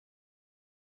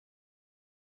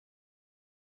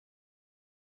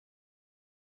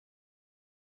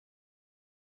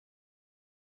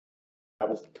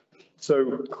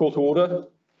So call to order.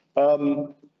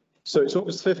 So it's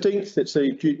August 15th.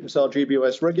 It's our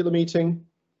GBOS regular meeting.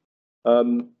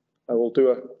 I will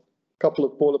do a couple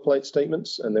of boilerplate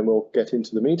statements and then we'll get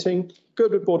into the meeting.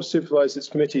 Girdwood Board of Supervisors,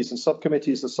 committees and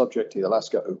subcommittees are subject to the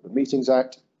Alaska Open Meetings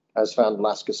Act as found in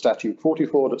Alaska Statute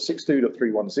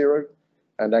 44.62.310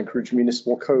 and Anchorage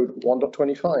Municipal Code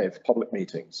 1.25, public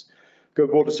meetings.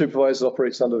 Girdwood Board of Supervisors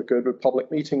operates under the Girdwood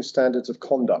Public Meeting Standards of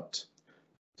Conduct.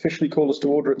 Officially call us to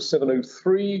order at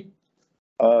 7:03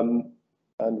 and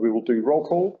we will do roll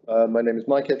call. My name is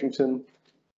Mike Edgington,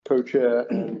 co-chair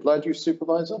and land use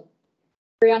supervisor.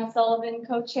 Brianna Sullivan,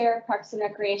 co-chair, Parks and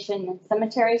Recreation and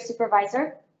Cemetery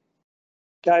supervisor.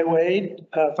 Guy Wade,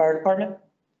 fire department.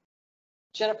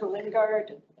 Jennifer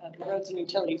Lingard, roads and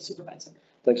utilities supervisor.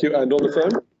 Thank you. And on the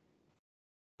phone?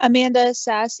 Amanda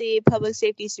Sassy, public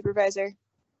safety supervisor.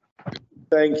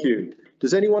 Thank you.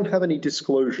 Does anyone have any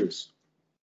disclosures?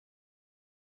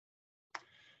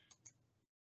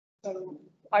 So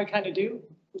I kind of do.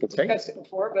 We've Okay. discussed it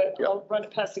before, but Yeah. I'll run it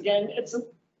past again. It's a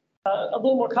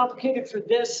little more complicated for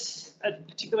this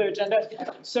particular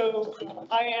agenda. So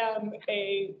I am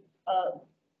a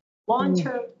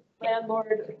long-term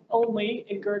landlord only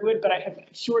in Girdwood, but I have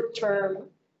short-term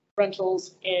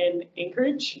rentals in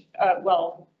Anchorage.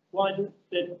 Well, one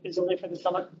that is only for the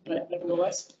summer, but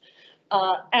nevertheless.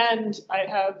 And I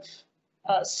have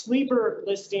sleeper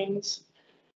listings,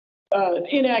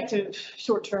 inactive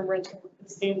short-term rental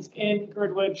listings in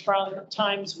Girdwood from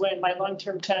times when my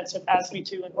long-term tenants have asked me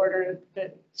to in order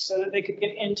that so that they could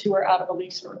get into or out of a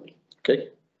lease early. Okay.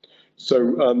 So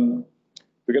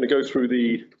we're going to go through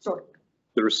Sure.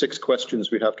 there are 6 questions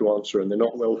we have to answer and they're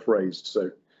not well phrased,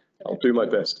 so I'll do my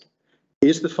best.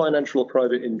 Is the financial or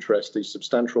private interest a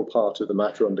substantial part of the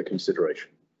matter under consideration?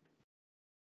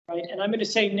 Right, and I'm going to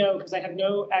say no because I have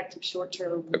no active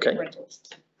short-term Okay. rentals.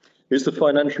 Is the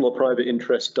financial or private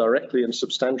interest directly and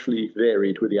substantially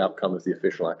varied with the outcome of the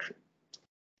official action?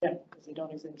 Yeah, because they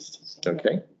don't exist. So.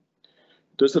 Okay.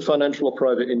 Does the financial or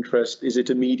private interest, is it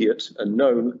immediate and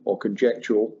known or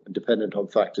conjectural and dependent on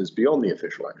factors beyond the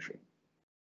official action?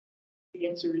 The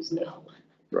answer is no.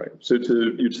 Right. So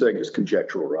you'd say it's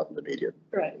conjectural rather than immediate.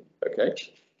 Right. Okay.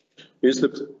 Is the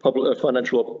public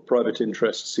financial or private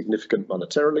interest significant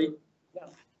monetarily?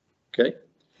 No. Okay.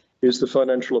 Is the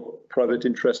financial or private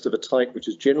interest of a type which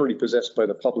is generally possessed by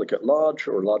the public at large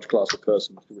or a large class of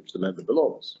persons to which the member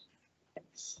belongs?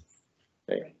 Yes.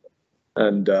 Okay.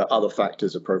 And other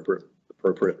factors appropriate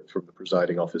from the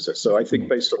presiding officer. So I think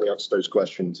based on the answer to those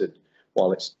questions,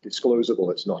 while it's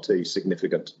disclosable, it's not a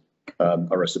significant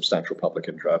or a substantial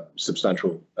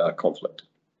substantial conflict.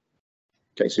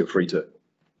 Okay, so you're free to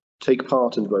take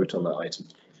part and vote on that item.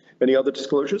 Any other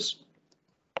disclosures?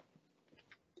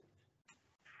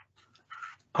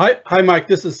 Hi, Mike.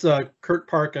 This is Kurt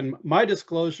Park, and my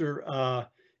disclosure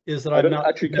is that I'm not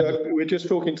actually, Kurt. We're just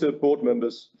talking to board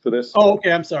members for this. Oh,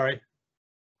 okay. I'm sorry.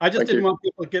 I just Thank didn't you. want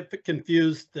people to get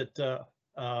confused that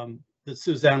that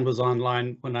Suzanne was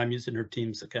online when I'm using her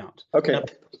Teams account. Okay.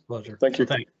 That's a pleasure. Thank you.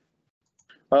 Thank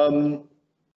you.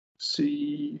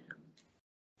 See,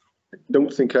 I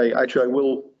don't think I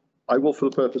will for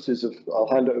the purposes of, I'll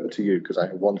hand it over to you because I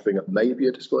have one thing that may be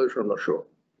a disclosure. I'm not sure.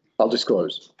 I'll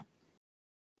disclose.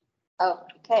 Oh,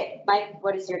 okay. Mike,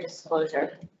 what is your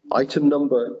disclosure? Item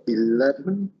number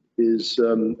 11 is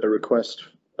a request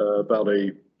about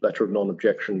a letter of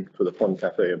non-objection for the Pond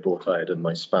Cafe in Bortide, and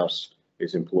my spouse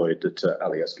is employed at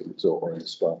Alyeska Resort or in the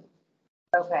spa.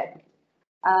 Okay.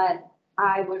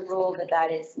 I would rule that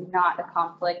that is not a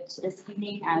conflict this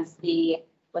evening as the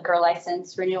liquor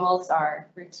license renewals are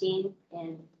routine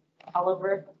in all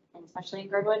over, and especially in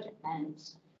Girdwood, and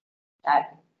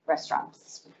that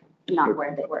restaurant's not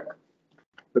where they work.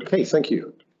 Okay, thank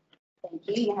you. Thank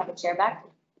you. You have a chair back.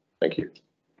 Thank you.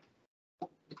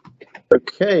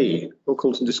 Okay, roll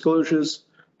calls and disclosures.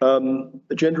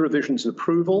 Agenda revisions and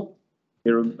approval.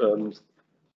 Here,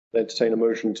 entertain a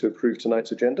motion to approve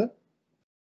tonight's agenda.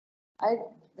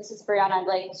 This is Brianna. I'd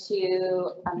like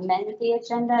to amend the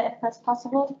agenda if that's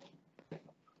possible.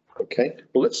 Okay,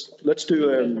 well, let's do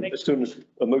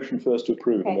a motion first to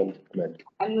approve and then amend.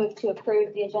 I move to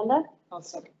approve the agenda. I'll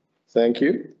second. Thank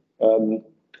you.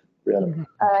 Brianna.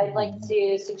 I'd like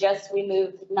to suggest we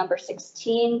move number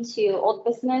 16 to old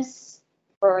business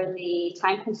for the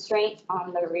time constraint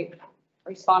on the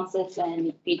responses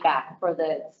and feedback for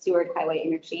the Seward Highway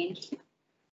interchange.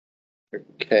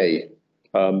 Okay.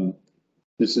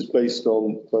 This is based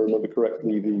on, if I remember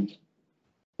correctly,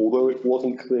 although it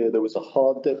wasn't clear there was a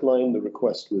hard deadline, the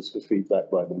request was for feedback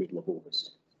by the middle of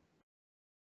August.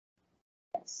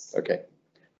 Yes. Okay.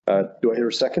 Do I hear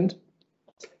a second?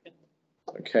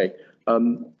 Okay.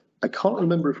 I can't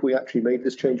remember if we actually made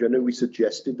this change. I know we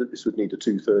suggested that this would need a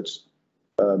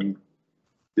 2/3.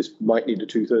 This might need a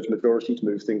 2/3 majority to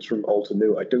move things from old to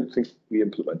new. I don't think we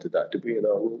implemented that, did we, in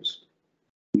our rules?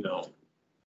 No.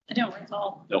 I don't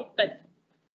recall. No. But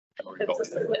I don't recall. it's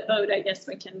a split vote, I guess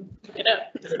we can look it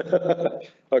up.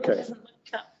 Okay.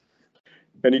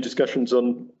 Any discussions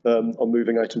on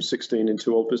moving item 16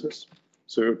 into old business?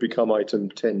 So it would become item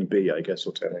 10B, I guess,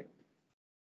 or 10A.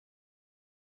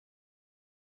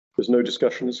 There's no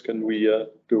discussions. Can we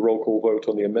do a roll call vote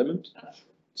on the amendment?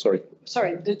 Sorry.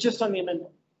 Sorry, just on the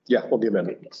amendment. Yeah, on the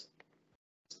amendment.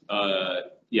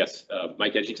 Yes,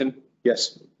 Mike Edgington,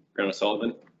 Yes. Graham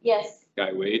Sullivan, Yes.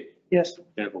 Guy Wade, Yes.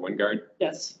 Jennifer Wingard,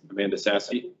 Yes. Amanda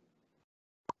Sassy.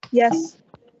 Yes.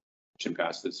 Motion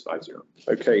passes 5-0.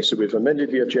 Okay, so we've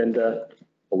amended the agenda,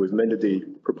 or we've amended the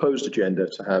proposed agenda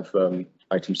to have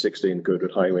item 16,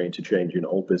 Girdwood Highway interchange in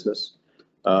old business.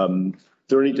 Is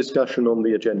there any discussion on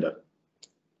the agenda?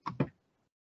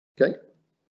 Okay.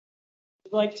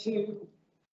 I'd like to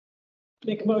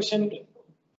make a motion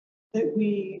that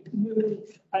we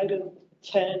move item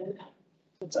 10,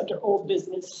 that's under old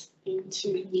business,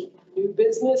 into new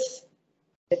business.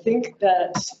 I think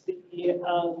that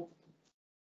the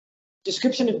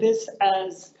description of this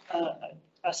as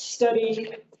a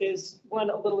study is,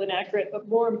 one, a little inaccurate, but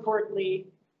more importantly,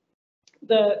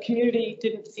 the community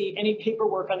didn't see any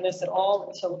paperwork on this at all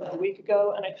until about a week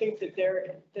ago. And I think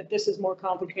that this is more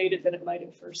complicated than it might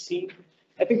have first seemed.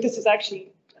 I think this is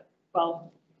actually,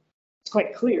 well, it's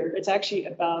quite clear. It's actually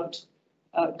about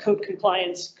code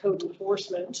compliance, code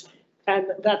enforcement, and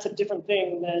that's a different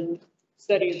thing than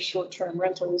study of short-term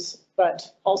rentals.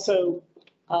 But also,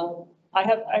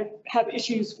 I have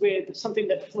issues with something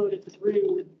that floated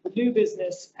through the new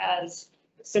business as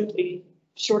simply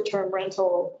short-term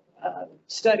rental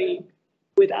study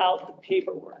without the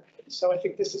paperwork. So I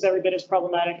think this is every bit as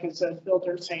problematic as a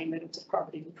builder saying that it's a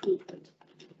property improvement.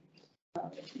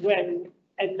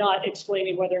 And not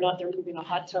explaining whether or not they're moving a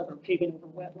hot tub or paving over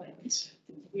wetlands.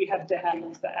 We have to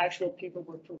have the actual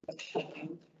paperwork for what's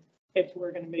happening if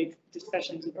we're going to make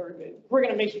discussions, or if we're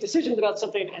going to make decisions about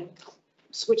something and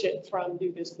switch it from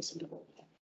new business into old.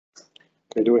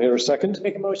 Okay, do we hear a second?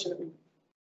 Make a motion that we.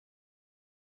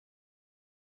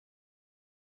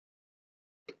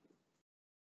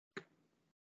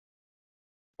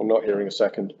 I'm not hearing a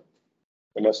second.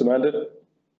 Unless Amanda,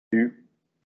 you?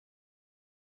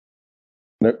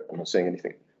 No, I'm not saying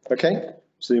anything. Okay,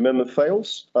 so the amendment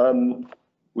fails.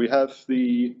 We have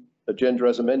the agenda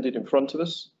as amended in front of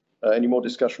us. Any more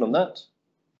discussion on that?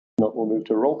 Not, we'll move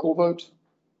to a roll call vote.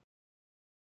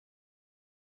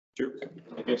 Sure.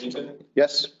 Mike Edgington,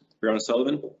 Yes. Graham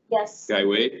Sullivan, Yes. Guy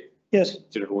Wade, Yes.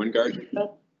 Jennifer Wingard,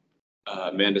 No.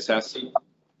 Amanda Sassy.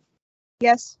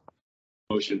 Yes.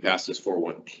 Motion passes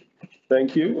 4-1.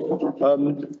 Thank you.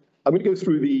 I'm going to go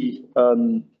through the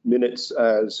minutes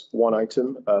as one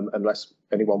item, unless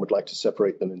anyone would like to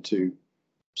separate them into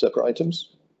separate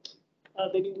items.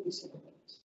 They need to be separate.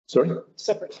 Sorry?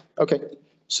 Separate. Okay,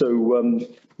 so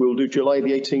we'll do July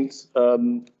the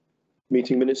 18th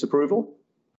meeting minutes approval.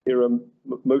 Here a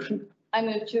motion. I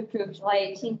move to approve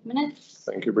July 18th minutes.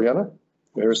 Thank you, Brianna.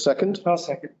 Here a second. I'll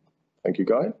second. Thank you,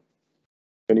 Guy.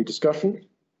 Any discussion?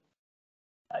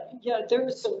 Yeah, there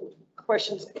were some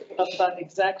questions about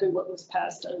exactly what was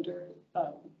passed under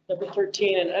number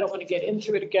 13, and I don't want to get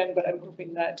into it again, but I'm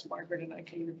hoping that Margaret and I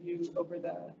can review over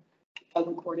the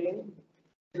recording.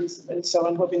 And so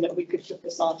I'm hoping that we could put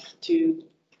this off to,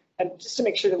 and just to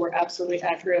make sure that we're absolutely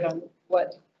accurate on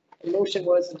what the motion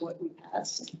was and what we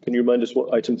passed. Can you remind us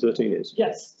what item 13 is?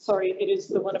 Yes, sorry, it is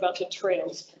the one about the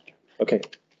trails. Okay.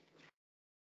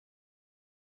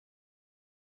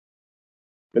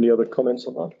 Any other comments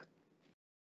on that?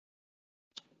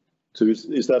 So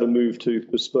is that a move to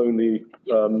postpone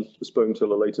postpone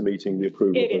till a later meeting, the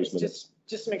approval of It those is, minutes?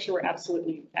 just to make sure we're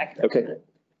absolutely accurate. Okay.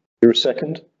 You're a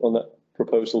second on that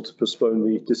proposal to postpone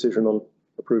the decision on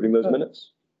approving those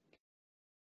minutes?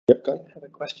 Yep, Guy. I have a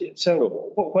question.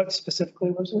 So what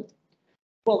specifically was it?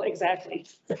 Well, exactly.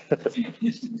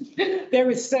 There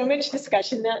was so much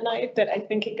discussion that night that I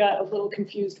think it got a little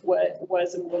confused what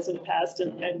was and wasn't passed.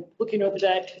 And looking over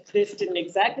that, this didn't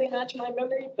exactly match my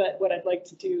memory, but what I'd like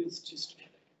to do is just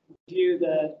review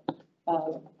the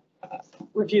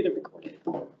recording.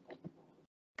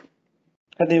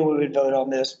 I think we would vote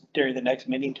on this during the next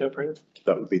meeting to approve.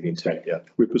 That would be the intent, yeah.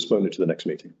 We postpone it to the next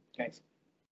meeting. Okay.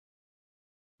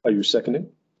 Are you seconding?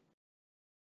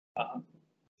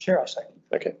 Sure, I'll second.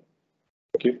 Okay.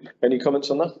 Thank you. Any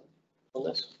comments on that? On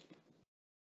this?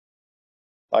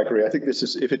 I agree. I think this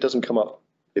is, if it doesn't come up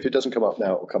if it doesn't come up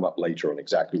now, it will come up later on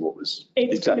exactly what was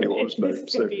It's exactly gonna- what was This voted.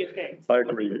 is gonna So be a thing. I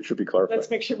agree, it should be clarified. Let's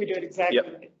make sure we do it exactly Yep.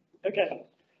 right. Okay.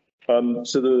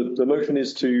 So the motion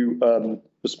is to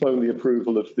postpone the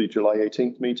approval of the July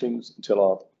 18th meetings until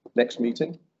our next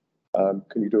meeting.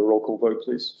 Can you do a roll call vote,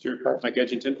 please? Sure. Mike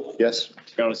Edgington, Yes.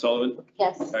 Fiona Sullivan,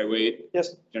 Yes. Guy Wade,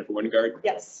 Yes. Jennifer Wingard,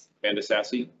 Yes. Amanda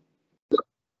Sassy,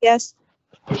 Yes.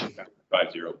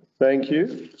 5-0. Thank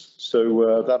you.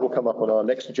 So that will come up on our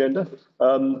next agenda.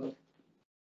 I'll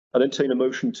entertain a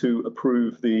motion to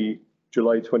approve the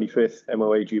July 25th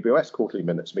MOA GBOS quarterly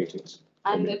minutes meetings.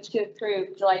 I move to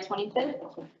approve July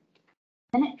 25th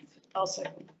minutes. I'll say.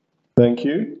 Thank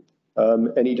you.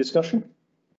 Any discussion?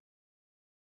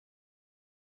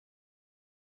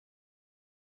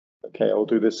 Okay, I'll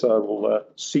do this. I will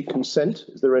seek consent.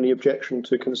 Is there any objection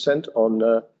to consent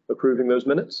on approving those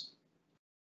minutes?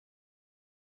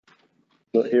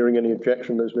 Not hearing any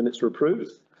objection, those minutes are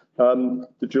approved. The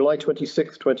July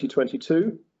 26th,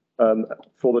 2022,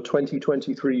 for the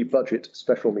 2023 budget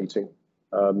special meeting,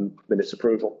 minutes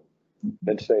approval.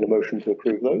 Entertain a motion to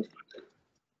approve those.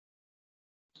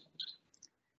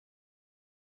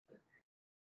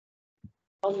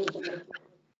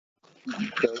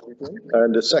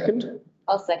 And a second.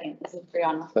 I'll second. This is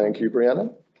Brianna. Thank you,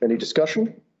 Brianna. Any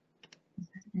discussion?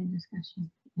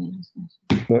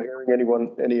 Not hearing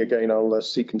any again, I'll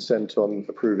seek consent on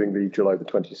approving the July the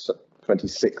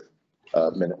 26th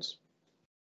minutes.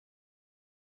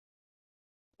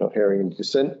 Not hearing any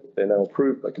dissent, they're now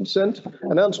approved by consent.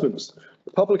 Announcements.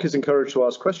 The public is encouraged to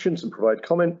ask questions and provide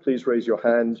comment. Please raise your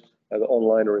hand either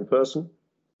online or in person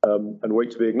and wait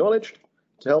to be acknowledged.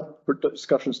 To help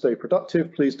discussion stay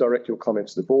productive, please direct your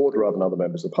comments to the board rather than other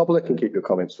members of the public and keep your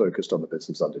comments focused on the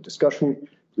business under discussion.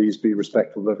 Please be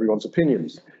respectful of everyone's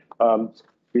opinions.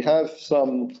 We have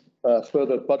some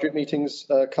further budget meetings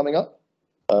coming up.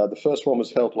 The first one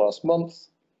was held last month.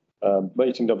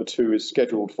 Meeting number 2 is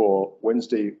scheduled for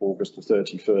Wednesday, August the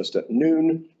 31st at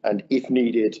noon. And if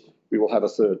needed, we will have a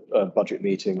third budget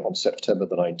meeting on September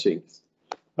the 19th.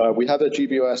 We have a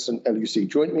GBOS and LUC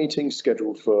joint meeting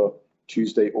scheduled for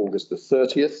Tuesday, August the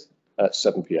 30th at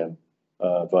 7 p.m.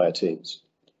 Via Teams.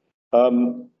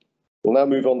 We'll now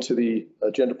move on to the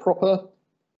agenda proper.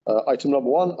 Item number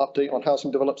 1, update on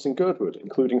housing developments in Girdwood,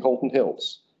 including Holton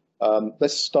Hills.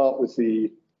 Let's start with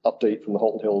the update from the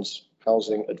Holton Hills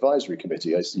Housing Advisory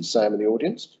Committee. I see Sam in the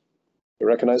audience. You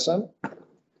recognize Sam?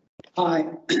 Hi,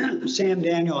 Sam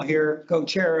Daniel here,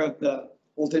 co-chair of the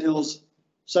Holton Hills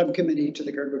Subcommittee to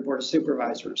the Girdwood Board of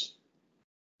Supervisors.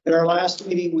 At our last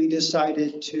meeting, we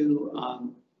decided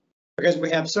to, because we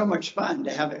have so much fun,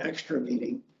 to have an extra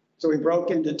meeting. So we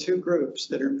broke into 2 groups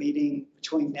that are meeting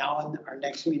between now and our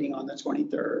next meeting on the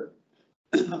 23rd.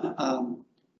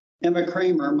 Emma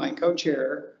Kramer, my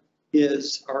co-chair,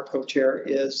 is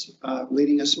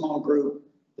leading a small group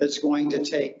that's going to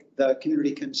take the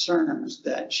community concerns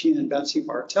that she and Betsy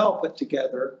Bartell put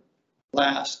together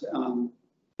last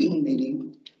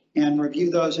meeting and review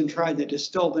those and try to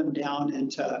distill them down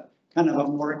into kind of a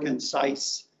more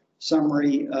concise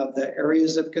summary of the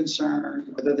areas of concern,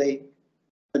 whether they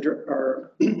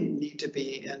or need to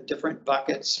be in different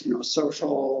buckets, you know,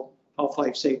 social, health,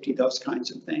 life, safety, those kinds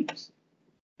of things.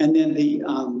 And then the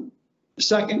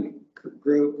second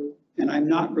group, and I'm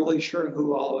not really sure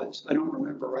who all is, I don't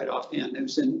remember right offhand, it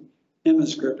was in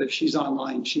Emma's group. If she's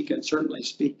online, she can certainly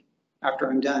speak after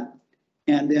I'm done.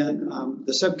 And then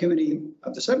the subcommittee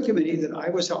that I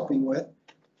was helping with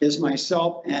is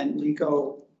myself and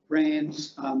Nico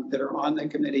Rains that are on the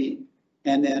committee.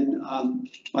 And then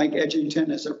Mike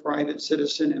Edgington is a private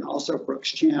citizen, and also Brooks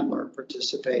Chandler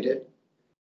participated.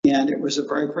 And it was a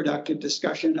very productive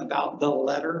discussion about the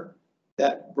letter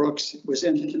that Brooks was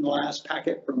in the last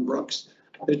packet from Brooks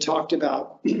that talked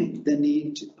about the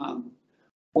need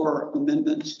for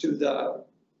amendments to the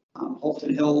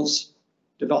Holton Hills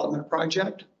development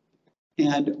project.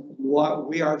 And what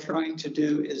we are trying to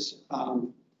do is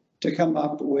to come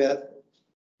up with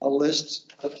a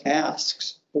list of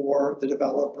asks for the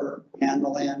developer and the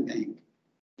land bank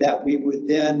that we would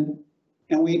then,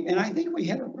 and I think we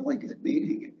had a really good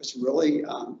meeting. It was really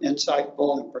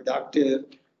insightful and productive,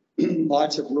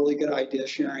 lots of really good idea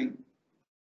sharing.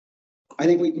 I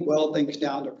think we boiled things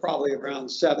down to probably around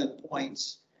 7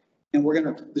 points. And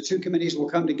the 2 committees will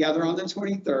come together on the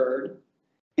 23rd.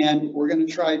 And we're going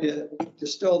to try to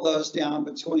distill those down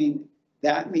between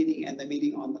that meeting and the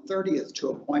meeting on the 30th to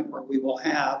a point where we will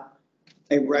have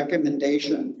a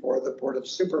recommendation for the Board of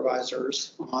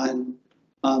Supervisors on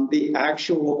the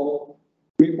actual,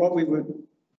 what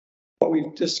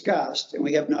we've discussed, and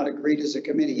we have not agreed as a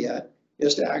committee yet,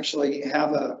 is to actually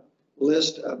have a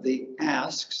list of the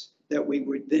asks that we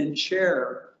would then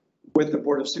share with the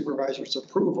Board of Supervisors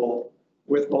approval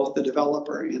with both the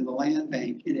developer and the land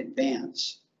bank in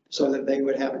advance, so that they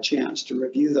would have a chance to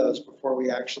review those before we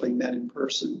actually met in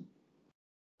person.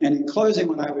 And in closing,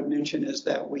 what I would mention is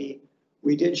that we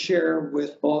did share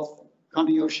with both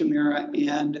Connie Yoshimura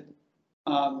and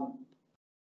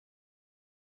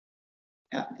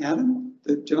Adam,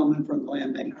 the gentleman from the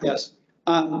land bank, yes,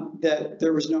 that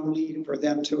there was no need for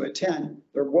them to attend.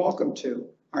 They're welcome to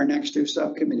our next two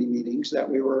subcommittee meetings that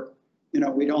we were,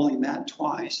 we'd only met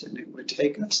twice, and it would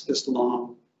take us this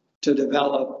long to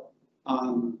develop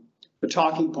the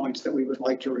talking points that we would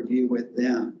like to review with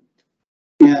them.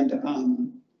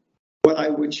 And what I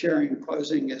would share in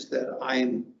closing is that I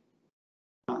am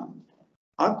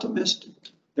optimistic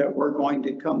that we're going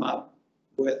to come up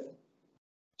with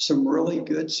some really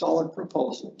good, solid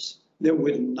proposals that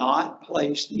would not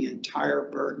place the entire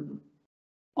burden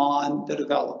on the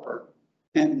developer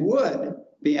and would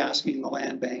be asking the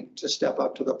land bank to step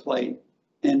up to the plate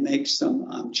and make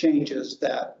some changes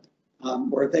that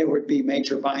where they would be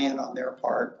major buy-in on their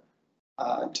part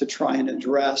to try and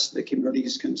address the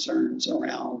community's concerns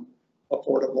around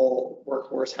affordable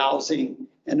workforce housing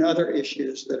and other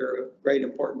issues that are of great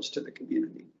importance to the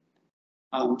community.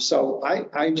 So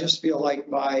I just feel like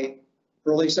by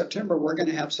early September, we're going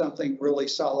to have something really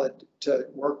solid to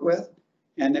work with,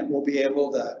 and that we'll be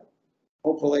able to,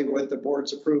 hopefully with the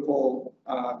board's approval,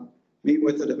 meet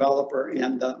with the developer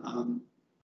and the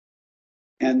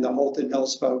Holton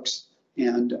Hills folks,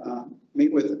 and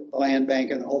meet with the land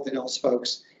bank and the Holton Hills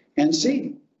folks and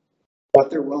see what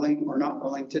they're willing or not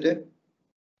willing to do.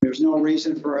 There's no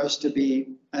reason for us to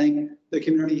be, I think the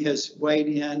community has weighed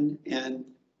in, and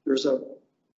there's a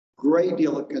great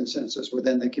deal of consensus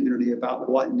within the community about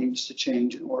what needs to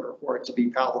change in order for it to be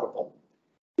palatable.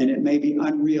 And it may be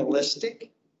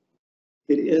unrealistic.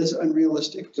 It is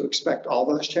unrealistic to expect all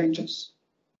those changes,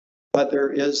 but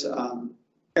there is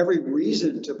every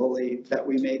reason to believe that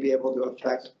we may be able to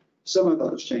affect some of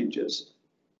those changes.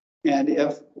 And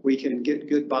if we can get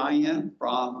good buy-in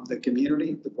from the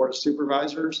community, the Board of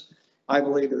Supervisors, I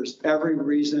believe there's every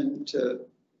reason to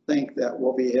think that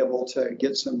we'll be able to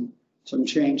get some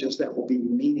changes that will be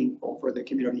meaningful for the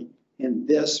community in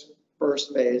this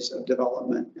first phase of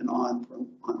development and on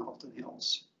Holton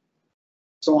Hills.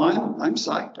 So I'm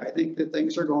psyched. I think that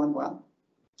things are going well.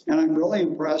 And I'm really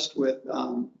impressed with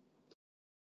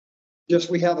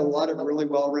we have a lot of really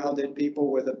well-rounded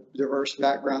people with a diverse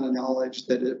background and knowledge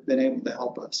that have been able to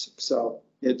help us. So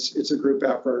it's a group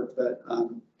effort, but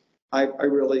I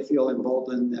really feel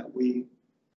emboldened that we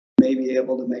may be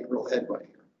able to make real headway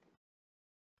here.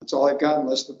 That's all I've got,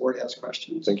 unless the board has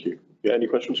questions. Thank you. Yeah, any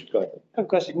questions? Go ahead. I have a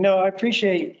question. No, I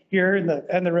appreciate your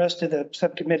and the rest of the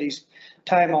subcommittee's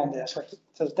time on this.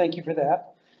 So thank you for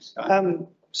that.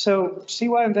 So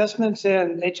CY Investments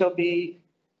and HLB,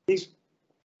 these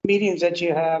meetings that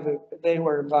you have, they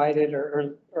were invited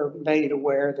or made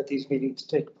aware that these meetings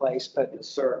take place, but Yes,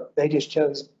 sir. they just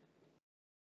chose.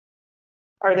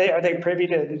 Are they privy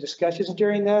to the discussions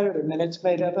during that? Are the minutes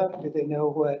made of them? Do they know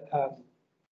what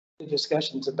the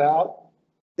discussion's about?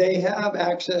 They have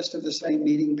access to the same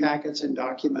meeting packets and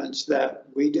documents that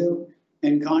we do.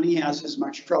 And Connie has as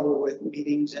much trouble with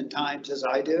meetings and times as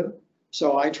I do.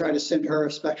 So I try to send her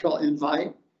a special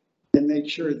invite and make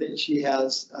sure that she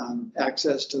has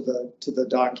access to the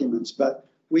documents. But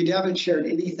we haven't shared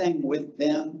anything with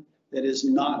them that has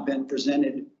not been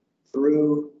presented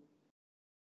through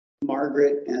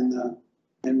Margaret and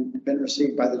been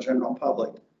received by the general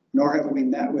public, nor have we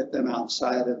met with them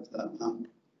outside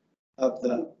of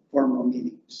the formal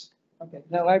meetings. Okay,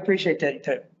 no, I appreciate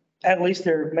that. At least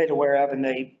they're made aware of and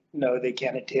they know they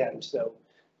can't attend, so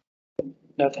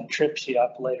nothing trips you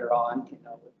up later on,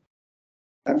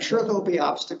 I'm sure there'll be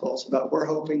obstacles, but we're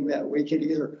hoping that we can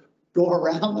either go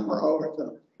around them or over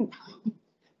them.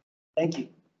 Thank you.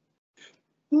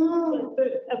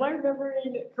 But am I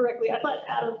remembering correctly? I thought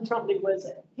Adam Trumley was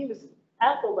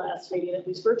at the last meeting, at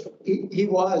least virtually. He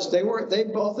was. They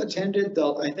both attended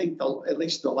at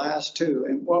least the last two.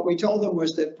 And what we told them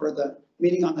was that for the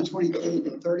meeting on the 23rd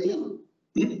and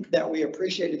 30th, that we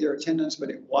appreciated their attendance, but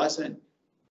it wasn't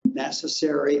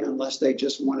necessary unless they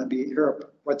just want to be here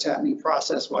what's happening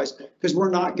process-wise, because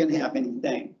we're not going to have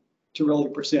anything to really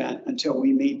present until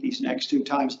we meet these next two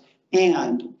times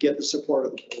and get the support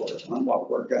of the board on what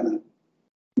we're going to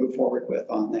move forward with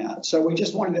on that. So we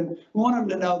just wanted them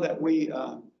to know that we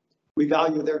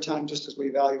value their time just as we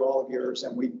value all of yours,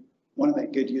 and we want to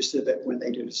make good use of it when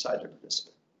they do decide to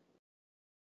participate.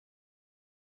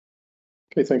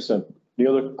 Okay, thanks, Dan. Any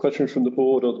other questions from the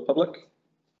board or the public?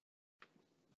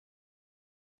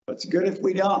 It's good if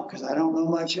we don't, because I don't know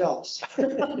much else.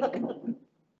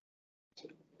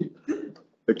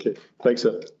 Okay, thanks,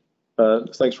 sir.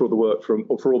 Thanks for all the work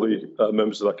for all the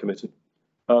members of that committee.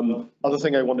 Other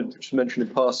thing I wanted to just mention in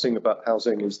passing about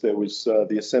housing is there was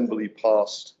the Assembly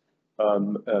passed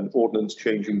an ordinance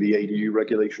changing the ADU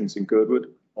regulations in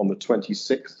Girdwood on the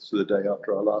 26th, so the day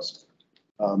after our last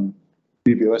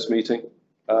BBOS meeting.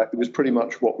 It was pretty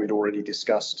much what we'd already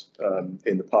discussed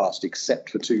in the past, except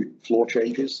for 2 floor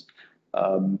changes.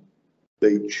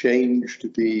 They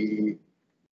changed the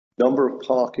number of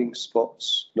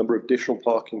additional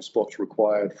parking spots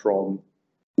required from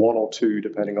 1 or 2,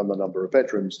 depending on the number of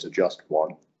bedrooms, to just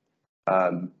 1.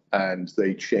 And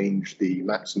they changed the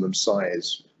maximum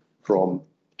size from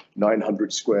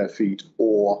 900 square feet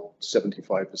or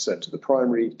 75% of the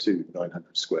primary to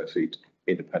 900 square feet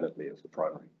independently of the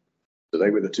primary. So they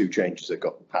were the 2 changes that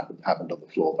happened on the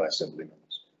floor by Assembly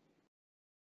members.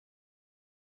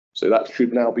 So that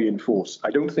should now be enforced.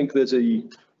 I don't think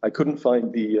I couldn't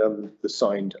find the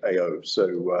signed AO,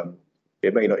 so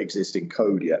it may not exist in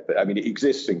code yet, but I mean, it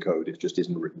exists in code, it just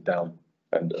isn't written down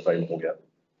and available yet,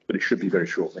 but it should be very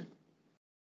shortly.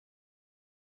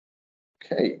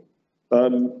 Okay,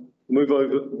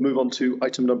 move on to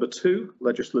item number 2,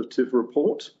 legislative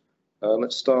report.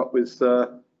 Let's start with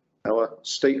our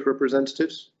state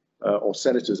representatives, or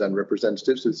senators and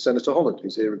representatives, with Senator Holland,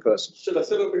 who's here in person. Should I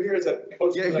sit over here? Is that?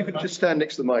 Yeah, if you could just stand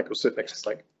next to the mic or sit next to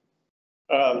the mic.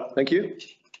 Thank you.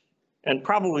 And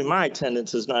probably my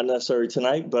attendance is not necessary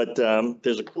tonight, but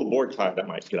there's a cool board tie that I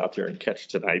might get out there and catch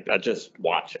tonight. I just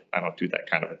watch it. I don't do that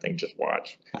kind of a thing, just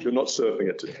watch. You're not surfing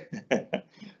it today.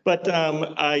 But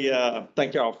I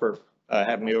thank y'all for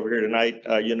having me over here tonight.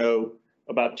 You know,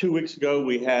 about 2 weeks ago,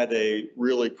 we had a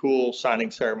really cool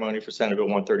signing ceremony for Senate Bill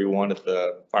 131 at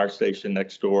the fire station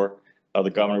next door. The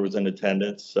governor was in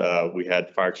attendance. We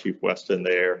had Fire Chief Weston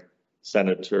there,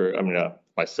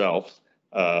 myself,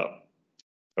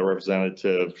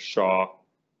 Representative Shaw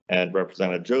and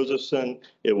Representative Josephson.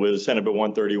 It was Senate Bill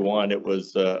 131. It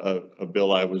was a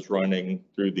bill I was running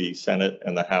through the Senate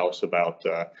and the House about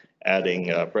adding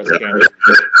breast cancer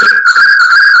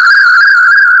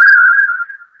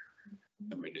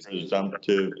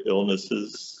presumptive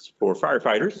illnesses for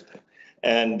firefighters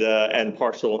and permanent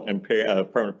partial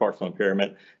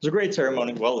impairment. It was a great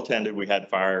ceremony, well attended. We had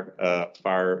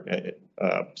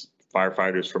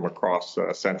firefighters from across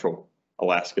central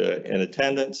Alaska in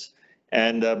attendance.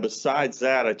 And besides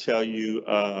that, I tell you,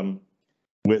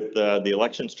 with the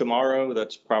elections tomorrow,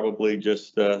 that's probably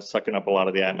just sucking up a lot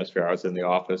of the atmosphere. I was in the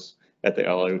office at the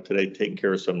LA today taking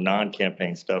care of some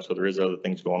non-campaign stuff, so there is other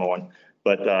things going on.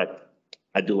 But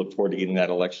I do look forward to getting that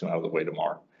election out of the way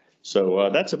tomorrow. So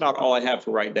that's about all I have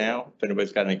for right now. If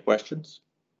anybody's got any questions.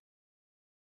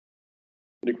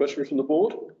 Any questions from the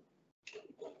board?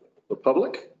 The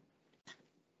public?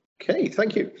 Okay,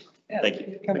 thank you. Yeah, Thank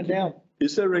you. coming down.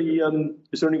 Is there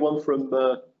anyone from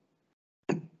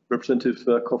Representative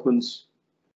Kaufman's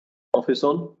office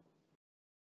on?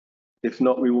 If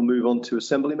not, we will move on to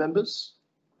Assembly members.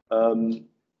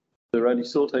 Randy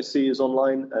Salt, I see, is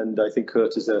online, and I think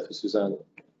Kurt is there for Suzanne.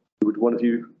 Would one of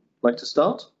you like to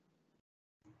start?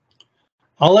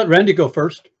 I'll let Randy go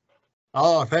first.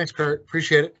 Oh, thanks, Kurt.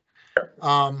 Appreciate it.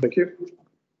 Thank you.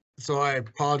 So I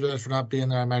apologize for not being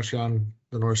there. I'm actually on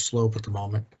the North Slope at the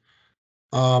moment.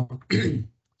 So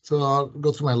I'll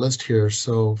go through my list here.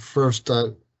 So first,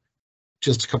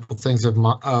 just a couple of things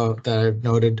that I've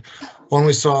noted. One,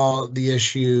 we saw the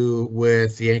issue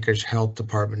with the Anchorage Health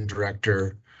Department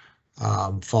director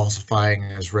falsifying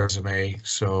his resume.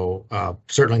 So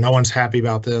certainly no one's happy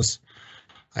about this.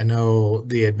 I know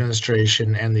the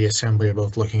administration and the Assembly are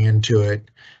both looking into it,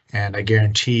 and I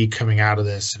guarantee coming out of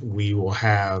this, we will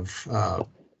have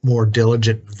more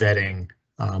diligent vetting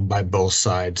by both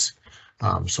sides.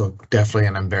 So definitely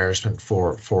an embarrassment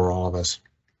for all of us.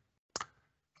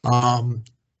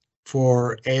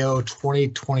 For AO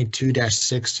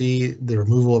 2022-60, the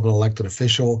removal of an elected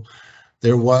official,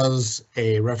 there was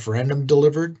a referendum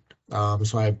delivered.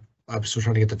 So I'm still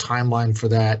trying to get the timeline for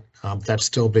that. That's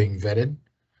still being vetted.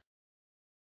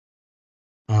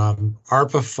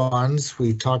 ARPA funds,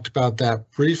 we talked about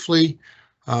that briefly.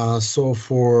 So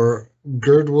for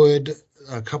Girdwood,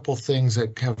 a couple things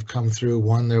that have come through.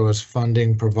 One, there was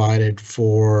funding provided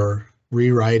for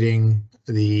rewriting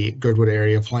the Girdwood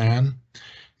area plan,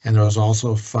 and there was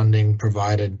also funding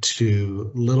provided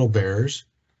to Little Bears.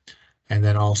 And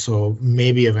then also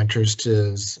maybe of interest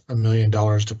is $1 million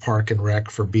to Park and Rec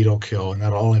for beetle kill, and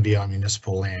that'll only be on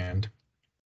municipal land.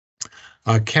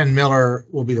 Ken Miller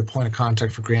will be the point of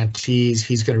contact for grantees.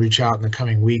 He's going to reach out in the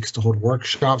coming weeks to hold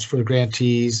workshops for the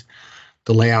grantees.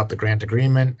 to lay out the grant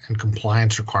agreement and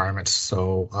compliance requirements.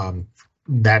 So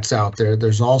that's out there.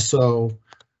 There's also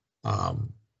a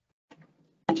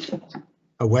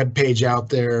web page out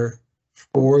there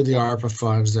for the ARPA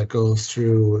funds that goes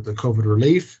through the COVID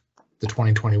relief, the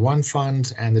 2021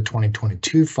 funds, and the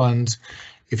 2022 funds.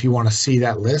 If you want to see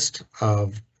that list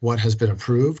of what has been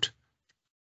approved.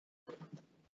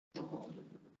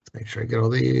 Make sure I get all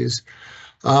these.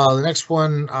 The next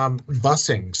one,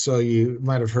 busing. So you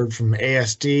might have heard from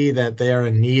ASD that they are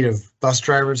in need of bus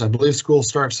drivers. I believe school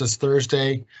starts this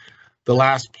Thursday. The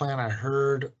last plan I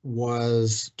heard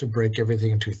was to break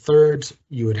everything into thirds.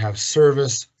 You would have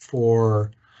service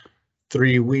for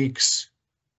 3 weeks,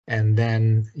 and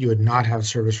then you would not have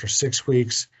service for 6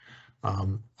 weeks.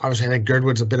 Obviously, I think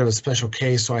Girdwood's a bit of a special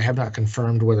case, so I have not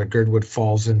confirmed whether Girdwood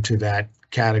falls into that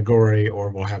category or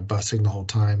will have busing the whole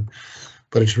time.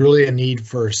 But it's really a need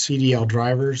for CDL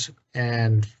drivers.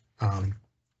 And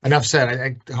enough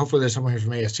said. Hopefully there's someone here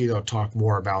from AST that'll talk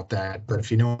more about that. But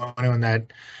if you know anyone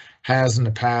that has in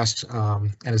the past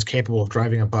and is capable of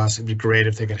driving a bus, it'd be great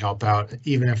if they could help out,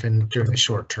 even if during the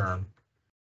short term.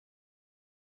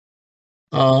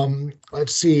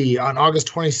 Let's see, on August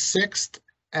 26th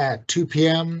at 2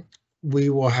 p.m., we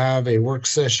will have a work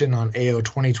session on AO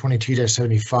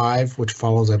 2022-75, which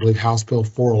follows, I believe, House Bill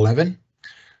 411,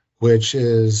 which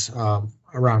is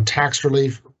around tax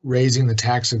relief, raising the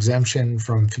tax exemption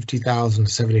from $50,000 to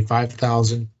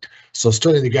 $75,000. So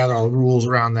still need to gather all the rules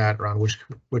around that, around which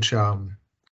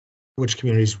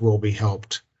communities will be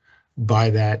helped by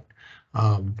that.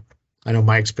 I know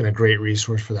Mike's been a great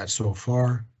resource for that so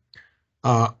far.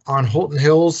 On Holton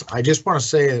Hills, I just want to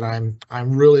say that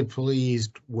I'm really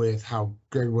pleased with how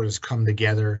Girdwood has come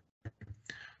together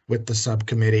with the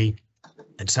subcommittee.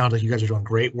 It sounds like you guys are doing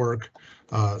great work,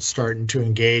 starting to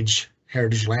engage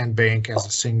Heritage Land Bank as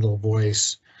a single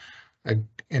voice, and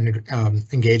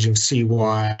engaging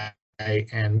CY,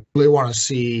 and really want to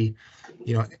see,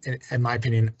 you know, in my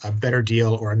opinion, a better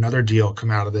deal or another deal come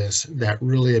out of this that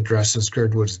really addresses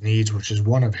Girdwood's needs, which is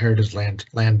one of Heritage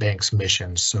Land Bank's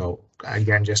missions. So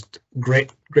again, just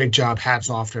great job. Hats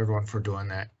off to everyone for doing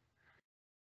that.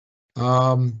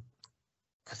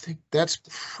 I think that's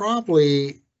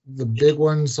probably the big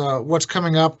ones. What's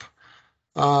coming up?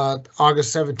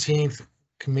 August 17th,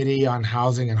 Committee on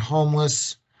Housing and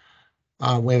Homeless.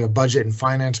 We have a budget and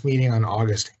finance meeting on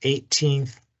August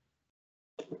 18th.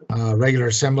 Regular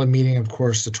assembly meeting, of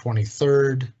course, the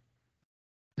 23rd.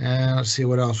 And let's see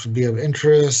what else would be of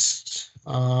interest.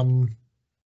 And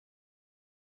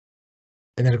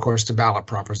then, of course, the ballot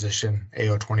proposition,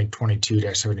 AO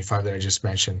 2022-75 that I just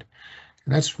mentioned.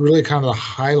 And that's really kind of the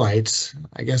highlights,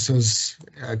 I guess. Is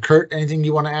Kurt, anything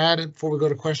you want to add before we go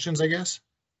to questions, I guess?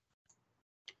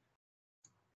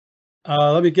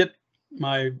 Let me get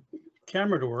my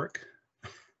camera to work.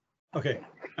 Okay,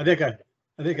 I think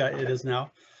it is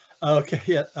now. Okay,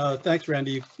 yeah, thanks,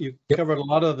 Randy. You covered a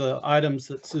lot of the items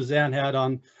that Suzanne had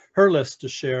on her list to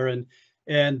share,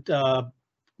 and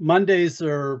Mondays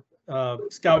are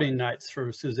scouting nights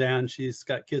for Suzanne. She's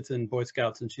got kids in Boy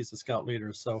Scouts and she's a scout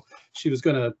leader, so she was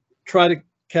going to try to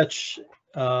catch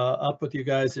up with you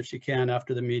guys if she can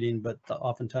after the meeting, but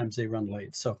oftentimes they run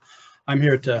late. So I'm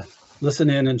here to listen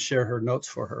in and share her notes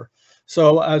for her.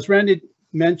 So as Randy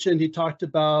mentioned, he talked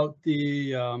about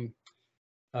the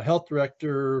health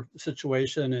director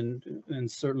situation,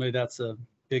 and certainly that's a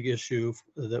big issue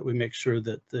that we make sure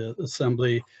that the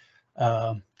assembly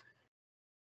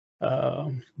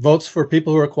votes for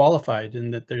people who are qualified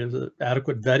and that there's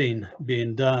adequate vetting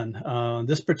being done.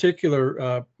 This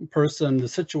particular person, the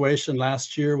situation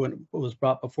last year when it was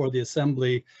brought before the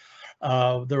assembly,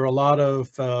 there were a lot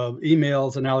of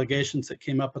emails and allegations that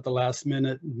came up at the last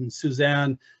minute, and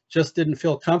Suzanne just didn't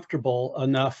feel comfortable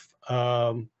enough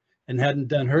and hadn't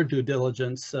done her due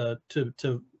diligence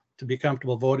to be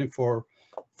comfortable voting for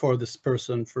this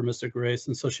person, for Mr. Grace.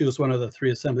 And so she was one of the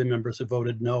 3 assembly members who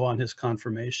voted no on his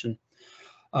confirmation.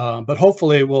 But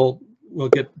hopefully we'll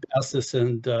get past this,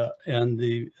 and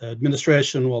the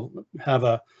administration will have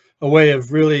a way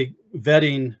of really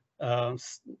vetting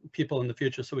people in the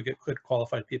future so we get good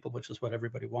qualified people, which is what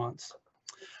everybody wants.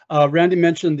 Randy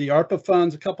mentioned the ARPA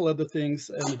funds, a couple other things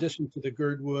in addition to the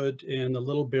Girdwood and the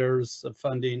Little Bears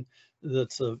funding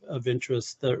that's of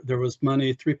interest. There was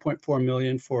money, $3.4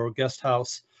 million for guest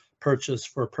house purchase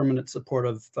for permanent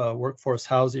supportive workforce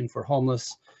housing for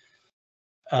homeless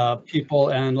people,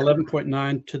 and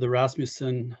 11.9 to the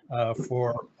Rasmussen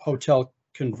for hotel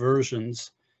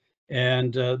conversions.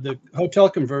 And the hotel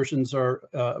conversions are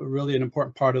really an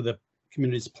important part of the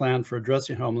community's plan for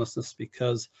addressing homelessness,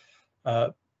 because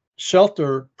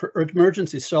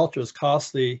emergency shelter is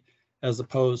costly as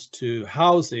opposed to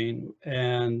housing.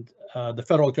 And the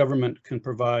federal government can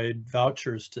provide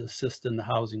vouchers to assist in the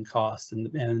housing costs,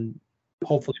 and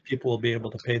hopefully people will be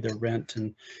able to pay their rent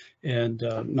and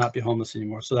not be homeless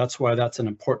anymore. So that's why that's an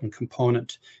important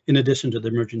component in addition to the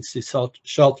emergency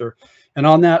shelter. And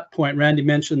on that point, Randy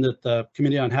mentioned that the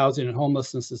Committee on Housing and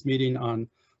Homelessness is meeting on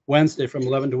Wednesday from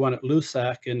 11 to 1 at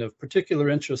LUSAC. And of particular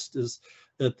interest is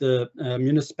that the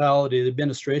municipality, the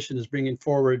administration is bringing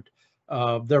forward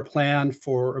their plan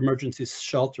for emergency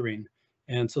sheltering.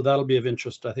 And so that'll be of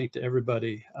interest, I think, to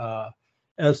everybody.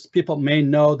 As people may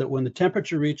know, that when the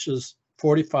temperature reaches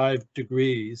 45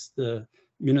 degrees, the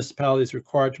municipality is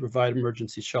required to provide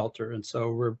emergency shelter. And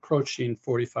so we're approaching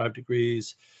 45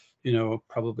 degrees, you know,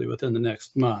 probably within the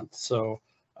next month. So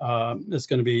it's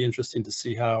going to be interesting to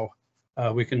see how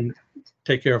we can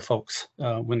take care of folks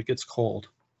when it gets cold.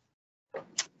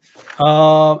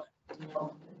 And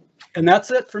that's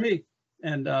it for me.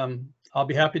 And I'll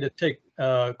be happy to take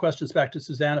questions back to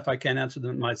Suzanne if I can't answer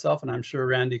them myself, and I'm sure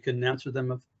Randy can answer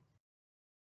them.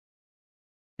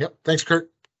 Yep. Thanks,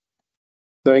 Kurt.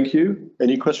 Thank you.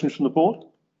 Any questions from the board?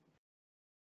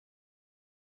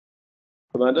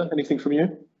 Amanda, anything from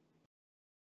you?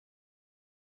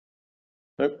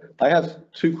 No. I have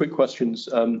two quick questions.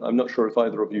 I'm not sure if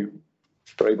either of you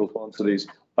are able to answer these.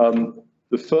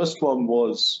 The first one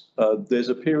was, there's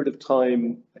a period of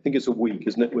time, I think it's a week,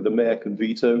 isn't it, where the mayor can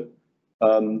veto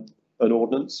an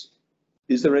ordinance.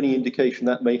 Is there any indication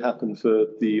that may happen for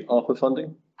the ARPA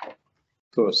funding,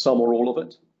 for some or all of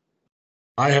it?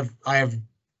 I have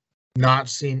not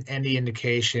seen any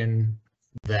indication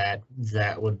that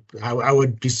I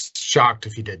would be shocked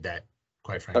if he did that,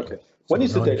 quite frankly. Okay. When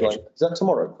is the deadline? Is that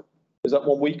tomorrow? Is that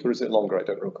 1 week or is it longer? I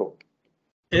don't recall.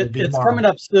 It's coming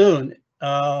up soon.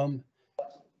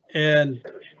 And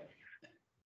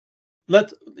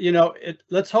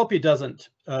let's hope he doesn't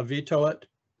veto it.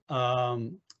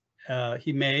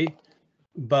 He may,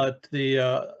 but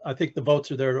I think the votes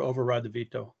are there to override the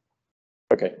veto.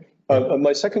 Okay. And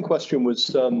my second question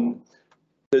was,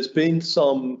 there's been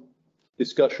some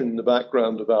discussion in the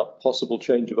background about possible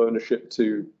change of ownership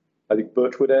to, I think,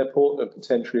 Birchwood Airport and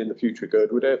potentially in the future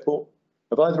Girdwood Airport.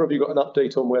 Have either of you got an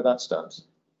update on where that stands?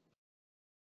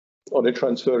 On it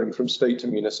transferring from state to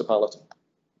municipality?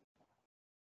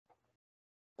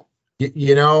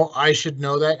 You know, I should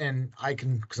know that, and I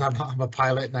can, because I'm a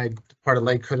pilot and I'm part of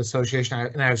Lakewood Association,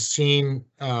 and I've seen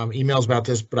emails about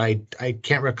this, but I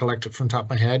can't recollect it from the top of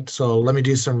my head. So let me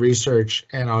do some research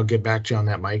and I'll get back to you on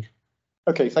that, Mike.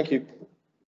 Okay, thank you.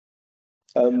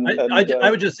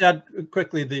 I would just add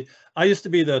quickly, I used to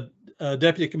be the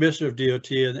deputy commissioner of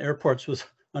DOT, and airports was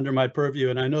under my purview,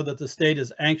 and I know that the state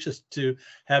is anxious to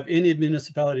have any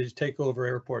municipalities take over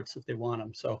airports if they want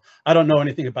them. So I don't know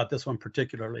anything about this one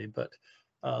particularly, but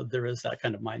there is that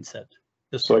kind of mindset.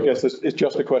 So I guess it's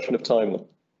just a question of time then.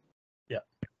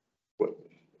 Yeah.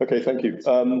 Okay, thank you.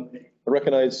 I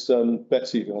recognize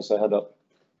Betsy who has her hand up.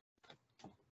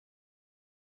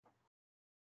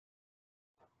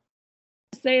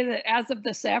 Say that as of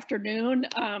this afternoon,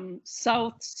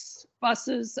 South's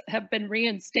buses have been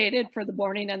reinstated for the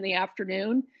morning and the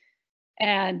afternoon,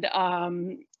 and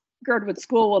Girdwood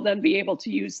School will then be able to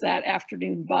use that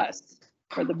afternoon bus.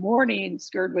 For the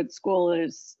mornings, Girdwood School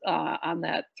is on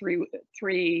that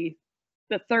the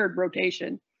third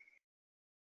rotation.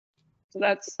 So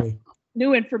that's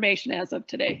new information as of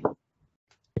today.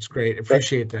 That's great.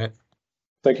 Appreciate that.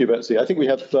 Thank you, Betsy. I think we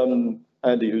have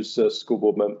Andy, who's a school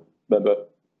board member,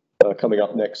 coming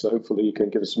up next, so hopefully you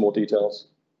can give us some more details.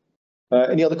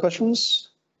 Any other questions?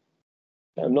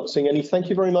 I'm not seeing any. Thank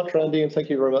you very much, Randy, and thank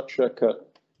you very much,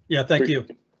 Kurt. Yeah, thank you.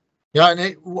 Yeah, and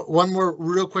hey, one more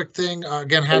real quick thing.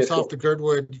 Again, hats off to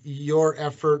Girdwood. Your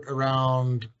effort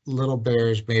around Little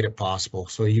Bears made it possible.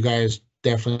 So you guys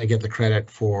definitely get the credit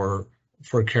for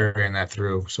carrying that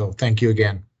through. So thank you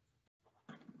again.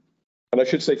 And I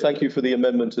should say thank you for the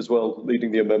amendment as well,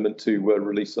 leading the amendment to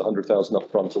release the 100,000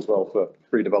 up front as well for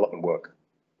pre-development work.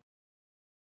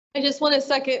 I just want to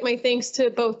second my thanks to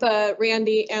both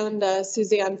Randy and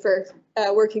Suzanne for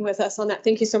working with us on that.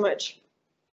 Thank you so much.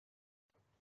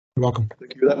 You're welcome.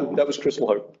 Thank you. That was Crystal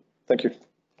Hope. Thank you.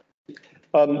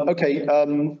 Okay.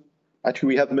 Actually,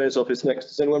 we have the Mayor's office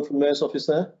next. Is anyone from the Mayor's office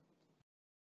there?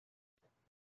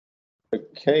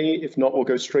 Okay. If not, we'll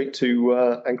go straight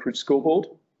to Anchorage School Board.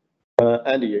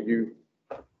 Andy, are you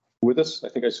with us? I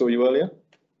think I saw you earlier.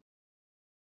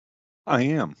 I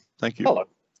am. Thank you.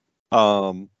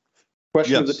 Hello.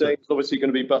 Question of the day is obviously going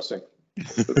to be busing.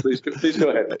 So please go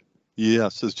ahead.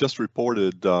 Yes, as just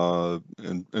reported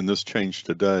in this change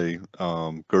today,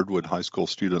 Girdwood High School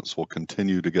students will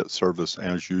continue to get service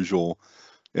as usual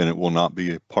and it will not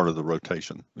be a part of the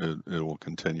rotation. It will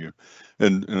continue.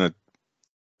 And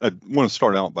I want to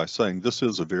start out by saying this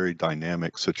is a very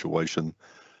dynamic situation.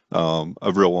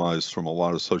 I've realized from a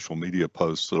lot of social media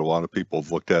posts that a lot of people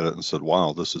have looked at it and said,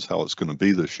 wow, this is how it's going to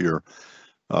be this year.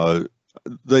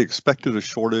 They expected a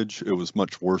shortage. It was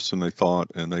much worse than they thought,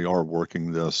 and they are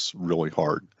working this really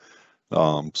hard.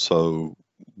 So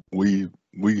we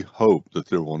hope that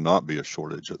there will not be a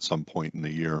shortage at some point in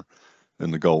the year,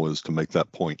 and the goal is to make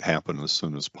that point happen as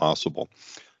soon as possible.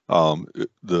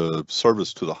 The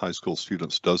service to the high school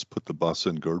students does put the bus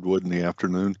in Girdwood in the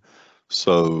afternoon.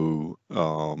 So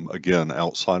again,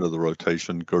 outside of the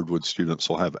rotation, Girdwood students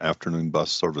will have afternoon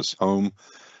bus service home.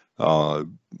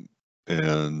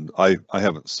 And I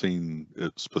haven't seen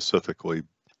it specifically,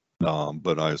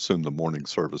 but I assume the morning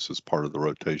service is part of the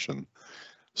rotation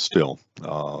still.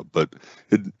 But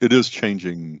it is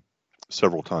changing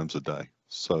several times a day.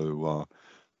 So,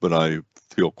 but I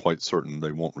feel quite certain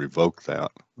they won't revoke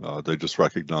that. They just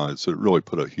recognize it really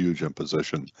put a huge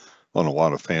imposition on a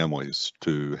lot of families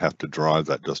to have to drive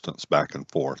that distance back and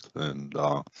forth. And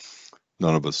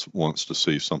none of us wants to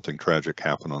see something tragic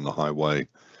happen on the highway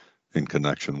in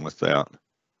connection with that.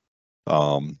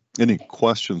 Any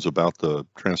questions about the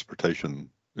transportation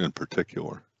in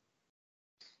particular?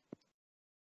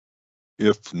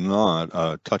 If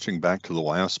not, touching back to the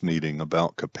last meeting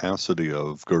about capacity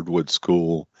of Girdwood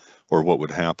School, or what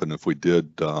would happen if we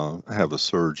did have a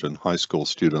surge in high school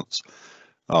students.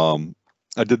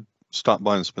 I did stop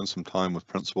by and spend some time with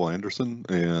Principal Anderson,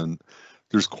 and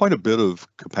there's quite a bit of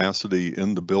capacity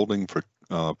in the building for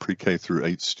pre-K through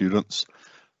 8 students.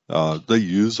 They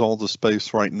use all the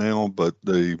space right now, but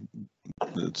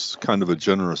it's kind of a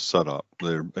generous setup.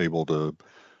 They're able to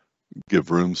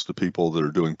give rooms to people that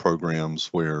are doing programs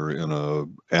where in a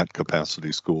at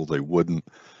capacity school they wouldn't.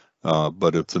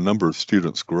 But if the number of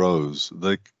students grows,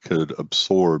 they could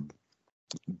absorb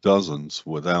dozens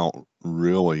without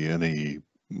really any,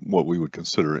 what we would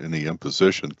consider any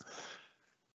imposition.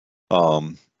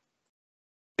 And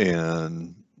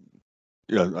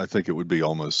yeah, I think it would be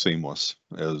almost seamless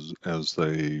as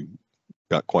they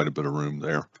got quite a bit of room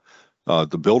there.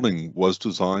 The building was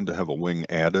designed to have a wing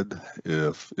added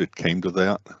if it came to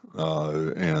that.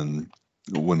 And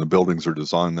when the buildings are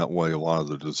designed that way, a lot of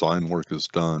the design work is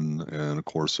done. And of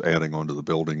course, adding onto the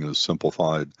building is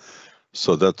simplified.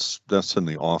 So that's in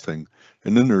the offing.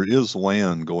 And then there is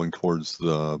land going towards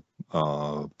the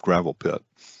gravel pit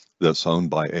that's owned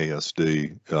by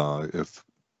ASD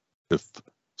if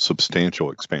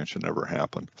substantial expansion ever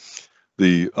happened.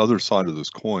 The other side of this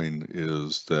coin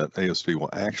is that ASD will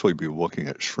actually be looking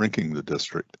at shrinking the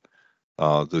district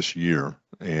this year,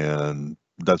 and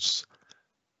that's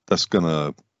going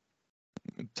to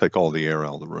take all the air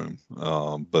out of the room.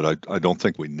 But I don't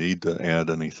think we need to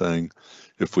add anything.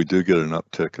 If we do get an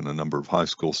uptick in the number of high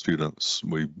school students,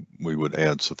 we would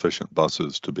add sufficient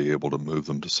buses to be able to move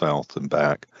them to South and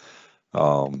back.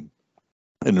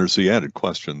 And there's the added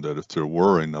question that if there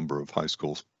were a number of high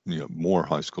schools, more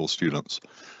high school students,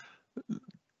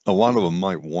 a lot of them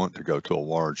might want to go to a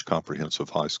large comprehensive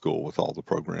high school with all the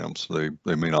programs. They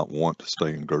may not want to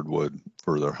stay in Girdwood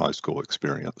for their high school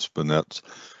experience, but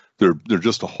there are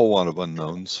just a whole lot of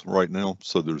unknowns right now.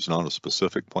 So there's not a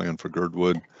specific plan for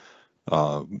Girdwood.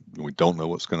 We don't know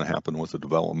what's going to happen with the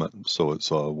development, so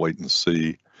it's a wait and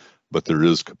see. But there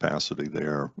is capacity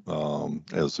there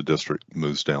as the district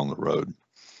moves down the road.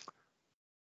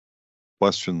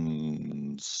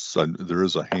 Questions? There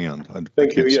is a hand.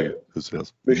 Thank you. Yeah. Who's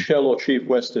this? Michelle or Chief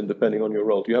Weston, depending on your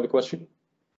role. Do you have a question?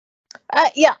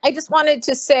 Yeah, I just wanted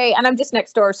to say, and I'm just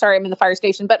next door, sorry, I'm in the fire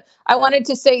station, but I wanted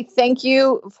to say thank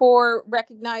you for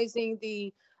recognizing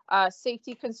the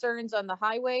safety concerns on the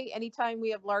highway. Anytime we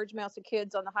have large amounts of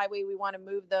kids on the highway, we want to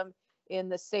move them in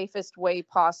the safest way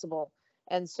possible.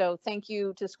 And so thank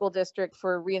you to school district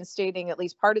for reinstating at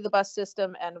least part of the bus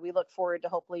system. And we look forward to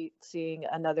hopefully seeing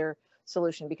another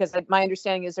solution, because my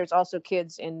understanding is there's also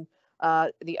kids in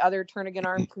the other Turnagain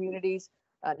Arm communities,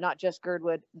 not just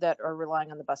Girdwood, that are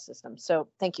relying on the bus system. So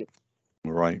thank you.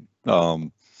 Right.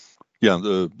 Yeah,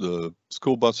 the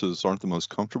school buses aren't the most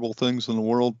comfortable things in the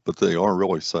world, but they are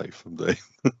really safe.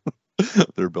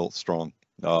 They're built strong.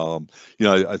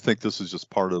 I think this is just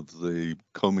part of the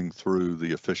combing through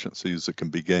the efficiencies that can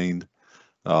be gained.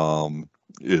 There are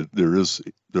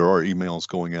emails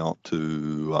going out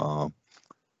to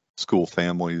school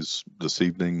families this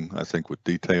evening, I think, with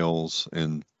details,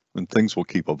 and things will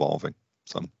keep evolving.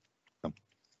 So,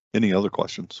 any other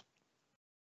questions?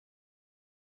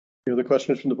 Any other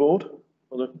questions from the board?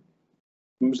 Other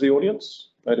members of the audience?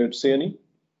 I don't see any.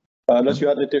 Unless you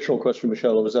had an additional question,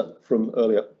 Michelle, or was that from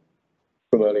earlier?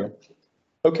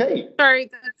 Okay, Sorry,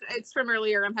 it's from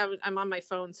earlier. I'm on my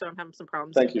phone, so I'm having some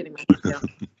problems. Thank you. getting my detail.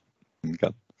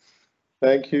 Okay.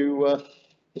 thank you,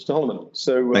 Mr. Holloman.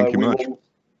 So Thank you we much. will,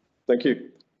 thank you.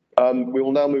 We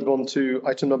will now move on to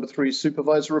item number 3,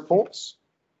 supervisor reports.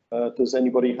 Does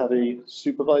anybody have a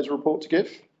supervisor report to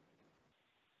give?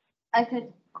 I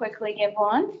could quickly give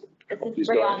one. This is Please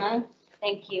go ahead. Brianna.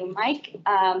 Thank you, Mike.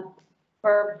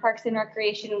 For Parks and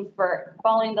Recreation, for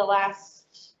following the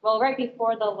last, well, right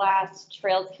before the last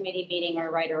Trails Committee meeting or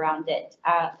right around it,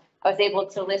 I was able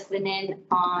to listen in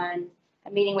on a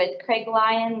meeting with Craig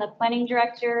Lyon, the planning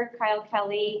director, Kyle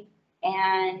Kelly,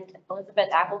 and Elizabeth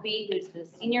Appleby, who's the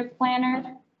senior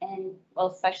planner, and well,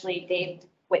 especially Dave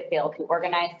Whitfield, who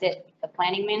organized it, the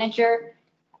planning manager,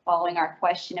 following our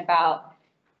question about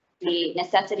the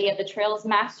necessity of the Trails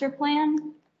Master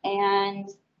Plan. And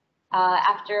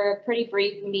after a pretty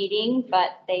brief meeting,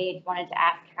 but they wanted to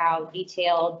ask how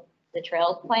detailed the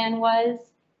Trails Plan was.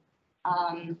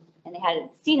 And they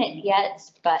hadn't seen it yet,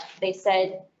 but they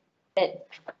said that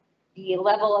the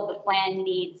level of the plan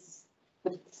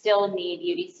would still need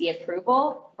UDC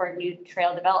approval for new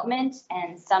trail development,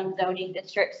 and some zoning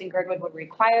districts in Girdwood would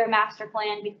require a master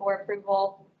plan before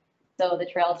approval. So the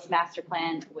Trails Master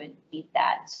Plan would meet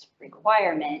that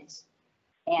requirement.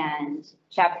 And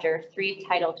Chapter 3,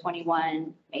 Title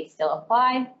 21 may still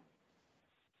apply.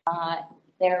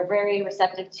 They're very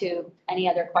receptive to any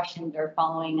other questions or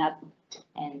following up,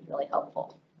 and really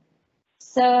helpful.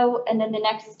 So, and then the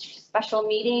next special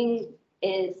meeting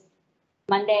is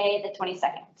Monday, the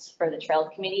 22nd for the Trails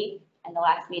Committee. And the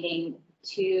last meeting,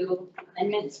 2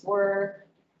 amendments were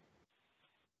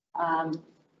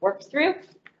worked through,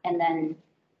 and then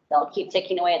they'll keep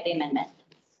ticking away at the amendment.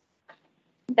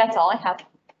 That's all I have.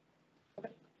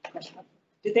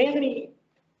 Did they have any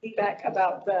feedback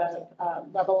about the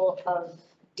level of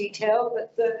detail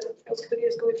that the Trails Committee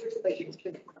is going through? Like,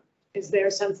 is there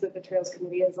a sense that the Trails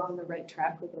Committee is on the right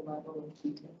track with the level of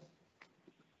detail?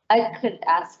 I could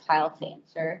ask Kyle to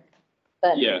answer,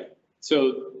 but Yeah,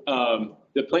 so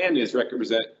the plan is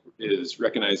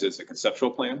recognized as a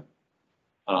conceptual plan.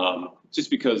 Just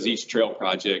because each trail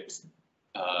project,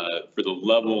 for the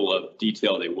level of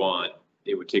detail they want,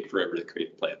 it would take forever to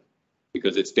create a plan,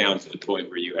 because it's down to the point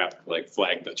where you have to like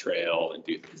flag the trail and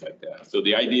do things like that. So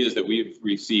the ideas that we've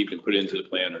received and put into the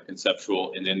plan are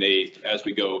conceptual, and then as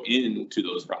we go into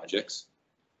those projects,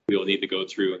 we'll need to go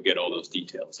through and get all those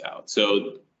details out.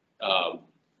 So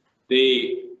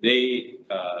they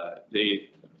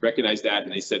recognize that,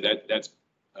 and they said that's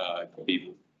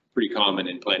be pretty common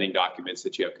in planning documents,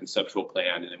 that you have conceptual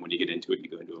plan, and then when you get into it, you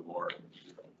go into a more.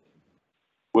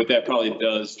 What that probably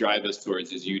does drive us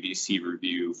towards is UDC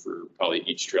review for probably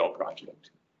each trail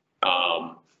project.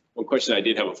 One question I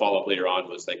did have a follow-up later on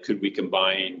was like, could we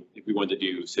combine, if we wanted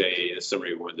to do, say, a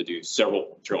summary, we wanted to do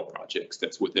several trail projects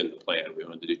that's within the plan, we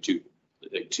wanted to do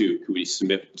two, could we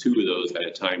submit 2 of those at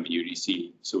a time to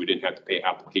UDC so we didn't have to pay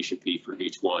application fee for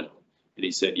each one? And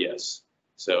he said yes.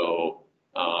 So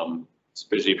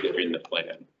especially if they're in the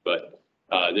plan, but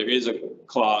there is a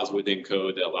clause within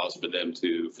code that allows for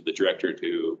the director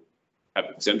to have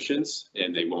exemptions,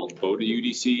 and they won't go to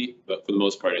UDC. But for the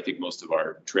most part, I think most of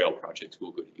our trail projects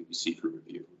will go to UDC for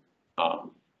review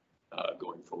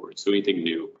going forward. So anything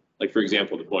new, like for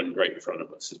example, the one right in front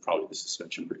of us is probably the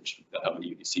suspension bridge. They'll have a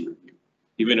UDC review.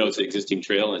 Even though it's an existing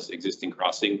trail and it's an existing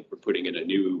crossing, we're putting in a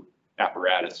new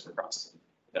apparatus for crossing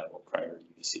that will require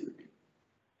UDC review.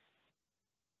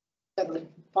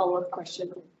 Follow-up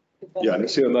question. Yeah, and I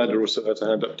see Amanda also has a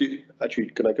hand up. Actually,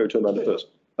 can I go to Amanda first?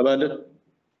 Amanda?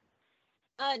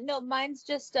 No, mine's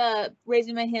just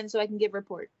raising my hand so I can give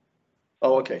report.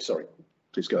 Oh, okay, sorry.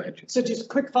 Please go ahead. So just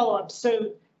quick follow-up.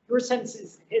 So your sense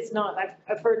is not,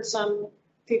 I've heard some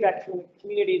feedback from the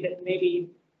community that maybe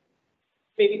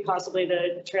possibly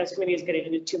the Trails Committee is getting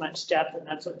into too much depth, and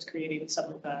that's what's creating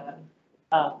some of the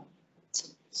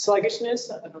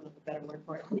sluggishness. I don't know the better word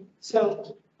for it.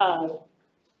 So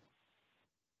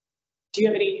do you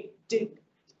have any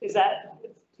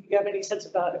sense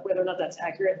about whether or not that's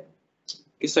accurate? I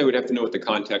guess I would have to know what the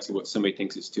context of what somebody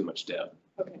thinks is too much depth.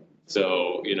 Okay.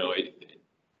 So, you know,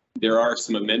 there are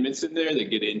some amendments in there that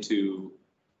get into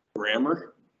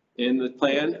grammar in the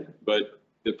plan, but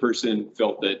the person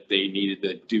felt that they needed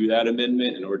to do that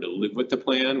amendment in order to live with the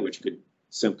plan, which could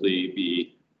simply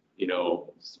be, you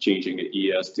know, changing an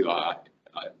ES to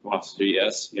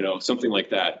ES, you know, something like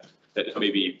that. That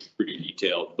may be pretty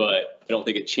detailed, but I don't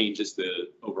think it changes the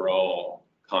overall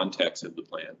context of the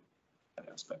plan, that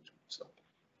aspect.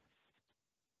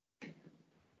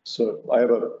 So I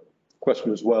have a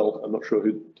question as well. I'm not sure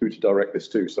who to direct this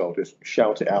to, so I'll just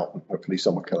shout it out and hopefully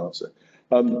someone can answer.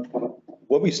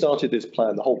 When we started this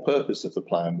plan, the whole purpose of the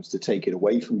plan was to take it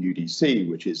away from UDC,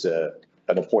 which is an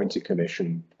appointed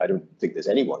commission. I don't think there's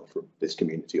anyone from this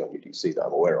community on UDC that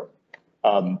I'm aware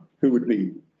of, who would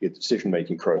be the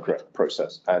decision-making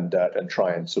process and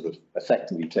try and sort of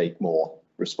effectively take more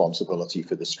responsibility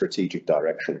for the strategic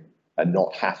direction and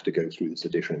not have to go through this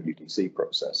additional UDC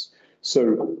process.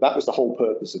 So that was the whole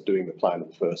purpose of doing the plan in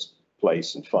the first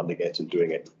place and funding it and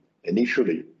doing it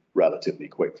initially relatively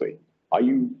quickly.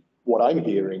 What I'm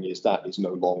hearing is that is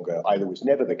no longer, either was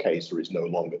never the case or is no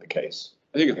longer the case.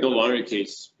 I think it's no longer the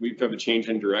case. We've had a change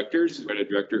in directors. We've had a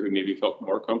director who maybe felt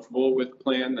more comfortable with a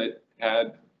plan that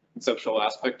had conceptual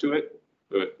aspect to it,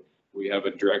 but we have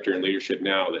a director in leadership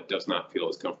now that does not feel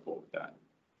as comfortable with that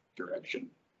direction.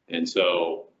 And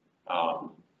so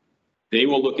they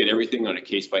will look at everything on a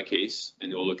case by case,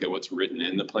 and they'll look at what's written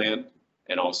in the plan,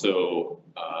 and also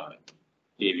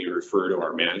maybe refer to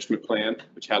our management plan,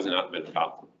 which has not been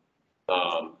adopted,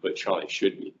 but Charlie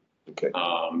should be. Okay.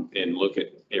 And look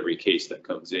at every case that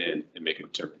comes in and make a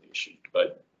determination.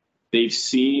 But they've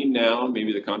seen now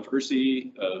maybe the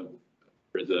controversy of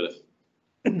or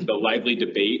the lively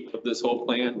debate of this whole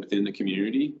plan within the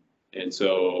community. And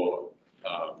so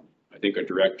I think a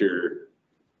director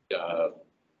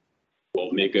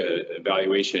will make an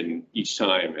evaluation each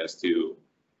time as to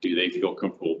do they feel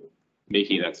comfortable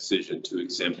making that decision to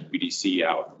exempt UDC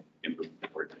out and move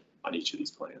forward on each of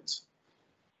these plans.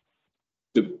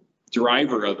 The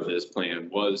driver of this plan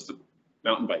was the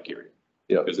mountain bike area.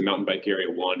 Yeah. Because the mountain bike area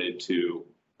wanted to,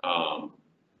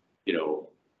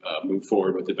 move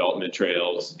forward with development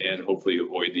trails and hopefully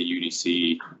avoid the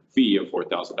UDC fee of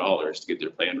 $4,000 to get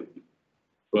their plan reviewed.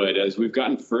 But as we've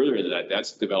gotten further into that,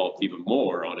 that's developed even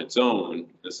more on its own in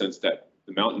the sense that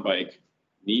the mountain bike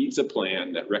needs a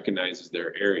plan that recognizes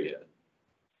their area.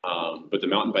 But the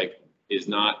mountain bike is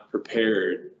not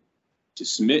prepared to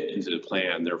submit into the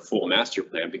plan, their full master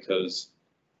plan, because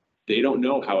they don't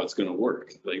know how it's going to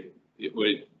work. Like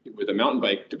with a mountain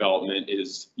bike development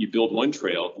is you build one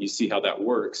trail, you see how that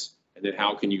works, and then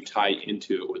how can you tie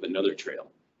into it with another trail?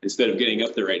 Instead of getting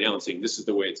up there right now and saying, this is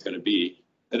the way it's going to be,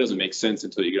 that doesn't make sense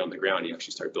until you get on the ground, you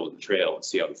actually start building the trail and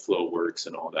see how the flow works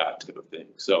and all that type of thing.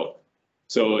 So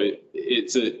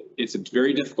it's a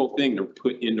very difficult thing to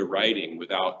put into writing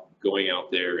without going out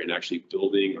there and actually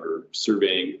building or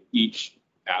surveying each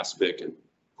aspect and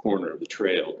corner of the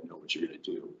trail to know what you're going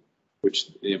to do.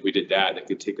 Which if we did that, it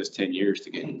could take us 10 years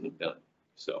to get anything done.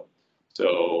 So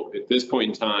at this point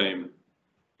in time,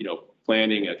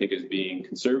 planning, I think, is being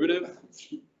conservative.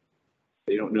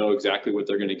 They don't know exactly what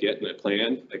they're going to get in the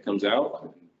plan that comes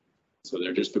out. So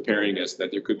they're just preparing us that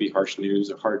there could be harsh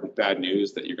news or hard and bad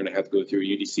news that you're going to have to go through a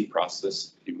UDC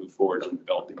process to move forward on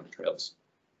developing the trails.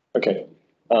 Okay.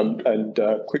 And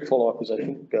quick follow-up is I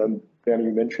think, Danny,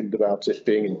 you mentioned about it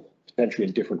being potentially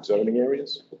in different zoning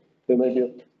areas. There may be a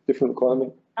different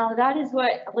requirement. That is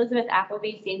what Elizabeth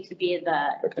Appleby seemed to be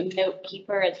the note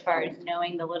keeper as far as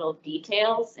knowing the little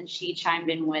details. And she chimed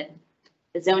in with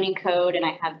the zoning code, and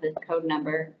I have the code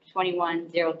number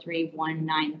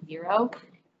 2103190.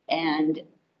 And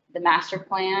the master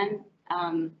plan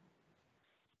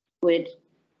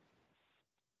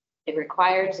it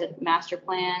requires a master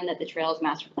plan that the trails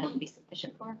master plan would be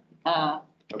sufficient for.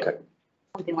 Okay.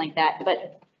 Something like that.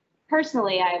 But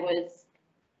personally, I was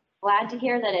glad to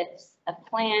hear that if a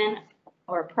plan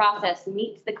or a process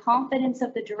meets the confidence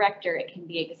of the director, it can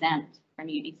be exempt from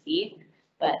UDC.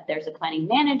 But there's a planning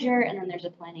manager and then there's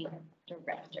a planning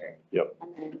director. Yep.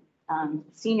 And then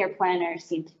senior planners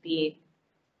seem to be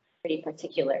pretty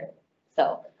particular.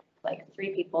 So like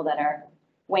 3 people that are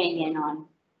weighing in on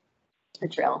the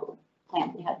trail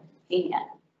plan we haven't seen yet.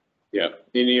 Yeah,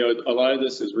 and a lot of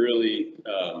this is really,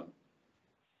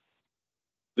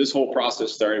 this whole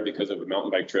process started because of a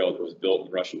mountain bike trail that was built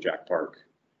in Russian Jack Park.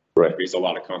 Right. There's a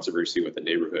lot of controversy with the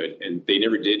neighborhood, and they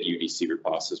never did UDC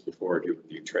process before to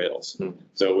review trails.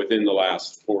 So within the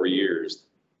last 4 years,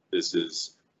 this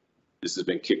has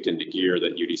been kicked into gear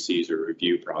that UDC is a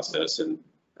review process, and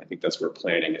I think that's where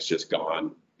planning has just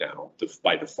gone now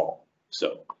by default.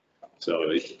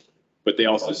 But they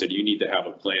also said you need to have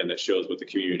a plan that shows what the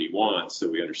community wants, so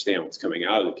we understand what's coming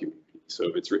out of the community. So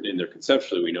if it's written in there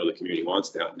conceptually, we know the community wants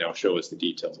that. Now show us the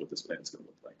details of what this plan is going to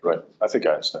look like. Right. I think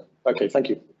I understand. Okay. Thank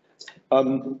you.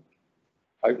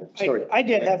 Sorry. I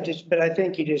did have to, but I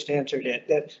think you just answered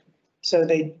it. So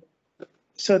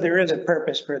there is a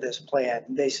purpose for this plan.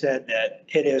 They said that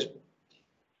it is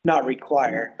not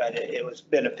required, but it was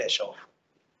beneficial.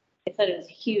 They said it was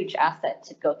a huge asset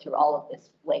to go through all of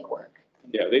this legwork.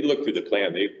 Yeah, they looked through the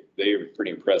plan. They were pretty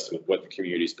impressed with what the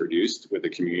community's produced with a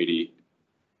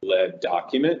community-led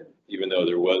document, even though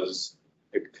there was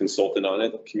a consultant on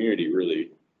it. The community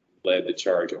really led the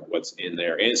charge on what's in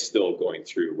there and still going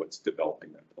through what's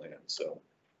developing that plan. So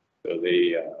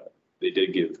they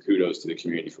did give kudos to the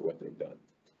community for what they've done.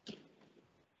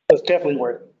 It's definitely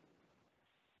worth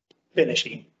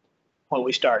finishing when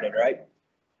we started, right?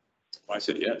 I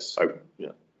said yes. Yeah.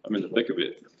 I'm in the thick of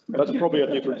it. That's probably a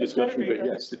different discussion, but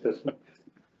yes.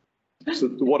 So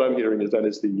what I'm hearing is then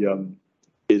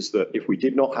is that if we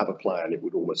did not have a plan, it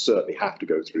would almost certainly have to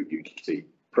go through UTC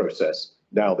process.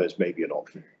 Now there's maybe an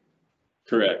option.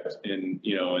 Correct. And,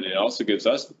 and it also gives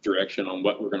us direction on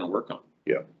what we're going to work on.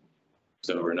 Yeah.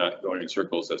 So we're not going in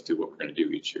circles as to what we're going to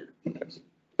do each year.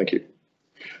 Thank you.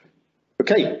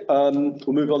 Okay,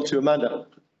 we'll move on to Amanda.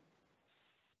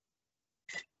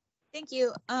 Thank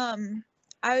you.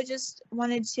 I just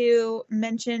wanted to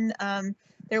mention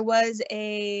there was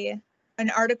an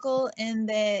article in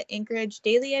the Anchorage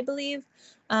Daily, I believe,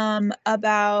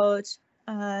 about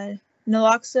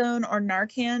naloxone or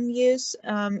Narcan use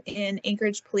in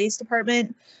Anchorage Police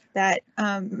Department that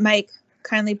Mike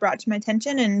kindly brought to my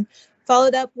attention, and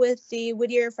followed up with the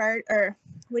Whittier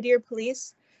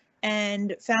Police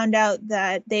and found out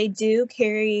that they do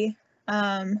carry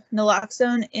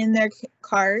naloxone in their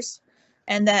cars,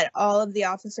 and that all of the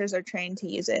officers are trained to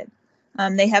use it.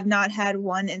 They have not had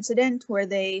one incident where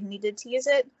they needed to use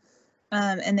it,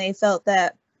 and they felt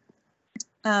that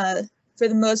for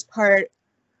the most part,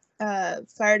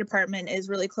 fire department is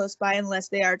really close by unless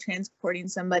they are transporting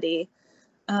somebody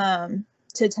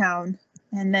to town,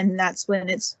 and then that's when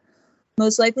it's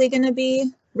most likely going to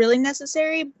be really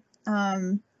necessary.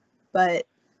 But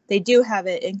they do have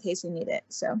it in case they need it.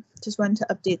 So just wanted to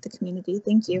update the community.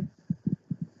 Thank you.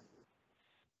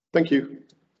 Thank you.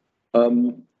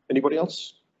 Anybody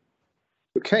else?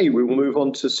 Okay, we will move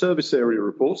on to service area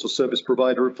reports or service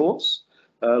provider reports.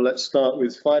 Let's start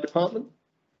with fire department.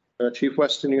 Chief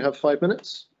Weston, you have 5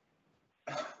 minutes.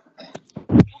 Hi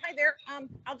there.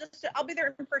 I'll be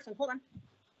there in person. Hold on.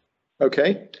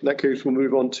 Okay, in that case, we'll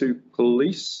move on to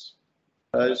police.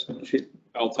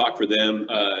 I'll talk for them.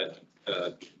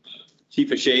 Chief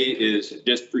Achey is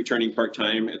just returning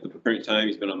part-time at the current time.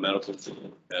 He's been on medical.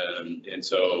 And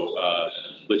so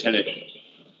Lieutenant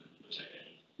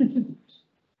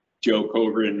Joe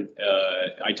Coburn,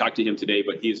 I talked to him today,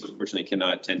 but he unfortunately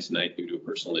cannot attend tonight due to a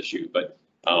personal issue. But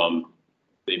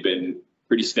they've been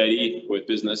pretty steady with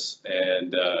business,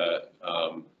 and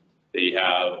they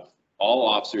have all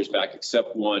officers back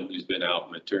except one who's been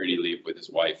out maternity leave with his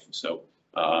wife. So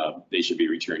they should be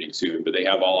returning soon, but they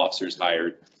have all officers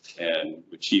hired, and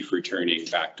with Chief returning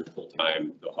back to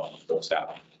full-time, they'll have full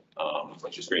staff,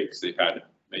 which is great because they've had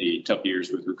many tough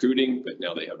years with recruiting, but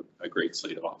now they have a great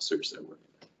slate of officers that work.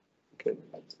 Okay.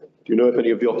 Do you know if any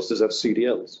of the officers have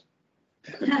CDLs?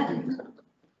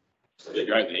 They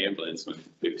drive the ambulance when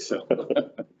they do so.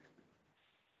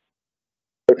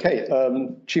 Okay,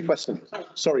 Chief Weston,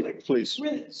 sorry, please.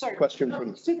 Really, sorry. Question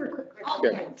from. Super quick.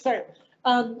 Yeah. Sorry.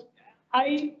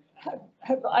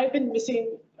 I've been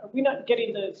missing, are we not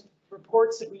getting the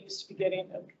reports that we used to be getting?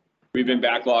 We've been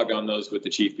backlogged on those with the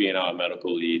chief being on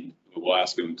medical leave. We'll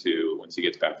ask him to, once he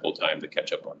gets back full time, to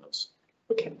catch up on those.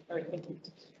 Okay, all right, thank you.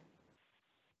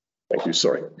 Thank you,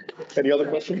 sorry. Any other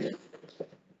questions?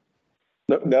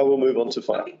 No, now we'll move on to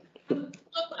fire. Hello,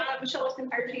 Michelle Wilson,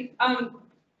 Fire Chief.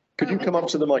 Could you come up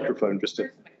to the microphone just to?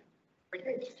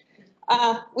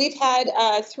 We've had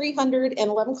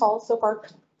 311 calls so far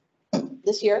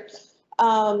this year.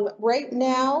 Right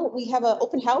now, we have an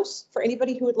open house for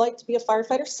anybody who would like to be a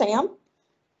firefighter. Sam.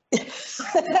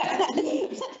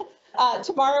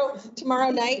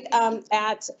 Tomorrow night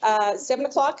at 7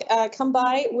 o'clock, come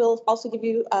by. We'll also give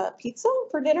you pizza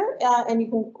for dinner, and you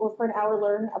can for an hour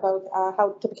learn about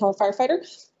how to become a firefighter.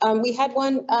 We had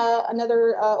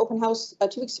another open house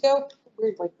 2 weeks ago.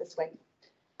 Weird, like this way.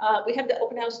 We had the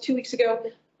open house 2 weeks ago,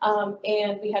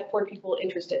 and we had 4 people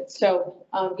interested. So,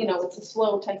 it's a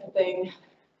slow type of thing,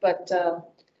 but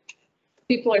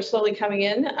people are slowly coming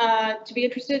in to be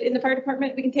interested in the fire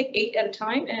department. We can take 8 at a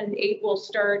time, and 8 will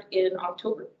start in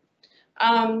October.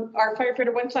 Our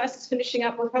firefighter 1 class is finishing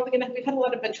up. We've had a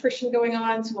lot of attrition going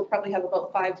on, so we'll probably have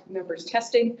about 5 members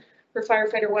testing for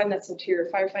firefighter 1. That's interior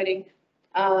firefighting.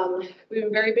 We've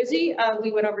been very busy.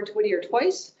 We went over to Whittier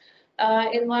twice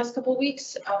in the last couple of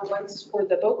weeks, once for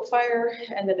the boat fire,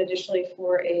 and then additionally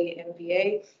for a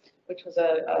MVA, which was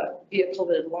a vehicle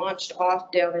that had launched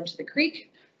off down into the creek.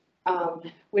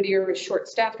 Whittier is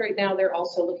short-staffed right now. They're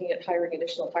also looking at hiring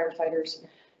additional firefighters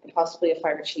and possibly a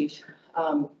fire chief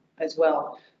as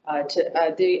well. As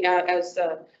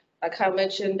Kyle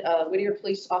mentioned, Whittier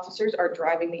police officers are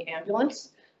driving the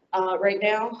ambulance right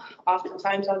now,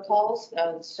 oftentimes on calls.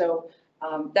 So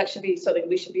That should be something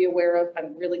we should be aware of.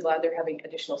 I'm really glad they're having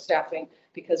additional staffing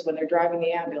because when they're driving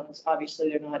the ambulance, obviously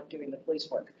they're not doing the police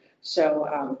work.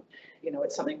 So, you know,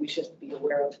 it's something we should be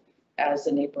aware of as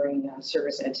a neighboring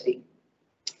service entity.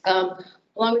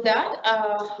 Along with that,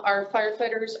 our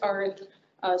firefighters are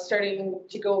starting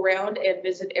to go around and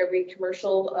visit every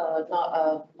commercial,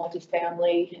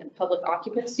 multifamily and public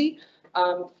occupancy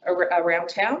around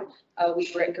town.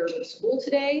 We were at Girdwood School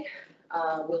today.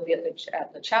 We'll be at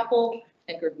the chapel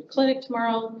and Girdwood Clinic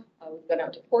tomorrow. We've gone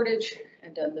out to Portage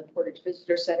and done the Portage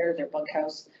Visitor Center, their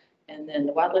bunkhouse, and then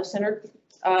the Wildlife Center.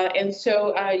 And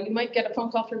so you might get a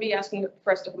phone call from me asking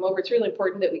for us to come over. It's really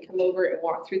important that we come over and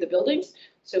walk through the buildings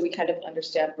so we kind of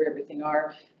understand where everything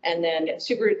are. And then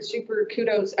super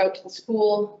kudos out to the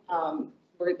school.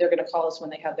 They're going to call us when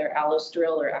they have their ALICE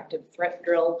drill or active threat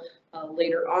drill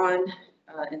later on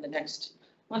in the next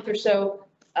month or so.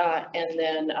 And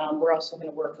then we're also going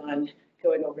to work on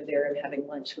going over there and having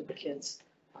lunch with the kids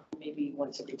maybe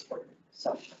once a week.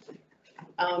 So,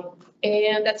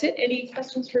 and that's it. Any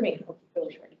questions for me?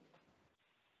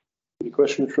 Any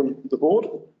questions from the board?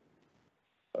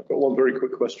 I've got one very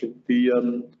quick question.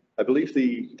 I believe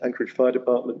the Anchorage Fire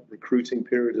Department recruiting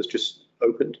period has just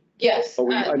opened. Yes.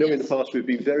 I know in the past we've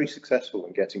been very successful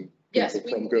in getting yes,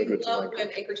 people from we Girdwood to love Anchorage.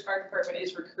 when Anchorage Fire Department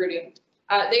is recruiting.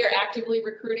 They are actively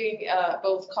recruiting,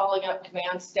 both calling up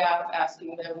command staff,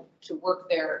 asking them to work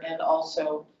there, and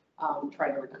also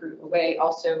trying to recruit away.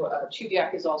 Also,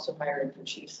 Chubiak is also hiring for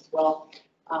chiefs as well,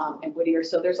 and Whittier.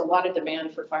 So there's a lot of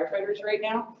demand for firefighters right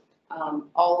now.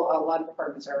 A lot of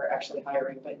departments are actually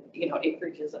hiring, but you know,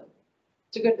 Anchorage is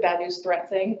it's a good bad news threat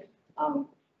thing.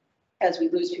 As we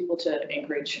lose people to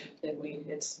Anchorage, then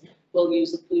we'll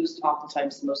lose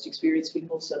oftentimes the most experienced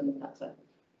people. So that's a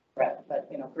threat, but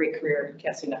you know, great career.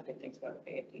 Can't say nothing things about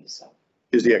A&D. So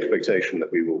is the expectation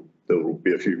that there will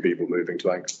be a few people moving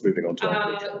on to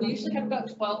Anchorage? We usually have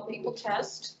about 12 people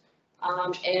test,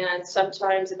 and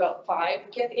sometimes about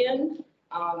 5 get in.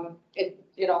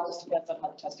 It all just depends on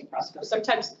how the testing process goes.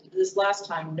 Sometimes this last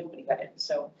time nobody got in,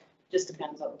 so it just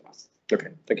depends on the process. Okay,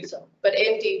 thank you. So, but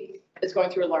A&D is going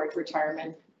through a large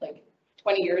retirement. Like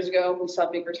 20 years ago, we saw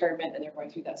a big retirement, and they're going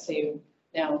through that same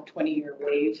now 20-year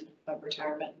wave of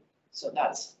retirement. So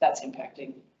that's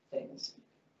impacting things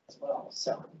as well.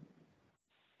 So,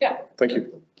 yeah. Thank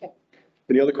you. Okay.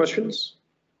 Any other questions?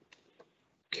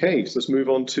 Okay, so let's move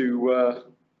on to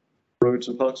roads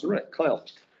and parks and rec. Kyle.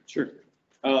 Sure.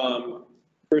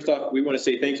 First off, we want to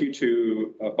say thank you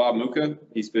to Bob Muka.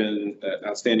 He's been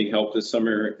outstanding help this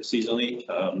summer seasonally.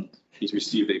 He's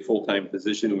received a full-time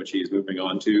position, which he is moving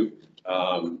on to.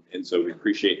 And so we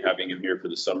appreciate having him here for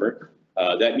the summer.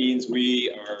 That means we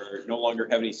are no longer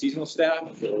have any seasonal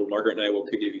staff. So Margaret and I will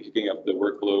be picking up the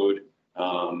workload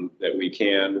that we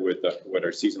can with what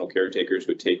our seasonal caretakers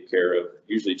would take care of,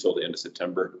 usually till the end of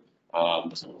September.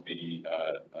 So we'll be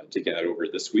taking that over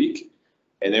this week.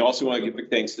 And they also want to give big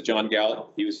thanks to John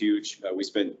Gallup. He was huge. We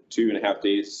spent 2.5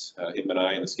 days, him and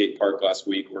I, in the skate park last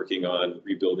week working on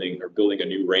rebuilding or building a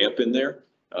new ramp in there.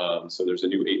 So there's a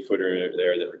new 8-footer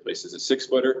there that replaces a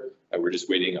 6-footer. We're just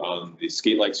waiting on the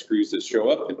skate-like screws to show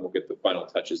up, and we'll get the final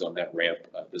touches on that ramp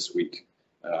this week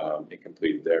and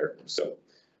completed there. So,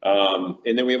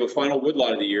 and then we have a final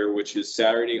woodlot of the year, which is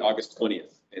Saturday, August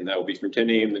 20th, and that will be from 10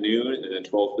 a.m. to noon and then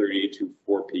 12:30 to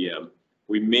 4 p.m.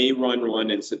 We may run one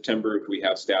in September if we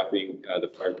have staffing. The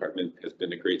fire department has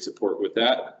been a great support with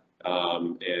that.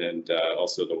 And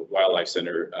also the Wildlife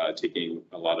Center taking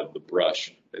a lot of the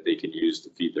brush that they can use to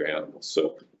feed their animals.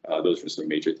 So those are some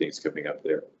major things coming up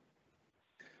there.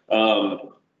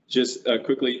 Just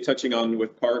quickly touching on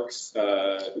with parks,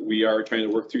 we are trying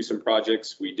to work through some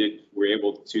projects. We're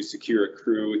able to secure a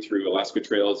crew through Alaska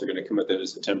Trails. They're going to come at the end of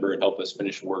September and help us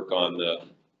finish work on the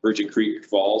Virgin Creek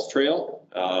Falls Trail.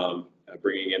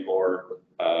 Bringing in more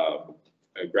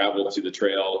gravel to the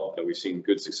trail. We've seen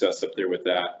good success up there with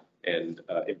that, and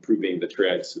improving the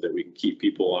tread so that we can keep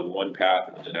people on one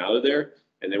path and out of there.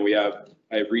 And then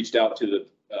I have reached out to the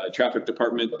traffic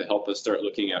department to help us start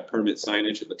looking at permanent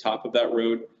signage at the top of that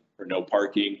road for no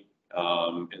parking.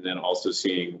 And then also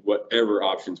seeing whatever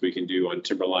options we can do on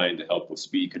Timberline to help with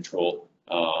speed control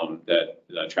that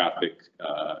the traffic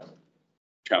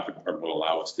department will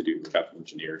allow us to do with traffic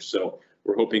engineers. So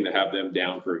we're hoping to have them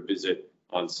down for a visit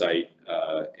on site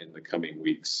in the coming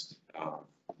weeks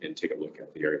and take a look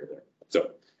at the area there.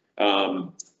 So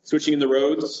switching in the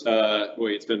roads,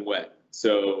 boy, it's been wet.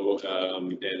 So,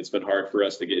 and it's been hard for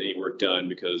us to get any work done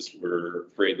because we're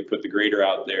afraid to put the grader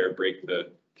out there, break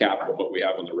the cap of what we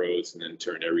have on the roads, and then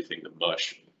turn everything to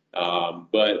mush.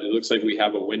 But it looks like we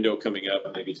have a window coming up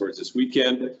maybe towards this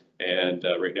weekend, And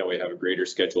right now we have a grader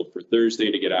scheduled for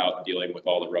Thursday to get out dealing with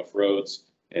all the rough roads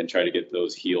and try to get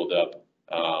those healed up.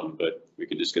 But we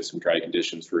could just get some dry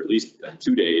conditions for at least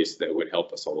 2 days. That would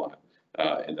help us a lot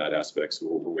in that aspect. So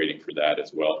we're waiting for that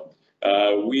as well.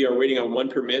 We are waiting on one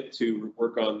permit to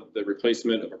work on the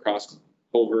replacement of a cross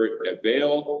culvert at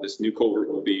Vale. This new culvert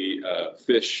will be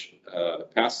fish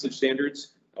passage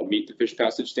standards. I'll meet the fish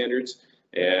passage standards.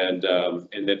 And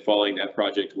then following that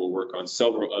project, we'll work on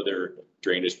several other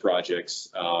drainage projects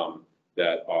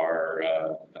that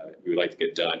are we would like to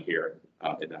get done here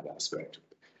in that aspect.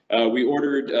 We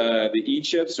ordered the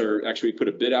E-chips, or actually we put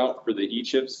a bid out for the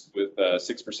E-chips with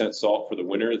 6% salt for the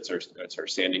winter. That's our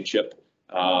sanding chip.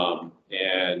 The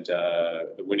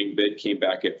winning bid came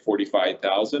back at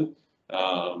 $45,000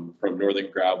 from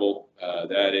Northern Gravel.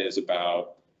 That is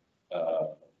about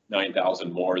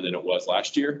 $9,000 more than it was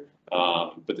last year.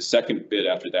 But the second bid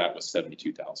after that was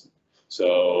 $72,000.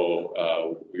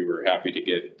 So we were happy to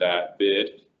get that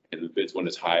bid, and the bids went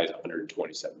as high as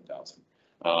 $127,000.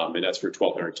 And that's for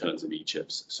 1,200 tons of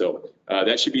E-chips. So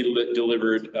that should be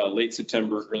delivered late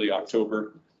September, early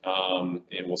October, and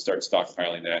we'll start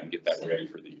stockpiling that and get that ready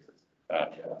for the year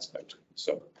aspect.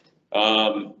 So,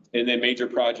 and then major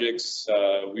projects,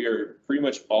 we are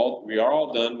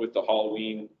all done with the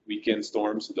Halloween weekend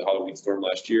storms, the Halloween storm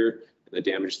last year, and the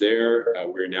damage there.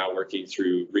 We're now working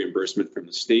through reimbursement from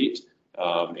the state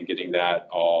and getting that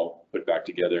all put back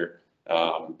together.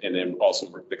 And then also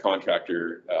the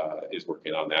contractor is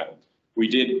working on that. We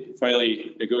did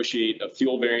finally negotiate a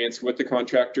fuel variance with the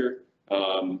contractor,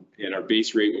 and our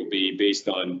base rate will be based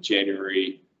on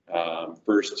January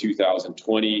 1st,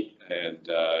 2020, and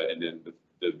then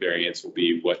the variance will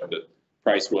be what the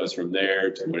price was from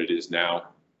there to what it is now.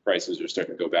 Prices are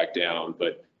starting to go back down,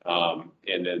 but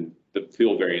and then the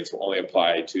fuel variance will only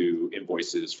apply to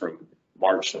invoices from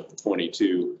March of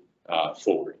 22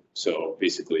 forward. So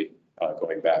basically,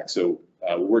 going back. So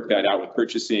we'll work that out with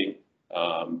purchasing,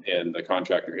 and the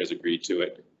contractor has agreed to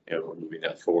it, and we're moving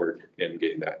that forward and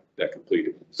getting that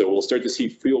completed. So we'll start to see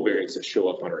fuel variances show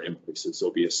up on our invoices.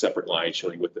 There'll be a separate line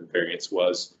showing what the variance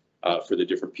was for the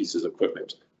different pieces of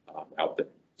equipment out there.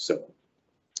 So,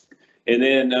 and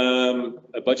then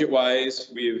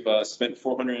budget-wise, we've spent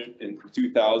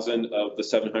 $402,000 of the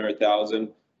 $700,000.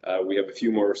 We have a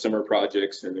few more summer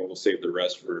projects, and then we'll save the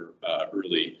rest for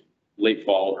late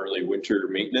fall, early winter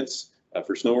maintenance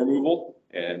for snow removal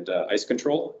and ice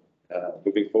control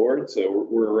moving forward. So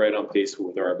we're right on pace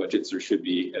with our budgets, or should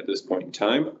be at this point in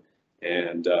time.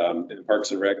 And in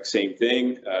Parks and Rec, same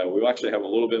thing. We'll actually have a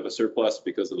little bit of a surplus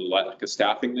because of the lack of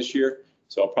staffing this year.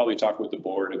 So I'll probably talk with the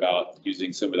board about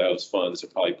using some of those funds to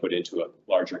probably put into a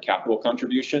larger capital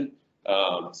contribution,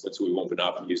 since we won't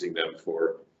not be using them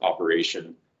for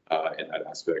operation in that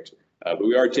aspect. But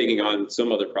we are taking on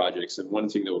some other projects, and one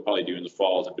thing that we'll probably do in the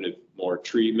fall is a bit of more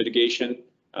tree mitigation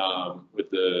with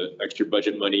the extra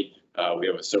budget money. We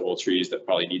have several trees that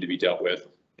probably need to be dealt with,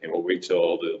 and we'll wait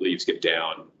till the leaves get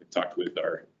down. We talked with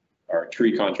our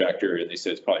tree contractor, and they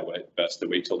said it's probably best to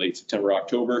wait till late September,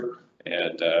 October,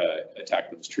 and attack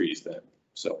those trees then.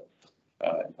 So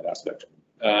in that aspect.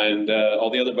 And all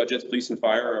the other budgets, police and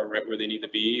fire, are right where they need to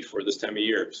be for this time of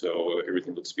year. So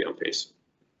everything looks to be on pace.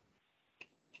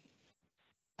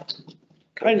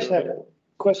 I just have a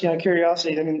question out of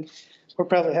curiosity. I mean, we're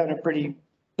probably having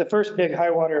the first big high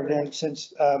water event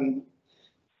since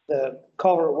the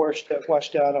culvert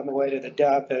washed out on the way to the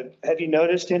dump. Have you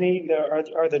noticed any?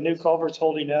 Are the new culverts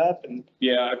holding up? And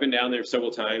yeah, I've been down there several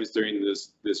times during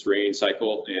this rain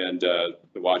cycle, and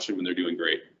watch them, and they're doing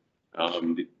great.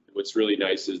 What's really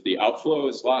nice is the outflow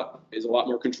is a lot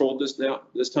more controlled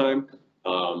this time.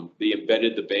 They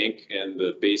embedded the bank and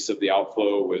the base of the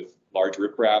outflow with large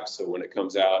riprap, so when it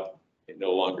comes out, it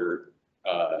no longer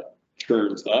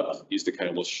churns up. It used to kind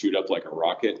of almost shoot up like a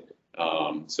rocket.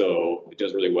 So it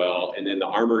does really well. And then the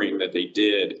armoring that they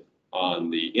did on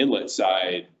the inlet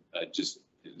side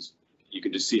you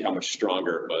can just see how much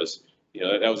stronger it was. You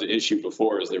know, that was an issue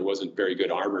before, is there wasn't very good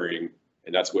armoring,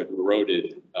 and that's what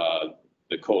eroded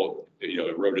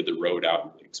eroded the road out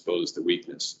and exposed the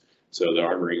weakness. So the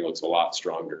armoring looks a lot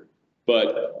stronger.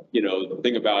 But, the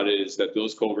thing about it is that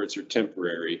those culverts are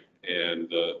temporary, and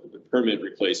the permanent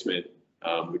replacement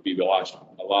would be a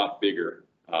lot bigger.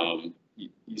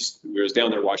 We was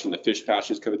down there watching the fish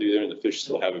patches come through there, and the fish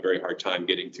still have a very hard time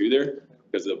getting through there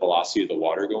because of the velocity of the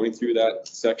water going through that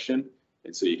section.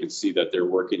 And so you can see that they're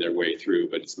working their way through,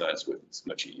 but it's not with as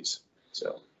much ease.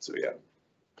 So yeah.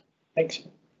 Thanks.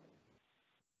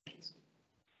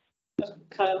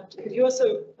 Kyle, could you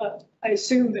also, I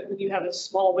assume that when you have a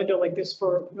small window like this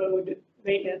for road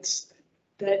maintenance,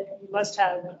 that you must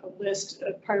have a list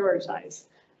prioritized.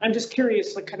 I'm just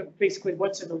curious, like kind of basically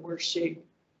what's in the worst shape?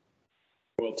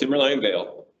 Well, Timberline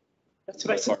Vale. That's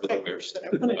what I said. Part of the worst.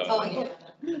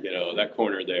 You know, that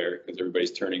corner there, because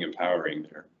everybody's turning and powering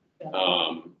there.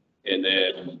 And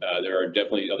then there are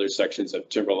definitely other sections of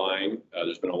Timberline.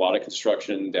 There's been a lot of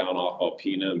construction down off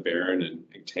Alpena and Barron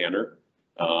and Tanner.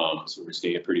 So we're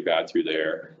seeing it pretty bad through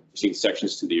there. We're seeing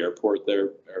sections to the airport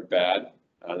there are bad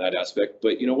on that aspect.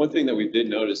 But, you know, one thing that we did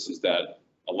notice is that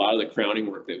a lot of the crowning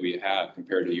work that we have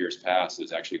compared to years past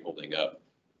is actually holding up.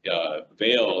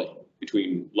 Vale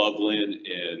between Loveland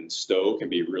and Stowe can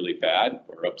be really bad,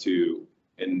 or up to,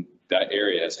 and that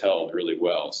area has held really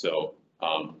well. So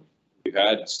we've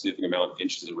had a significant amount of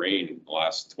inches of rain in the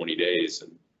last 20 days.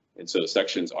 And so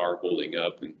sections are holding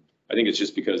up. And I think it's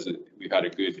just because we've had a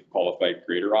good qualified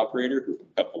grader operator who can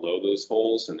cut below those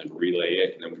holes and then relay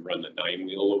it. And then we run the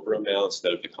 9-wheel over them now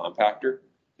instead of the compactor.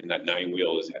 And that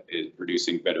 9-wheel is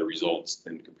producing better results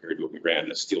than compared to what we ran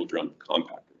in a steel drum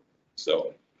compactor.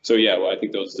 So yeah, well, I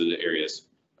think those are the areas.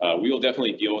 We will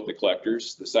definitely deal with the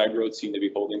collectors. The side roads seem to be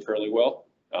holding fairly well.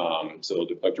 So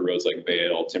the collector roads like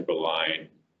Vale, Timberline,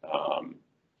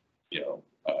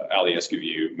 Alley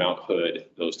Escoview, Mount Hood,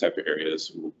 those type of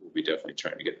areas, we'll be definitely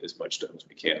trying to get as much done as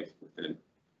we can within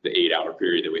the 8-hour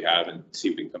period that we have and see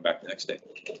if we can come back the next day.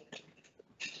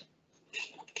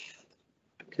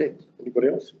 Okay, anybody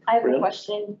else? I have a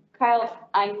question. Kyle,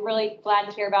 I'm really glad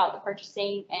to hear about the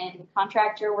purchasing and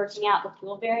contractor working out the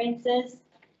fuel variances.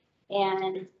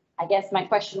 And I guess my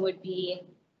question would be,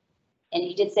 and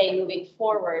you did say moving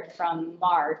forward from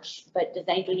March, but does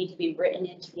anything need to be written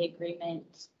into the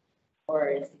agreement, or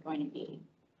is it going to be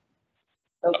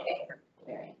okay for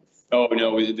variance? Oh,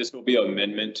 no, this will be an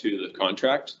amendment to the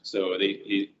contract. So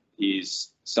he's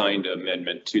signed an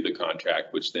amendment to the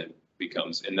contract, which then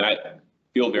becomes, and that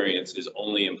fuel variance is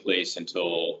only in place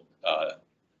until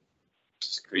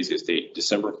craziest date,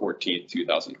 December 14th,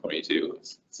 2022.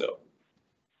 So,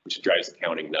 which drives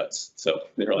accounting nuts. So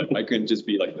they're like, I couldn't just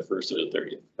be like the 1st or the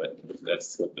 30th, but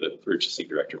that's what the purchasing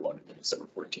director wanted, December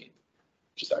 14th,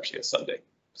 which is actually a Sunday.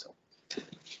 So.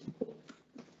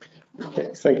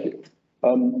 Okay, thank you.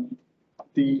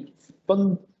 The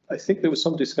fund, I think there was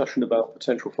some discussion about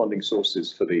potential funding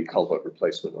sources for the culvert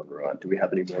replacement on Rowan. Do we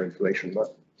have any more information on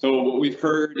that? So what we've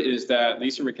heard is that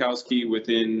Lisa Rakowski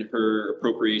within her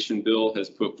appropriation bill has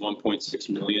put 1.6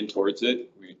 million towards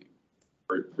it.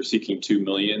 We're seeking 2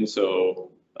 million. So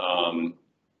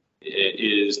it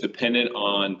is dependent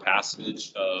on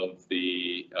passage of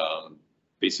the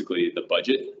basically the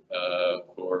budget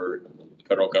for the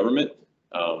federal government,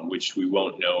 which we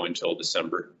won't know until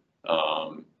December,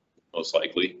 most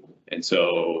likely. And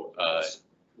so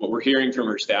what we're hearing from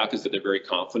her staff is that they're very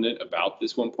confident about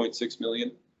this 1.6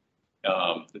 million.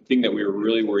 The thing that we were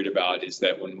really worried about is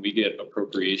that when we get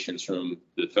appropriations from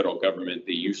the federal government,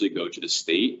 they usually go to the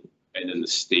state, and then the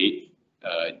state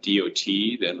DOT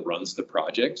then runs the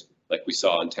project, like we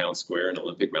saw in Town Square and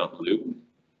Olympic Mountain Loop,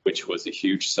 which was a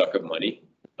huge suck of money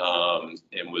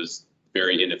and was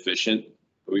very inefficient.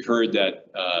 But we've heard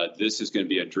that this is going to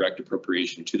be a direct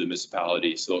appropriation to the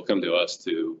municipality, so they'll come to us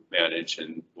to manage,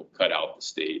 and we'll cut out the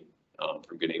state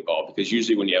from getting involved. Because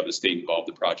usually when you have the state involved,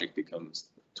 the project becomes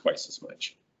twice as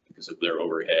much because of their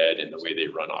overhead and the way they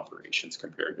run operations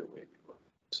compared to the way we work.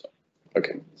 So.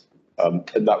 Okay,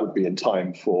 and that would be in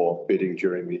time for bidding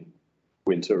during the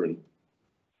winter and.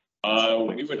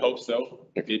 We would hope so.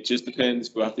 It just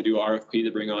depends. We'll have to do RFP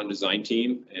to bring on design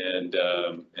team and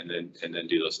then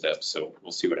do those steps. So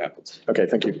we'll see what happens. Okay,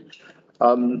 thank you.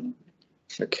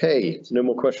 Okay, no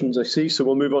more questions I see. So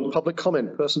we'll move on to public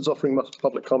comment. Persons offering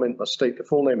public comment must state their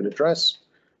full name and address.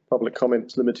 Public comment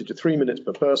is limited to 3 minutes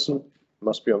per person.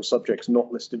 Must be on subjects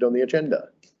not listed on the agenda.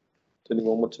 Does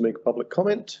anyone want to make a public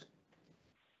comment?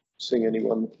 Seeing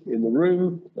anyone in the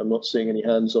room? I'm not seeing any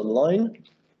hands online.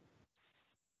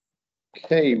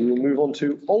 Okay, we will move on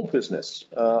to old business.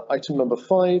 Item number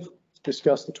 5,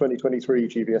 discuss the 2023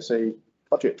 GVSA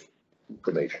budget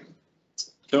information.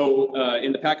 So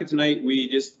in the packet tonight, we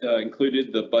just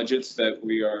included the budgets that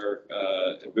we are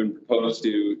have been proposed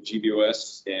to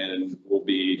GVOS, and will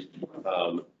be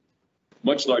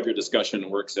much larger discussion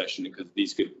and work session because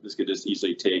this could just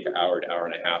easily take an hour to hour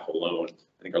and a half alone.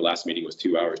 I think our last meeting was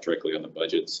 2 hours directly on the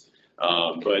budgets.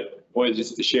 But wanted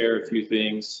just to share a few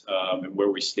things and where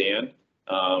we stand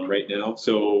right now.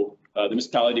 So the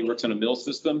municipality works on a mill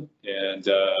system, and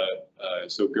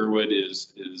so Girdwood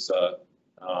is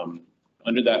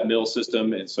under that mill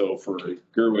system. And so for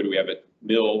Girdwood, we have a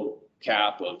mill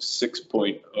cap of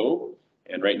 6.0.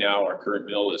 And right now our current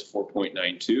mill is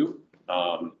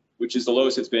 4.92, which is the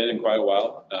lowest it's been in quite a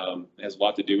while. It has a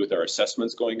lot to do with our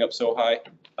assessments going up so high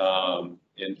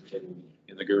in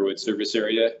in the Girdwood service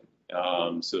area.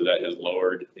 So that has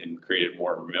lowered and created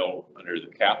more mill under the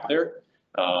cap there.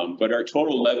 But our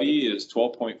total levy is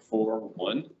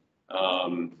 12.41.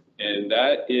 And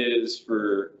that is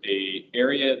for a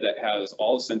area that has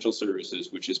all essential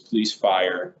services, which is police,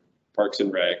 fire, parks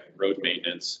and rec, road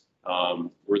maintenance.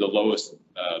 We're the lowest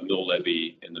mill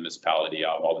levy in the municipality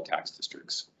out of all the tax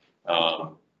districts.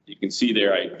 You can see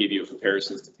there, I gave you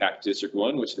comparisons to tax district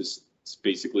 1, which is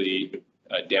basically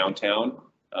a downtown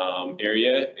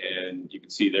area, and you can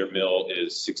see their mill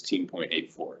is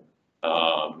 16.84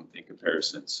 in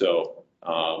comparison. So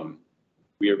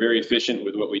we are very efficient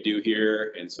with what we do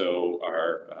here, and so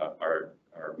our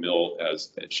mill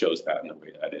it shows that in the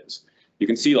way that is. You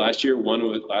can see last year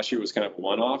was kind of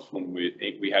one-off when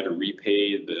we had to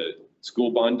repay the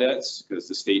school bond debts because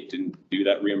the state didn't do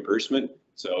that reimbursement.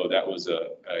 So that was a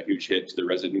huge hit to the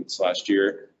residents last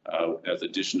year as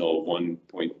additional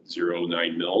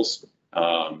 1.09 mils.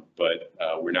 But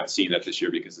we're not seeing that this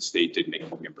year because the state did make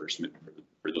reimbursement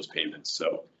for those payments.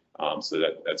 So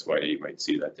that's why you might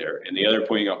see that there. And the other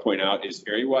point I'll point out is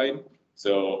area-wide.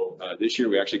 So this year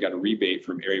we actually got a rebate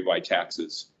from area-wide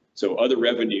taxes. So other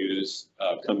revenues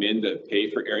come in to pay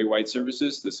for area-wide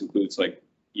services. This includes like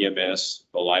EMS,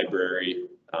 the library,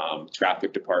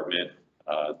 traffic department.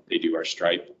 They do our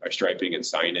striping and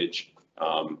signage,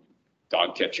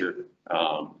 dog catcher.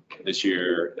 This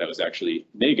year that was actually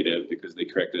negative because they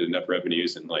corrected enough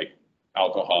revenues in like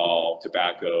alcohol,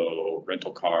 tobacco,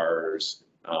 rental cars,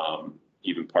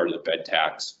 even part of the bed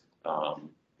tax.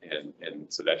 And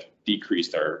so that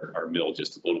decreased our mill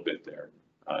just a little bit there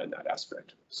in that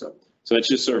aspect. So that's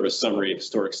just sort of a summary,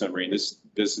 historic summary. And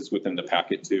this is within the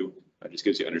packet too. It just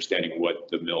gives you understanding what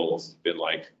the mill's been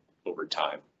like over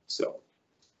time. So.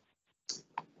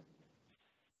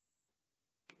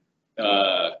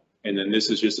 And then this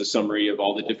is just a summary of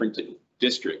all the different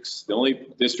districts. The only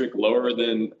district lower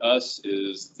than us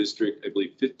is District, I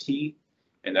believe, 15,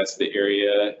 and that's the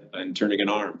area in Turning an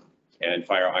Arm and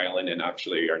Fire Island, and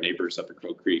actually our neighbors up at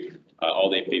Crow Creek.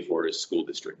 All they pay for is school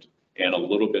district and a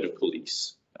little bit of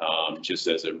police, just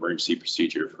as an emergency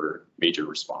procedure for major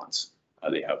response.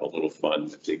 They have a little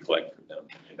fund that they collect from them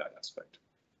in that aspect.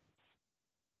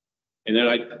 And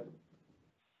then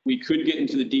we could get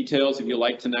into the details if you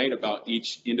like tonight about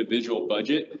each individual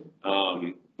budget.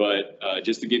 But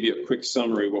just to give you a quick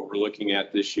summary, what we're looking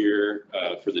at this year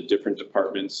for the different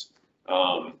departments.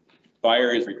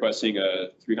 Fire is requesting a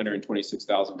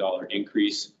 $326,000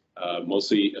 increase,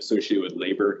 mostly associated with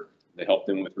labor to help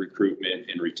them with recruitment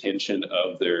and retention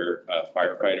of their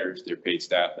firefighters, their paid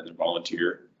staff, and their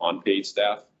volunteer unpaid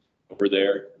staff over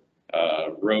there.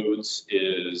 Roads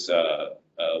is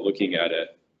looking at a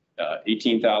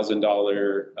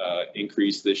 $18,000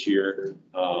 increase this year.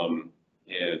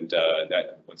 And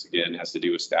that, once again, has to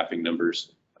do with staffing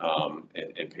numbers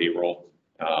and payroll,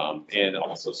 and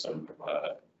also some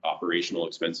operational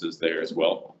expenses there as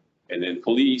well. And then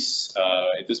police,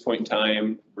 at this point in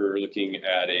time, we're looking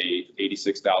at a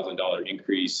 $86,000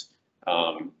 increase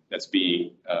that's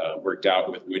being worked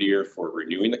out with Whittier for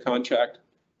renewing the contract.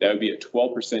 That would be a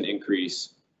 12%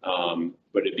 increase,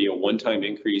 but it'd be a one-time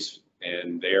increase,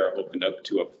 and they are opened up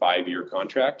to a 5-year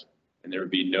contract, and there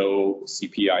would be no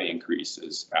CPI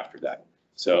increases after that.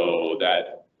 So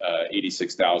that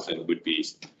 86,000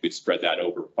 we'd spread that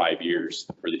over 5 years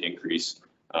for the increase,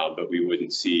 but we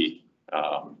wouldn't see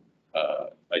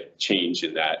a change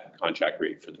in that contract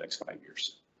rate for the next 5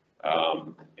 years.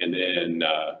 And then,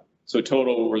 so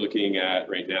total, we're looking at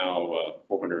right now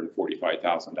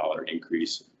 $445,000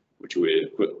 increase, which would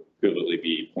equivalently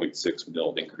be 0.6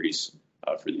 mil increase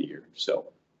for the year.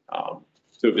 So,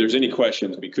 so if there's any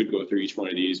questions, we could go through each one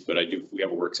of these, but we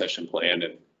have a work session planned,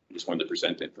 and I just wanted to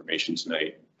present the information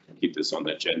tonight and keep this on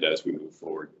the agenda as we move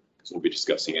forward, because we'll be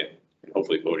discussing it and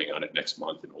hopefully voting on it next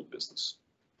month in old business.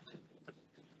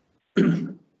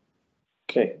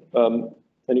 Okay,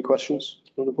 any questions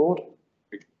from the board?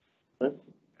 No?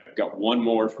 I've got one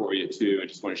more for you too. I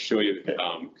just want to show you,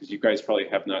 because you guys probably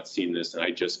have not seen this, and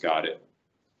I just got it.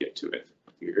 Get to it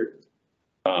here.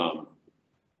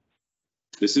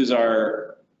 This is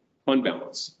our fund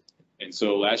balance. And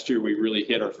so last year we really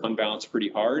hit our fund balance pretty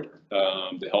hard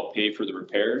to help pay for the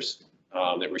repairs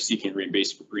that we're seeking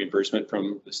reimbursement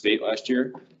from the state last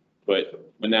year.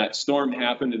 But when that storm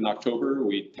happened in October,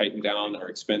 we tightened down our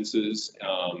expenses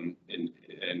and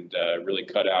really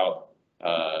cut out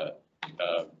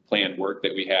planned work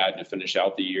that we had to finish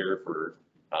out the year for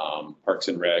Parks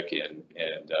and Rec and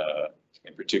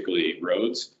particularly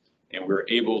roads. And we're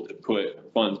able to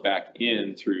put funds back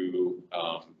in through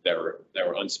that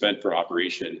were unspent for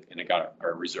operation, and it got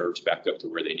our reserves back up to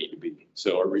where they need to be.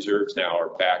 So our reserves now are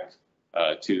back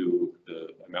to the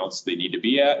amounts they need to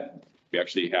be at. We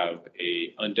actually have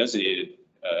a undesignated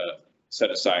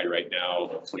set aside right now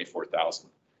of 24,000.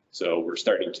 So we're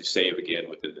starting to save again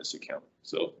within this account.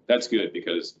 So that's good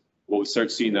because we'll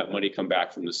start seeing that money come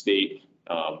back from the state,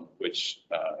 which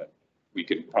we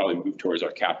could probably move towards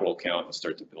our capital account and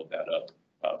start to build that up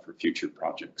for future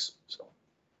projects. So,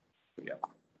 yeah.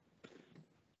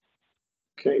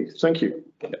 Okay, thank you.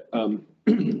 I'm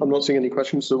not seeing any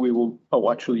questions, so we will,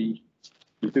 actually,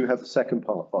 we do have the second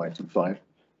part of item 5.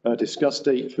 Discuss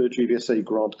date for GBSA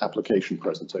grant application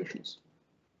presentations.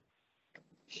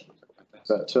 Is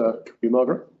that you,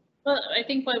 Margaret? Well, I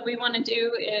think what we want to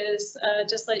do is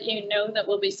just let you know that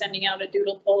we'll be sending out a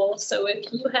doodle poll. So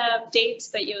if you have dates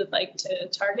that you would like to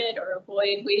target or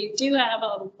avoid, we do have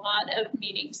a lot of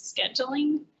meetings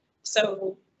scheduling.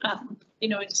 So, you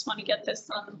know, I just want to get this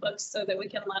on the books so that we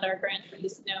can let our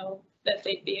grantees know that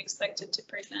they'd be expected to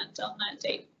present on that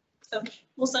date. So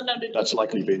we'll send out a. That's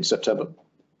likely to be in September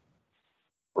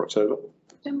or October.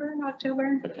 September,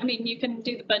 October. I mean, you can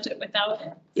do the budget without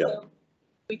it. Yeah. So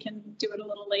we can do it a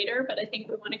little later, but I think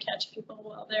we want to catch people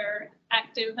while they're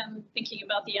active and thinking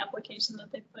about the application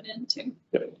that they put into.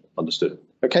 Yep, understood.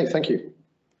 Okay, thank you.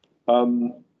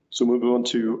 So moving on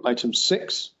to item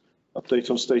 6, update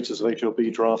on status of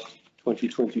HLB draft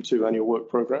 2022 annual work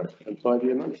program and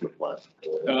 5-year management plan.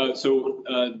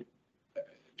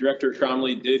 Director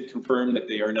Tromley did confirm that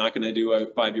they are not going to do a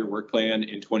 5-year work plan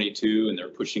in 22 and they're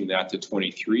pushing that to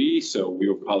 23. So we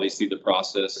will probably see the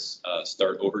process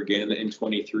start over again in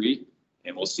 23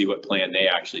 and we'll see what plan they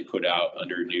actually put out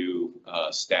under new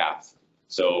staff.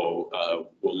 So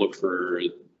we'll look for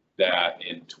that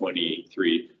in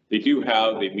 23. They do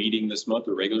have a meeting this month,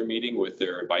 a regular meeting with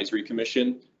their advisory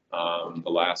commission the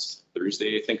last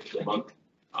Thursday, I think, of the month.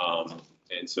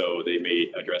 And so they may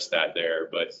address that there,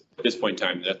 but at this point in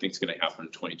time, nothing's going to happen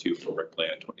in 22 for work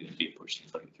plan, 20 pushed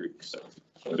to 23. So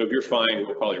if you're fine,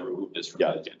 we'll probably remove this from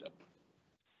the agenda.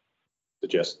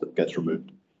 Suggest that gets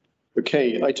removed.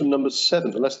 Okay, item number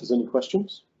 7, unless there's any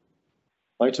questions.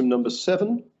 Item number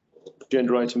 7,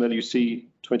 agenda item LUC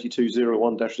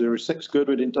 2201-06,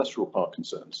 Girdwood Industrial Park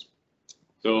concerns.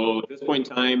 So at this point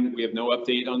in time, we have no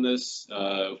update on this.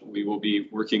 We will be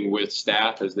working with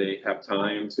staff as they have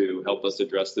time to help us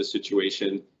address this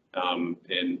situation.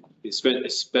 And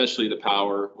especially the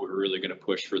power, we're really going to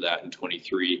push for that in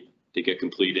 23 to get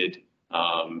completed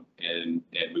and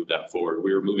move that forward.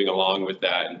 We were moving along with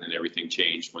that and then everything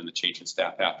changed when the change in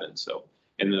staff happened. So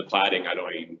in the plating, I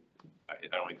don't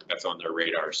think that's on their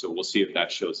radar. So we'll see if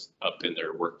that shows up in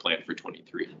their work plan for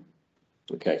 23.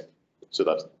 Okay, so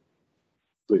that's.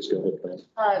 Please go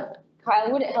ahead.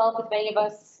 Kyle, would it help if any of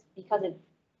us, because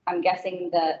I'm guessing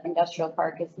the industrial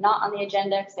park is not on the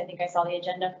agenda, because I think I saw the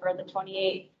agenda for the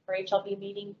 28th for HLB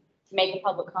meeting, to make a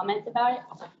public comment about it?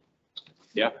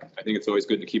 Yeah, I think it's always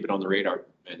good to keep it on the radar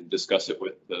and discuss it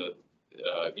with the,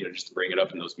 just to bring it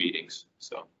up in those meetings.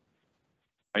 So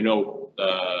I know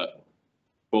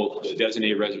both the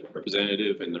designated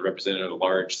representative and the representative at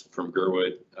large from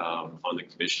Girdwood on the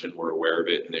commission were aware of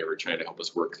it and they were trying to help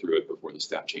us work through it before the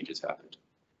staff changes happened.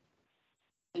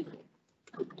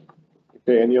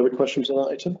 Okay, any other questions on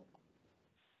that item?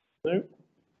 No?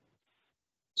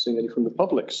 Seeing any from the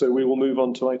public. So we will move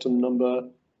on to item number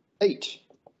 8.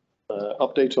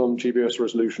 Update on GBS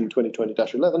resolution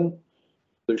 2020-11,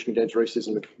 solution against racism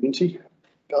in the community.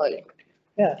 Guy.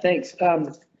 Yeah, thanks.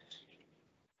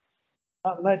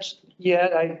 Not much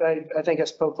yet. I think I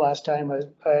spoke last time.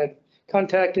 I had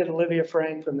contacted Olivia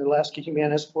Frank from the Alaska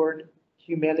Humanities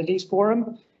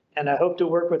Forum, and I hope to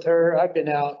work with her. I've been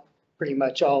out pretty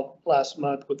much all last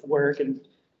month with work and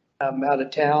I'm out of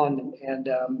town, and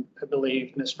I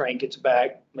believe Ms. Frank gets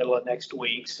back middle of next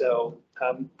week. So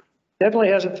definitely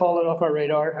hasn't fallen off our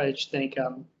radar. I just think,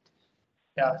 kind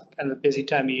of a busy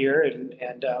time of year,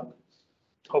 and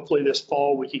hopefully this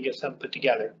fall we can get something put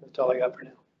together. That's all I got for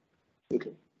now.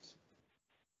 Okay.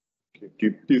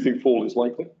 Do you think fall is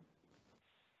likely?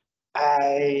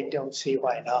 I don't see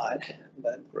why not,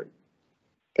 but. Great.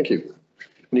 Thank you.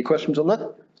 Any questions on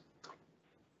that?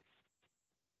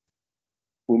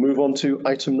 We'll move on to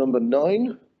item number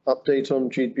 9, update on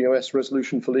GBOS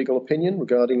resolution for legal opinion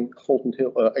regarding Holton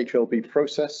Hill HLB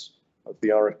process of the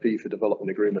RFP for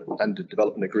development agreement and the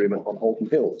development agreement on Holton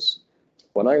Hills.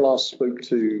 When I last spoke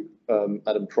to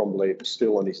Adam Trombley, it was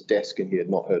still on his desk and he had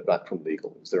not heard back from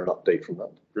legal. Is there an update from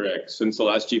that? Correct. Since the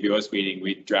last GBOS meeting,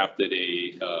 we drafted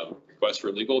a request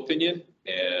for legal opinion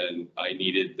and I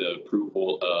needed the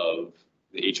approval of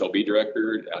the HLB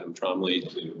director, Adam Trombley,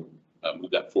 to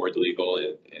move that forward to legal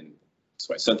and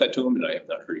So I sent that to him and I have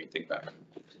not heard anything back.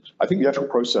 I think the actual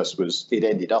process was, it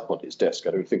ended up on his desk.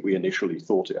 I don't think we initially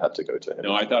thought it had to go to him.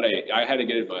 No, I thought I had to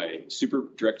get it my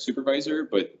direct supervisor,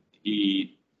 but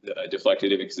he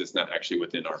deflected it because it's not actually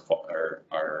within our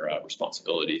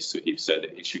responsibilities. So he said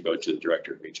that it should go to the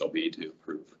director of HLB to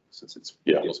approve, since it's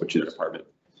deals with their department.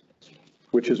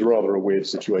 Which is rather a weird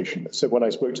situation. So when I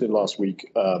spoke to him last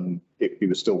week, he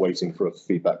was still waiting for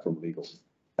feedback from legal.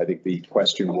 I think the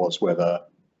question was whether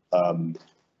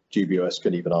GBOS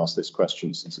can even ask this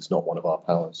question, since it's not one of our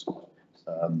powers.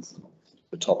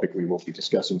 The topic we will be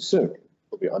discussing soon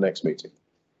will be our next meeting.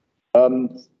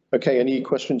 Okay, any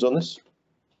questions on this?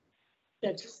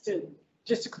 Yeah, just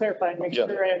to clarify, and make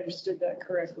sure I understood that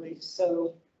correctly.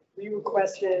 So we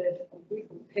requested a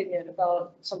legal opinion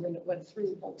about something that went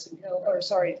through Bolton Hill, or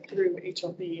sorry, through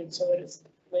HLB, and so it is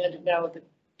landed now with the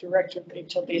director of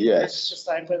HLB. Yes. To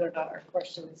decide whether or not our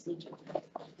question is legitimate.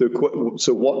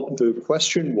 So what the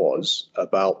question was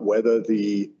about whether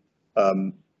the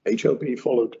HLB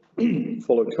followed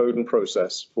code and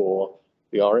process for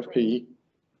the RFP,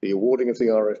 the awarding of the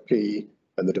RFP,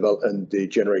 and the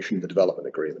generation of the development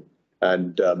agreement.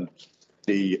 And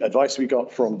the advice we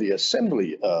got from the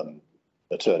Assembly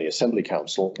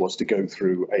Council was to go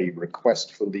through a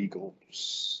request for legal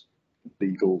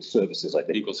services, I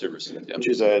think. Legal services, yeah. Which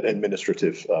is an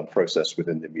administrative process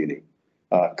within the Muni.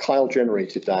 Kyle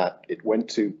generated that. It went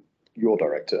to your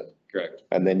director. Correct.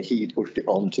 And then he pushed it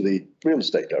on to the real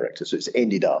estate director. So it's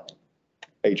ended up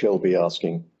HLB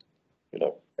asking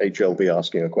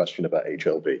a question about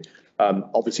HLB.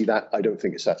 Obviously that I don't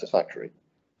think is satisfactory.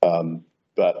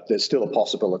 But there's still a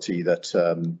possibility that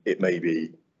it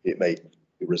may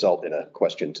result in a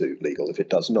question to legal. If it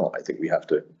does not, I think we have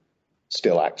to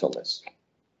still act on this.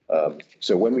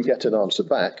 So when we get an answer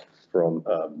back from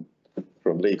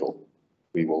legal,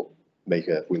 we'll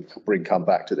come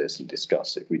back to this and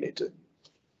discuss if we need to.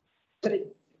 But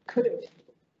it could have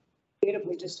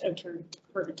natively just entered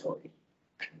purgatory.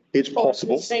 It's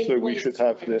possible, so we should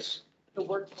have this. The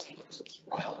work.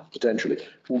 Well, potentially.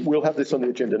 We'll have this on the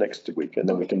agenda next week, and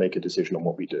then we can make a decision on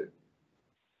what we do.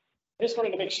 I just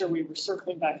wanted to make sure we were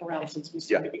circling back around, since we.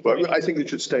 Yeah, but I think it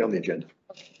should stay on the agenda.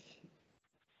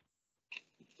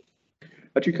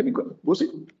 Actually, was it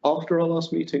after our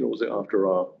last meeting, or was it after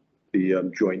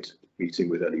the joint meeting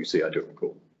with LUC? I don't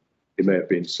recall. It may have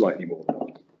been slightly more.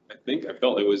 I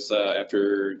felt it was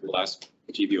after the last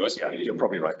GBOS. Yeah, you're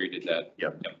probably right. We did that. Yeah.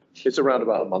 It's around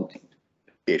about a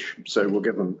month-ish. So we'll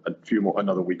give them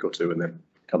another week or two, and then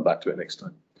come back to it next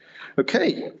time.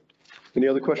 Okay. Any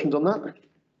other questions on that?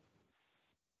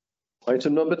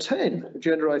 Item number 10,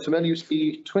 agenda item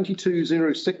LUC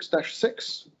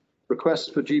 2206-6,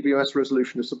 request for GBOS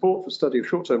resolution of support for study of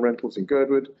short-term rentals in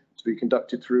Girdwood to be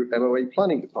conducted through MOA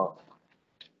Planning Department.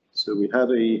 So we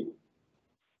have a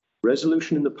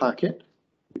resolution in the packet.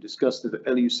 We discussed it at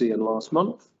LUC in last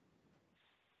month.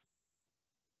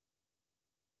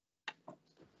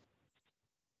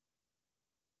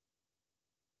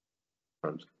 I'm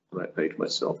on the right page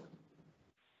myself.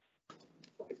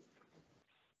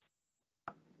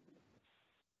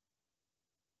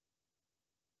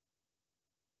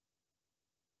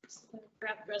 The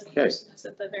draft resolution is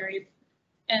at the very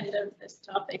end of this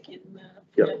topic in the.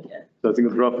 Yeah. So I think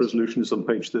the draft resolution is on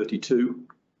page 32,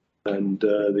 and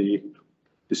the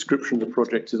description of the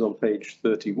project is on page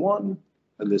 31,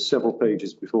 and there's several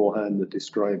pages beforehand that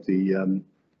describe the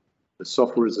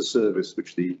software as a service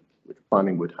which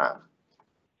planning would have.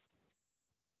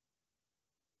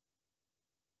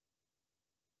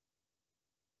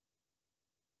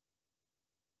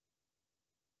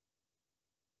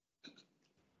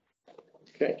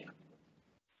 Okay.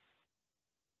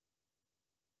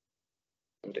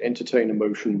 I would entertain a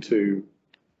motion to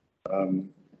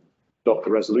adopt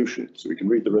the resolution, so we can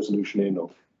read the resolution in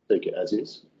or take it as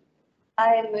is.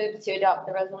 I move to adopt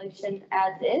the resolution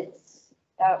as is,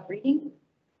 without reading.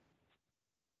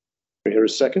 We hear a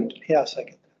second? Yeah,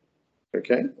 second.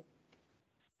 Okay.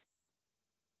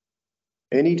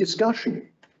 Any discussion?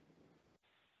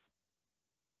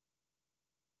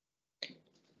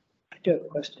 I do have a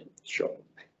question. Sure.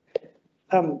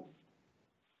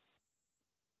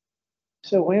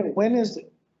 So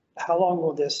how long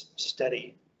will this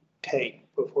study take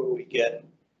before we get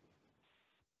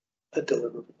a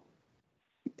deliverable?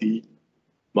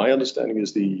 My understanding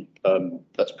is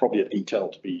that's probably a detail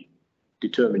to be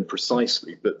determined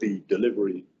precisely, but the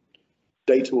delivery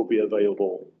data will be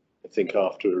available, I think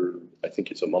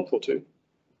it's a month or two.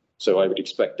 So I would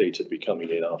expect data to be coming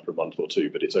in after a month or two,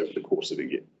 but it's over the course of a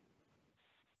year.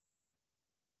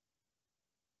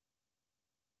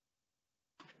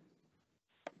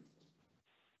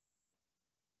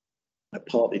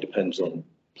 partly depends on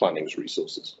planning's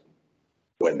resources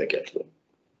when they get to them.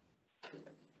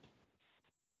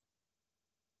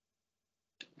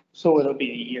 So it'll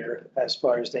be a year as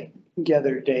far as they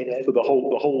gather data. But the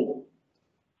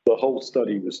whole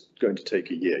study was going to take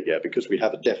a year, yeah, because we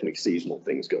have definitely seasonal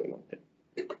things going on here.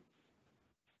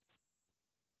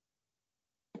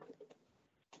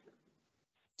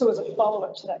 So as a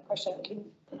follow-up to that question, can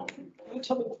you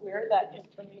tell me where that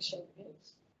information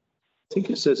is? I think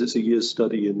it says it's a year's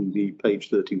study in the page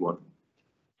 31.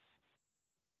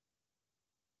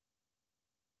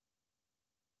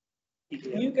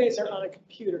 You guys are on a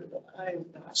computer, but I'm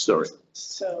not. Sorry.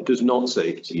 So. It does not say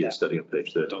it's a year's study on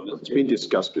page 31. It's been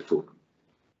discussed before.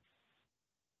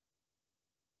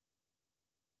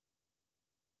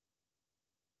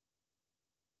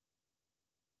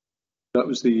 That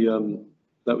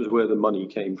was where the money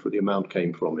came from, the amount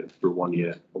came from it for a 1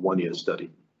 year study.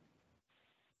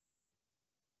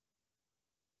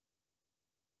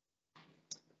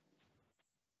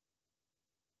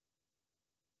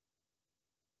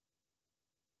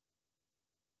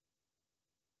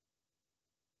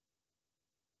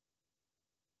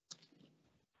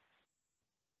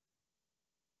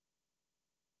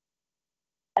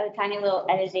 I have a tiny little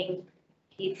editing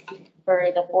piece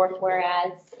for the fourth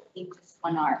whereas,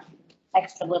 on our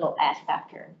extra little S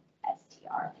after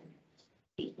STR.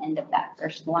 The end of that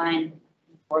first line,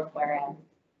 fourth whereas.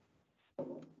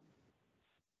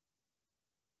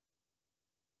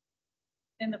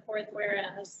 In the fourth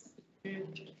whereas,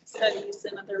 studies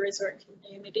in other resort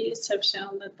communities have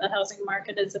shown that the housing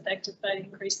market is affected by an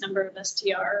increased number of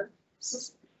STRs.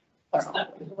 Is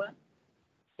that what?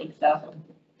 I think so.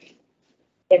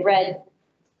 It read,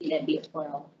 it'd be a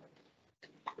plural.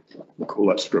 We'll call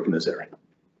that stricken as area.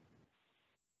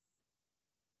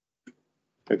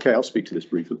 Okay, I'll speak to this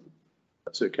briefly.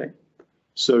 That's okay.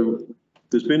 So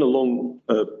there's been a long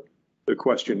a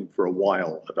question for a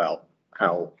while about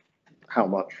how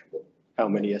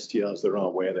many STRs there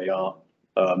are, where they are,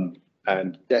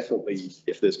 and definitely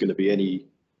if there's going to be any,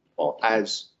 or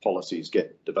as policies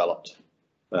get developed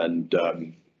and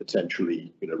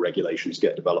potentially regulations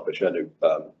get developed, which I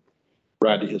know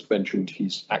Randy has mentioned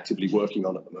he's actively working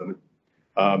on at the moment.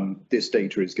 This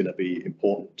data is going to be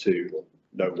important to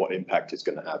know what impact it's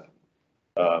going to have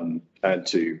and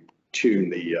to tune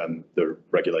the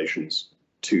regulations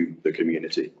to the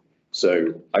community.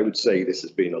 So I would say this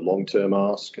has been a long-term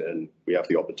ask and we have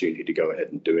the opportunity to go ahead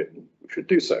and do it, and we should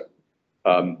do so.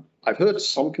 I've heard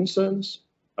some concerns.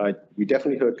 We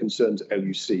definitely heard concerns at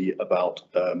LUC about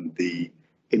the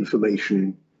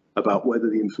information, about whether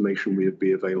the information would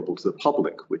be available to the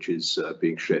public, which is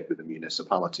being shared with the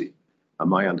municipality. And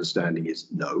my understanding is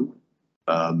no.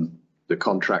 The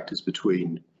contract is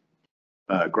between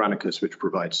Granicus, which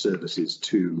provides services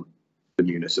to the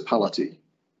municipality,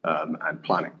 and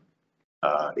planning.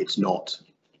 It's not,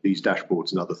 these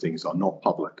dashboards and other things are not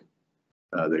public.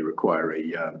 They require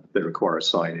a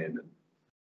sign-in and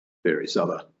various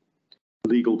other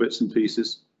legal bits and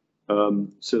pieces.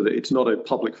 So that it's not a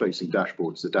public-facing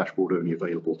dashboard. It's a dashboard only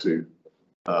available to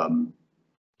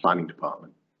planning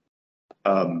department.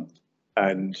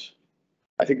 And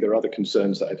I think there are other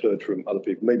concerns that I've heard from other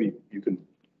people. Maybe you can,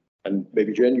 and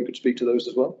maybe Jen, you could speak to those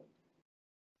as well,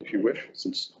 if you wish,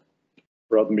 since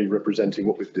rather than me representing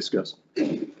what we've discussed.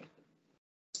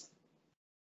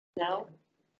 Now?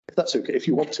 If that's okay, if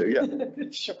you want to, yeah.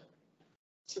 Sure.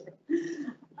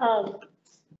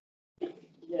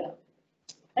 Yeah.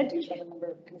 I do have a number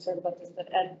of concerns about this, but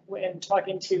when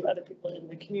talking to other people in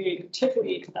the community,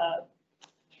 particularly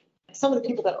some of the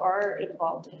people that are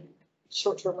involved in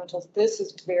short-term rentals, this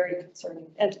is very concerning.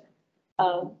 And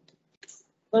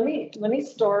let me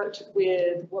start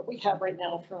with what we have right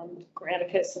now from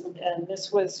Granicus, and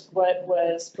this was what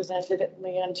was presented at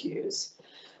land use.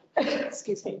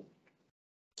 Excuse me.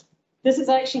 This is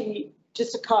actually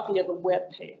just a copy of a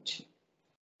web page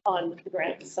on the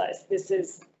Granicus site. This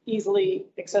is easily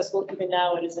accessible. Even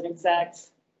now, it is an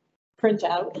exact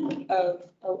printout of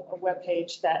a web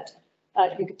page that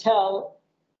you could tell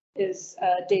is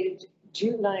dated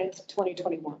June 9th,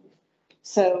 2021.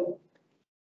 So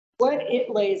what it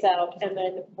lays out and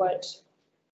then what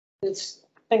this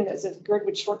thing that says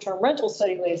Girdwood short-term rental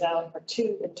study lays out are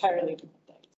two entirely different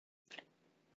things.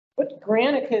 What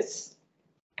Granicus,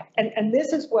 and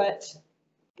this is what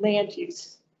land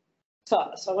use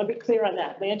saw. So I want to be clear on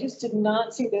that. Land use did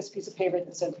not see this piece of paper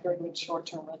that said Girdwood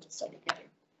short-term rental study.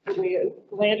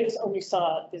 Land use only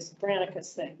saw this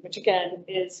Granicus thing, which again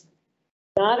is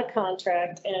not a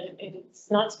contract and it's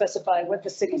not specified what the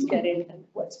city's getting and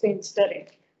what's being studied.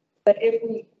 But if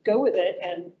we go with it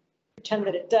and pretend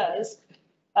that it does,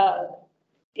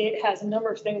 it has a number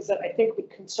of things that I think would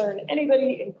concern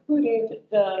anybody, including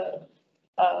the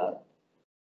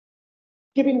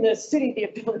giving the city the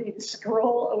ability to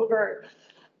scroll over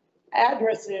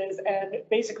addresses and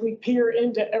basically peer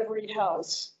into every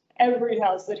house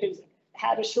that has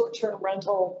had a short-term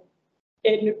rental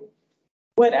in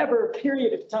whatever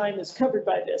period of time is covered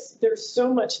by this. There's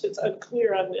so much that's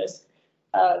unclear on this.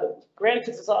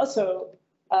 Granicus is also,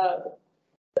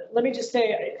 let me just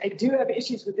say, I do have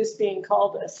issues with this being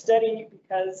called a study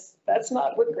because that's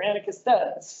not what Granicus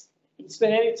does. You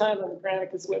spend any time on the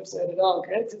Granicus website at all.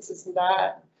 Granicus is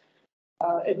not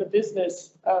in the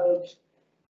business of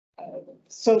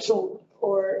social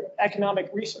or economic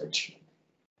research.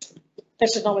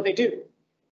 That's just not what they do.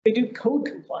 They do code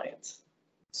compliance.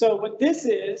 So what this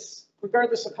is,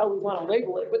 regardless of how we want to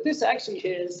label it, what this actually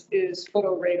is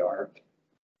photo radar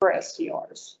for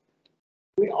STRs.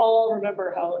 We all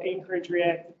remember how Anchorage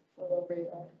reacted to photo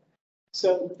radar.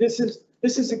 So this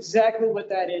is exactly what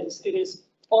that is. It is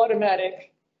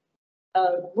automatic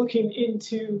looking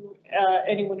into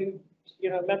anyone who,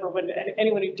 remember when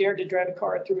anyone who dared to drive a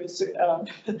car through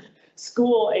a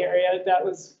school area, that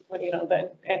was when,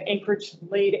 that Anchorage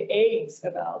laid eggs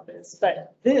about this.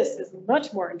 But this is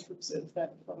much more intrusive than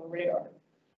photo radar.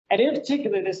 And in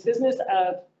particular, this business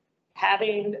of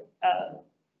having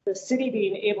the city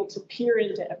being able to peer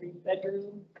into every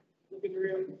bedroom, living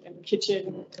room, and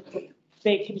kitchen.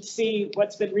 They can see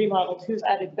what's been remodeled, who's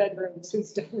added bedrooms,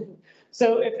 who's done.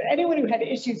 So if anyone who had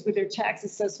issues with their tax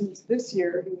assessments this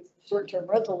year, who's short-term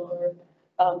rental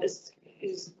owner,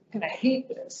 is going to hate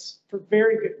this for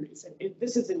very good reason.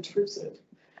 This is intrusive.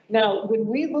 Now, when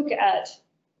we look at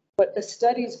what the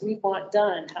studies we want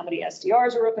done, how many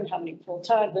SDRs are open, how many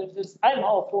full-time, I'm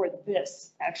all for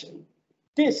this, actually.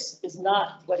 This is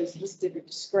not what is listed or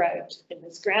described in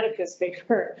this Granicus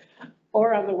paper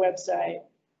or on the website.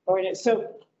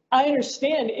 So I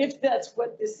understand if that's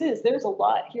what this is. There's a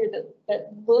lot here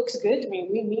that looks good to me.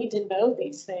 We need to know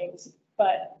these things,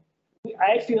 but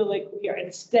I feel like we are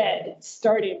instead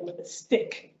starting with a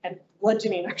stick and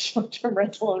bludgeoning our short-term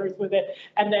rental owners with it.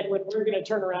 And then when we're going to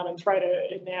turn around and try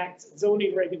to enact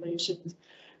zoning regulations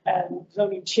and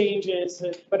zoning changes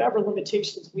and whatever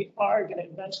limitations we are going to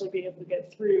eventually be able to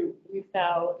get through, we've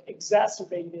now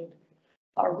exacerbated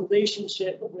our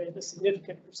relationship with a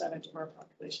significant percentage of our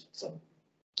population. So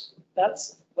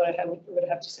that's what I would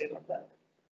have to say about that.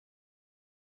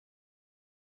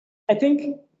 I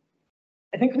think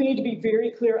we need to be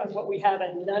very clear on what we have,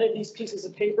 and none of these pieces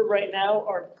of paper right now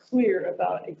are clear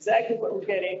about exactly what we're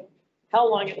getting, how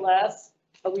long it lasts.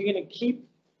 Are we going to keep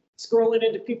scrolling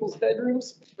into people's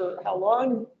bedrooms for how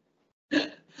long?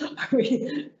 Are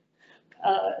we,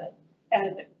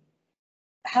 and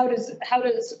how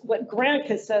does what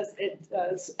Granicus says it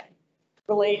does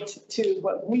relate to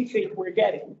what we think we're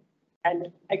getting?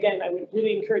 And again, I would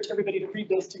really encourage everybody to read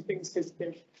those two things because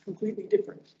they're completely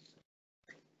different.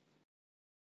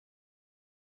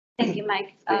 Thank you,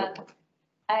 Mike. I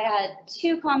had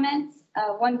two comments.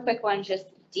 One quick one, just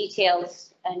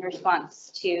details in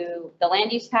response to the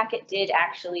land use packet did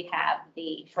actually have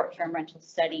the short-term rental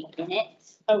study in it,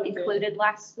 included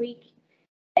last week.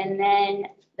 And then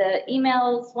the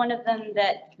emails, one of them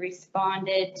that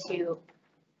responded to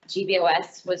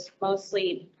GBOS was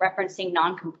mostly referencing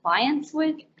non-compliance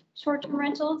with short-term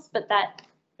rentals, but that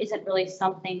isn't really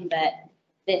something that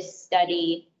this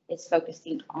study is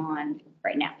focusing on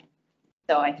right now.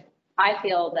 So I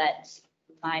feel that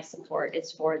my support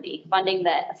is for the funding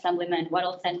that Assemblyman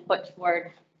Weddleton put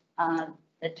toward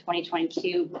the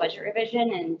 2022 budget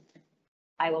revision, and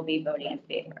I will be voting in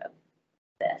favor of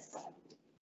this.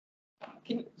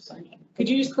 Could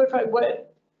you just clarify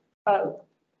what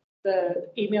the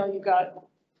email you got?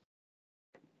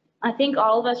 I think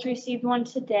all of us received one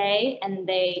today, and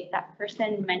that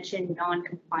person mentioned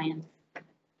non-compliance.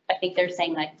 I think they're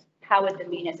saying like, how would the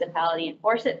municipality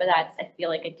enforce it? But that's, I feel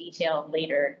like, a detail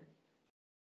later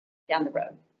down the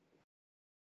road.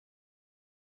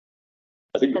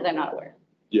 I think, because I'm not aware.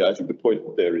 Yeah, I think the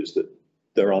point there is that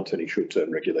there aren't any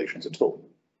short-term regulations at all.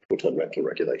 Short-term rental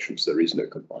regulations, there is no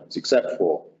compliance except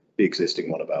for the existing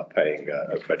one about paying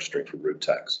registering for room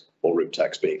tax or room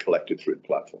tax being collected through the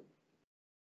platform,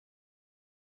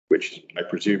 which I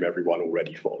presume everyone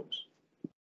already follows.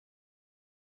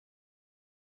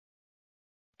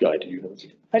 Guy, do you know?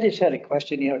 I just had a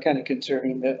question, kind of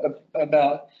concerning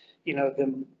about,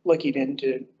 them looking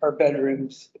into our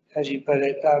bedrooms, as you put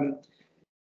it.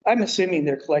 I'm assuming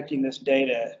they're collecting this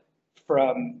data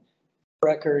from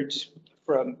records,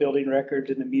 from building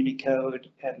records in the Muni Code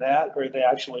and that, or are they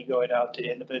actually going out to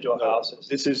individual houses?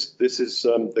 This is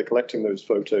they're collecting those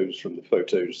photos from the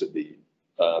photos that the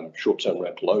short-term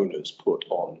rental owners put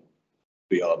on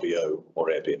VRBO or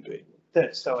Airbnb.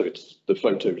 So it's the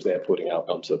photos they're putting out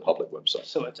onto the public website.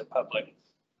 So it's a public.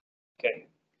 Okay.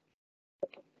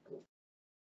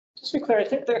 Just to be clear, I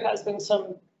think there has been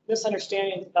some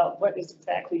misunderstanding about what is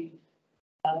exactly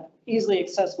easily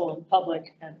accessible in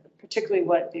public, and particularly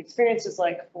what the experience is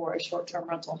like for a short-term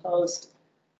rental host.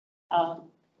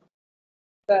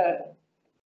 The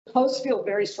hosts feel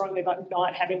very strongly about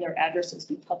not having their addresses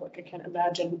be public. I can't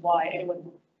imagine why anyone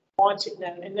would want it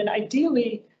known. And then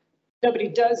ideally, nobody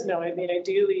does know. I mean,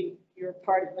 ideally, you're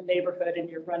part of the neighborhood and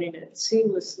you're running it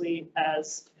seamlessly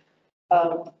as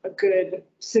a good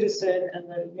citizen, and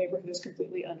the neighborhood is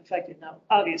completely unaffected. Now,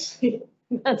 obviously,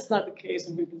 that's not the case,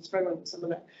 and we've been struggling with some of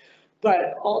that.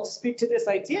 But I'll speak to this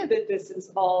idea that this is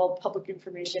all public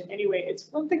information anyway. It's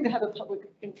one thing to have a public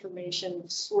information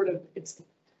sort of,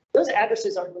 those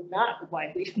addresses are not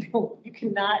widely known. You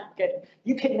cannot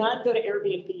go to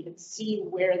Airbnb and see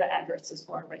where the addresses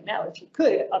are right now. If you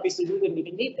could, obviously we wouldn't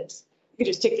even need this. You could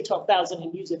just take the 12,000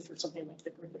 and use it for something like the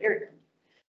Girdwood area.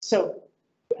 So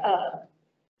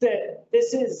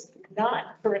this is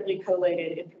not currently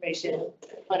collated information.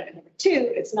 But number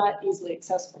two, it's not easily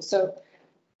accessible. So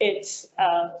it's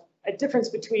a difference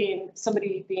between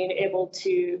somebody being able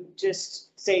to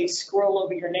just say, scroll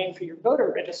over your name for your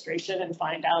voter registration and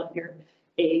find out your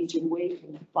age and weight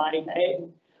and body weight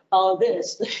and all of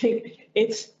this.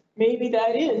 It's maybe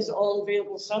that is all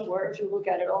available somewhere if you look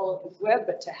at it all over the web,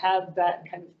 but to have that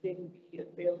kind of thing be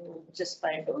available just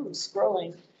by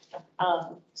scrolling.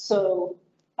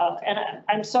 And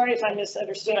I'm sorry if I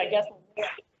misunderstood. I guess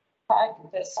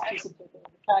this piece of paper in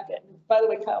the packet. And by the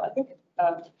way, Kyle, I think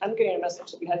I'm getting a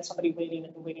message that we had somebody waiting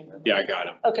in the waiting room. Yeah, I got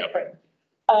him. Okay, great.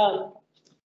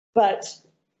 But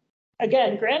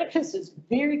again, Granicus is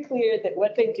very clear that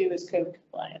what they do is code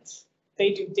compliance.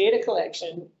 They do data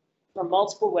collection from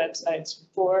multiple websites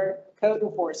for code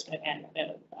enforcement and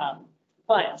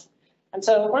compliance. And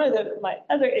so one of my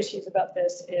other issues about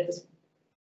this is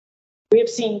we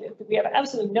have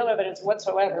absolutely no evidence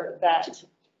whatsoever that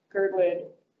Girdwood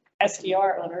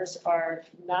SDR owners are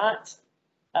not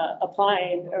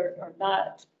applying or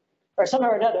not, or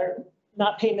somehow or another,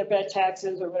 not paying their bed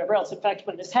taxes or whatever else. In fact,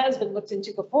 when this has been looked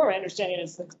into before, my understanding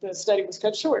is the study was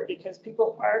cut short because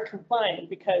people are complying,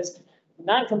 because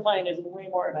non-compliant is way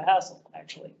more of a hassle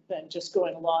actually than just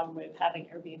going along with having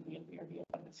Airbnb and Airbnb.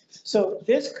 So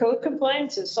this code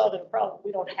compliance is solving a problem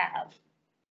we don't have.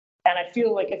 And I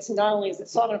feel like it's not only is it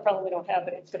solving a problem we don't have,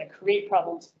 but it's going to create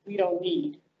problems we don't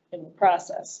need in the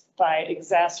process by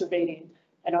exacerbating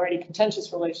an already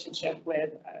contentious relationship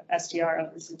with SDR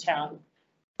owners in town.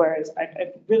 Whereas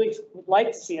I really would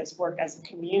like to see us work as a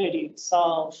community to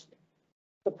solve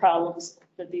the problems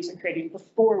that these are creating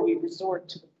before we resort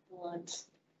to the blunt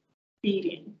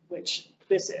beating, which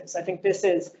this is. I think this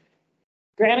is,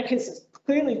 Granicus has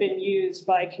clearly been used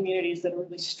by communities that are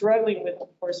really struggling with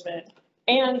enforcement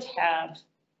and have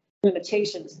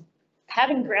limitations.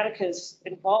 Having Granicus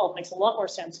involved makes a lot more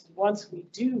sense once we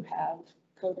do have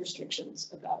code restrictions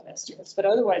about SDRs. But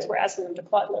otherwise, we're asking them to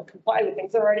comply with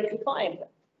things they're already compliant with.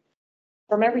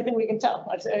 From everything we can tell,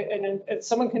 and if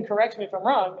someone can correct me if I'm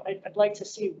wrong, I'd like to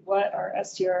see what our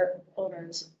STR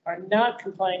owners are not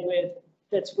complying with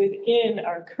that's within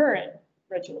our current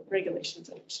regulations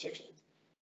and restrictions.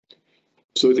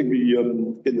 So I think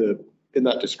in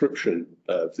that description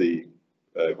of the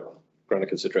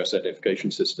Granicus address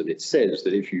identification system, it says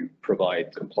that if you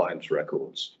provide compliance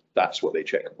records, that's what they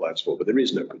check compliance for. But there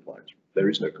is no compliance. There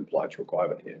is no compliance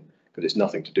requirement here because it's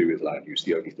nothing to do with land use.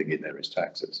 The only thing in there is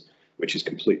taxes, which is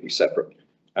completely separate.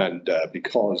 And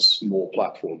because more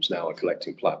platforms now are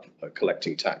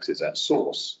collecting taxes at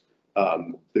source,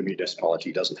 the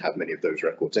municipality doesn't have many of those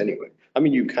records anyway. I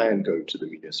mean, you can go to the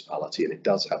municipality and it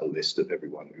does have a list of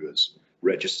everyone who has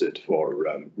registered for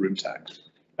room tax.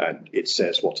 And it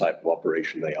says what type of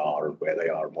operation they are and where they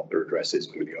are and what their address is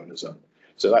and who the owners are.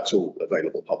 So that's all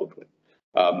available publicly.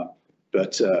 So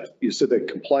the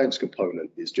compliance component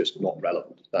is just not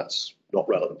relevant. That's not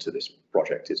relevant to this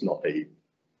project. It's not a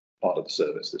part of the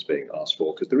service that's being asked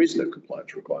for because there is no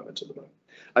compliance requirement at the moment.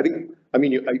 I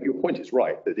mean, your point is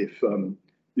right that if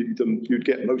you'd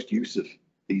get most use of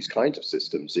these kinds of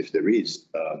systems if there is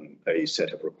a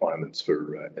set of requirements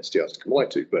for SDRs to comply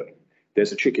to, but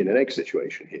there's a chicken and egg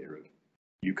situation here.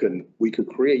 We could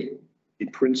create, in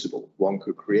principle, one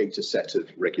could create a set of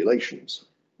regulations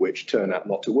which turn out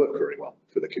not to work very well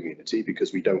for the community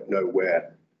because we don't know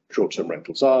where short-term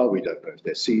rentals are. We don't know if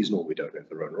they're seasonal. We don't know if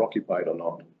they're owner occupied or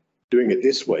not. Doing it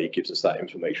this way gives us that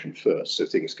information first, so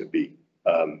things can be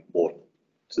more,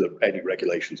 so that any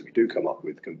regulations that we do come up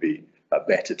with can be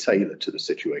better tailored to the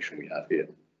situation we have here.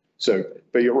 So,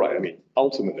 but you're right. I mean,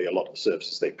 ultimately, a lot of the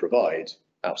services they provide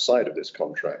outside of this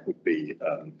contract would be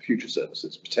future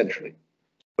services potentially,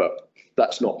 but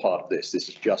that's not part of this. This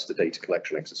is just a data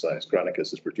collection exercise.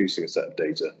 Granicus is producing a set of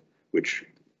data which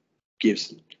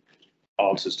gives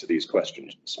answers to these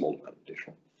questions, a small amount of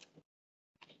additional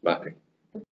mapping.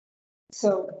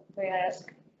 So may I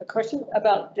ask a question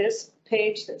about this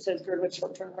page that says Girdwood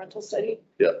short-term rental study?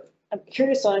 Yeah. I'm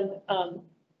curious on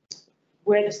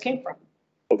where this came from.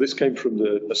 Well, this came from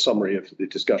the summary of the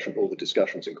discussion, all the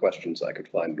discussions and questions I could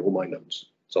find in all my notes.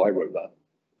 So I wrote that.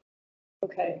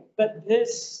 Okay, but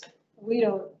this, we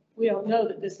don't know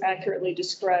that this accurately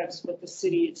describes what the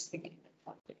city is thinking.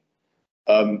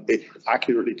 It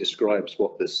accurately describes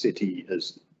what the city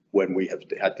has, when we have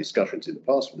had discussions in the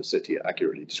past with the city, it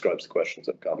accurately describes the questions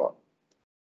that come up.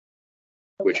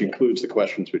 Okay. Which includes the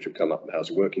questions which have come up in the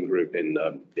Housing Working Group, in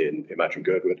Imagine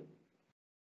Girdwood,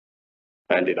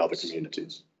 and in other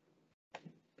communities.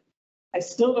 I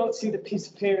still don't see the piece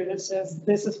of paper that says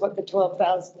this is what the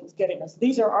 12,000 is getting us.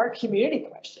 These are our community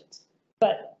questions.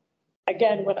 But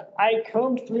again, when I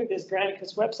combed through this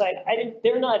Granicus website,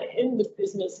 they're not in the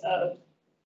business of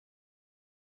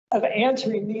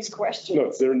answering these questions.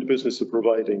 No, they're in the business of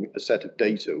providing a set of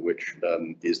data which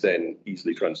is then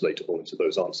easily translatable into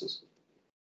those answers.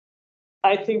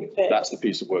 I think that's the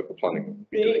piece of work we're planning.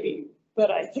 Maybe,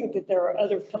 but I think that there are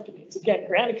other companies. Again,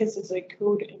 Granicus is a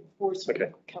code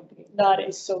enforcement company, not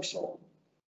a social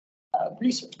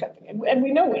research company. And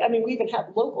we know, I mean, we even have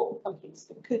local companies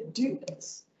that could do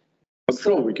this. I'm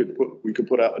sure we could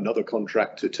put out another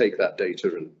contract to take that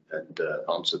data and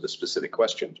answer the specific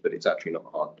questions, but it's actually not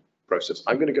a hard process.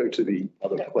 I'm going to go to the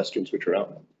other questions which are out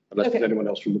there, unless there's anyone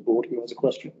else from the board who has a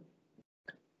question.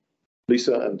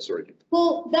 Lisa, I'm sorry.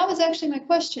 Well, that was actually my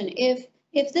question. If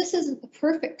this isn't the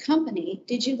perfect company,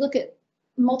 did you look at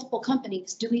multiple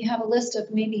companies? Do we have a list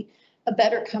of maybe a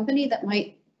better company that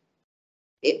might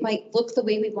look the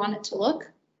way we want it to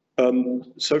look?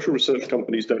 Social research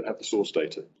companies don't have the source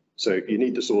data. So you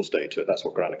need the source data. That's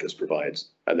what Granicus provides.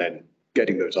 And then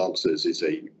getting those answers is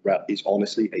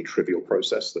honestly a trivial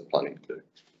process that planning can do.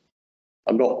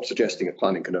 I'm not suggesting that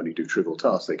planning can only do trivial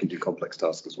tasks. They can do complex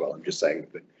tasks as well. I'm just saying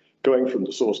that going from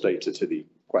the source data to the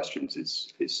questions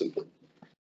is simple.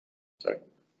 Sorry.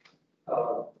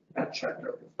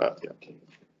 Checker. Yeah.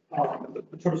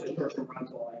 In terms of short-term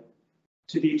rental,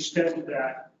 to the extent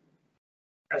that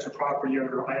as a property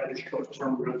owner, I have a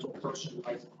short-term rental person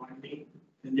right behind me,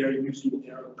 and they're using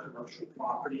their commercial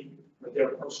property or their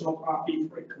personal property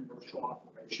for a commercial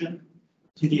operation.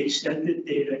 To the extent that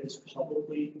data is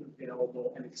publicly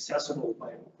available and accessible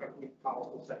by incredibly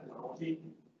powerful technology,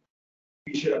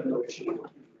 we should have no issue with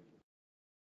it.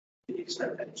 To the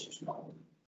extent that it's small.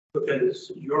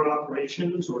 Because your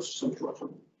operations or some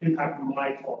short-term impact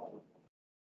my quality.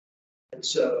 And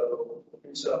so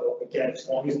again, as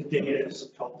long as the data is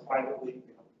held privately,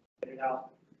 get it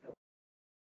out.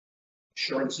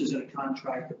 Assurances in a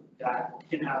contract that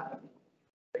can happen.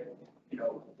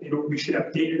 We should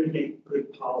have data to make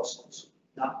good policies,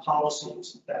 not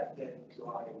policies that then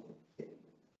drive data.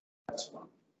 That's fine.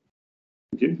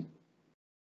 Thank you.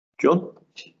 John?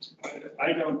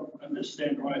 I don't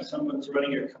understand why someone's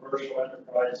running a commercial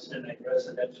enterprise in a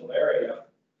residential area,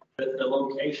 that the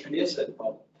location isn't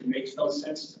public. It makes no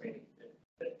sense to me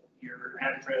that your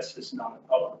address is not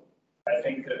public. I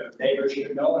think the neighbors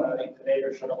should know, and I think the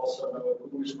neighbors should also know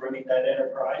who's running that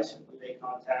enterprise and who they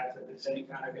contact if there's any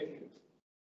kind of issue.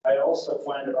 I also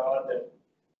find it odd that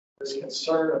there's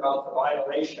concern about the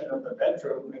violation of the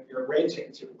bedroom if you're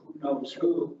raising to who knows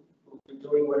who's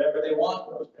doing whatever they want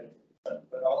with those bedrooms.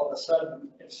 But all of a sudden,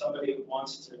 if somebody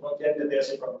wants to look into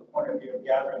this from the point of view of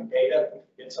gathering data,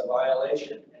 it's a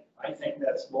violation. And I think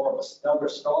that's more of another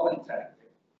stalling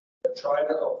tactic to try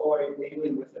to avoid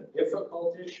dealing with a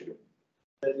difficult issue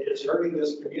that is hurting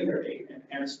this community and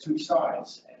has two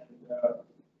sides. And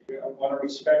you want to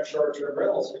respect short-term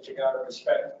rentals, but you got to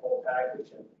respect the whole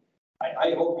package. And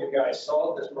I hope you guys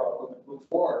solve this problem and move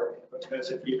forward, because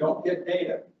if you don't get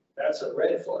data, that's a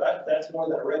red flag. That's more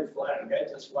than a red flag. That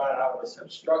just flat out is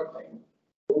obstructing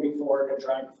moving forward and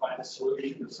trying to find a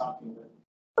solution to something that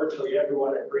virtually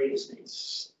everyone agrees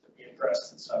needs to be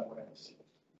addressed in some ways.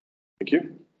 Thank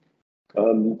you.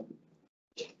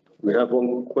 We have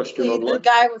one question online. The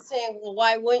guy was saying, well,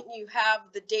 why wouldn't you have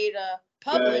the data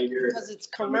public? Because it's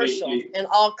commercial and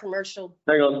all commercial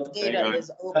data is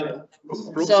open.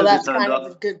 So that's kind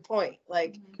of a good point.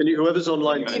 Like, can you, whoever's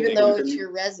online, even though it's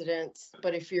your residence,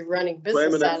 but if you're running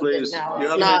business out of it now,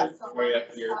 it's not.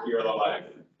 You're alive.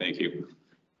 Thank you.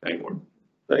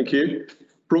 Thank you.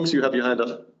 Brooks, you have your hand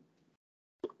up.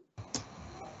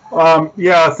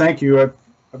 Yeah, thank you.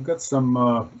 I've got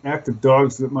some active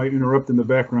dogs that might interrupt in the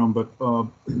background, but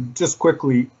just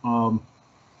quickly, I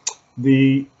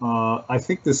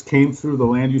think this came through the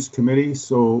land use committee.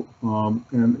 So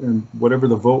and whatever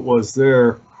the vote was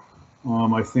there,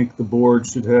 I think the board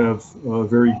should have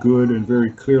very good and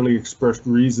very clearly expressed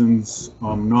reasons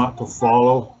not to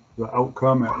follow the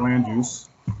outcome at land use.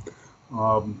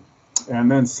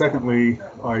 And then secondly,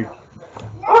 I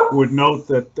would note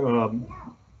that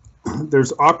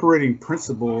there's operating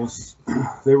principles.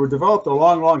 They were developed a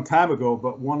long, long time ago,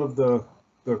 but one of the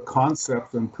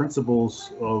concepts and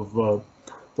principles of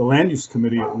the land use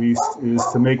committee, at least, is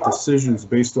to make decisions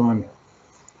based on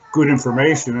good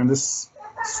information. And this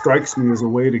strikes me as a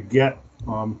way to get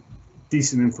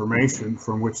decent information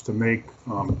from which to make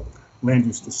land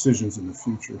use decisions in the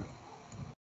future.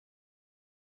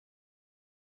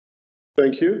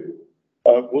 Thank you.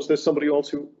 Was there somebody else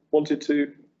who wanted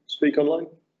to speak online?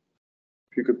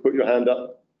 If you could put your hand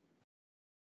up,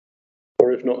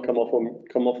 or if not, come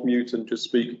off mute and just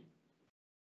speak.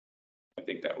 I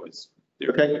think that was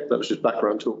okay. That was just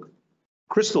background talk.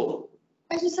 Crystal.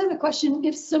 I just have a question.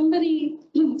 If somebody,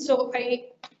 so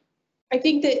I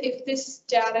think that if this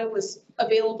data was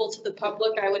available to the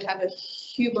public, I would have a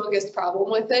humongous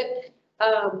problem with it.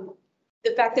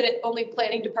 The fact that only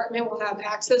planning department will have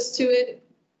access to it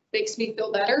makes me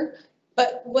feel better.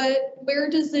 But where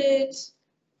does it,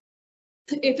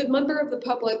 if a member of the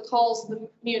public calls the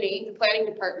Muni, the planning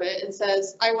department, and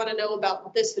says, I want to know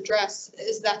about this address,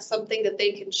 is that something that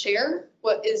they can share?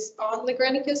 What is on the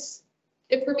Granicus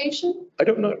information? I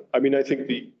don't know. I mean, I think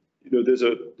there's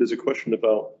a question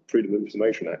about Freedom of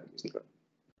Information Act, isn't there?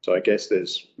 So I guess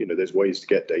there's ways to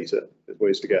get data. There's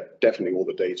ways to get definitely all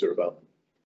the data about.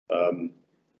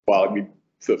 Well, I mean,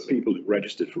 for people who've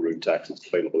registered for room tax, it's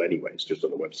available anyway. It's just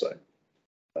on the website.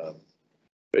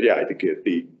 But yeah, I think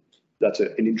that's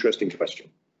an interesting question.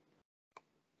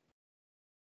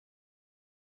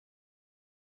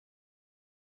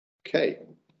 Okay.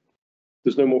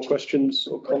 There's no more questions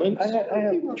or comments? I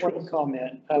have one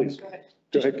comment. Please.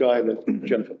 Go ahead, Guy, and then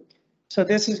Jennifer. So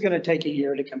this is going to take a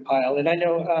year to compile. And I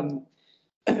know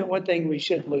one thing we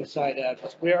shouldn't lose sight of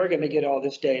is we are going to get all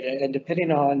this data. And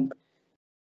depending on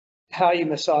how you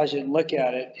massage it and look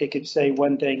at it, it could say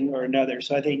one thing or another.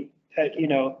 So I think,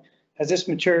 as this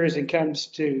matures and comes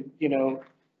to,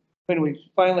 when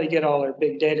we finally get all our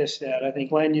big data set, I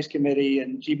think Land Use Committee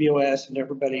and GBOS and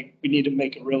everybody, we need to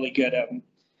make a really good,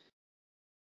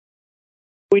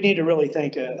 we need to really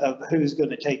think of who's going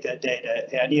to take that data.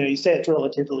 And, you say it's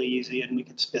relatively easy and we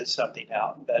can spit something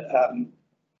out, but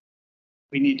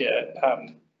we need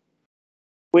to,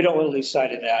 we don't want to lose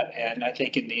sight of that. And I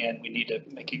think in the end, we need to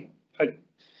make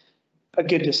a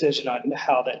good decision on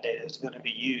how that data is going to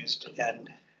be used. And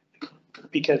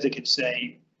because it could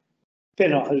say,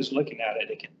 depending on who's looking at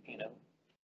it, it can,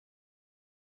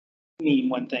 mean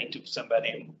one thing to somebody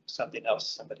and something else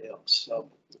to somebody else.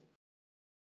 So.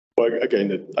 Well,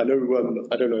 again, I know,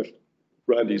 I don't know if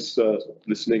Randy's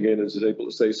listening in and is able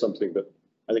to say something, but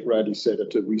I think Randy said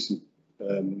at a recent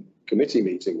committee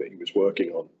meeting that he was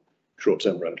working on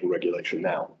short-term rental regulation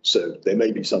now. So there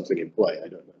may be something in play. I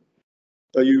don't know.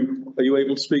 Are you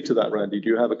able to speak to that, Randy? Do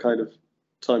you have a kind of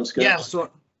timescale? Yeah.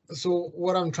 So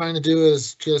what I'm trying to do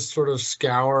is just sort of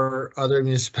scour other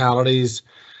municipalities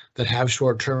that have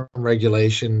short-term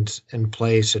regulations in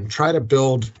place and try to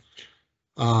build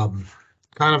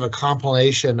kind of a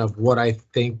compilation of what I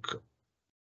think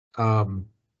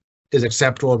is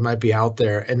acceptable and might be out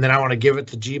there. And then I want to give it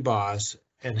to GBOS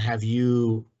and have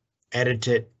you edit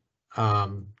it,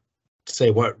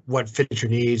 say what fits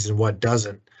your needs and what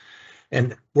doesn't,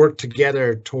 and work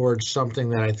together towards something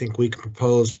that I think we can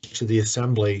propose to the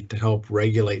assembly to help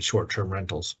regulate short-term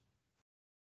rentals.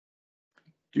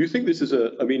 Do you think this is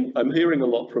I mean, I'm hearing a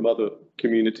lot from other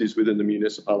communities within the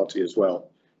municipality as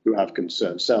well who have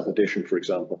concerns. South Addition, for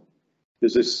example.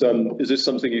 Is this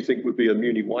something you think would be a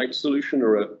Muni-wide solution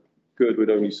or a Girdwood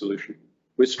only solution?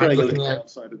 We're straying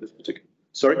outside of this particular.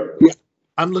 Sorry? Yeah,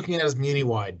 I'm looking at it as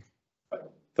Muni-wide.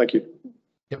 Thank you.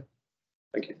 Yep.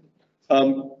 Thank you.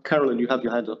 Carolyn, you have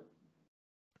your hand up.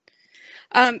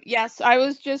 Yes, I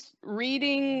was just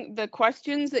reading the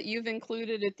questions that you've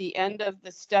included at the end of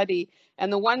the study,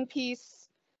 and the one piece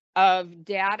of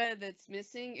data that's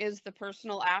missing is the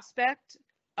personal aspect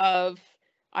of,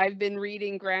 I've been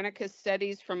reading Granicus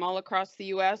studies from all across the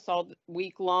US all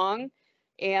week long,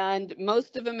 and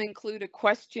most of them include a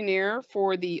questionnaire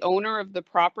for the owner of the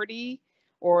property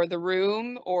or the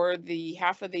room or the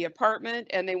half of the apartment,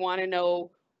 and they want to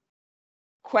know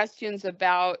questions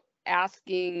about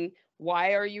asking,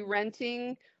 why are you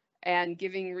renting, and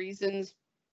giving reasons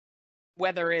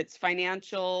whether it's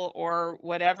financial or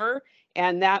whatever.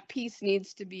 And that piece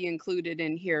needs to be included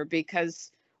in here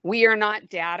because we are not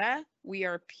data, we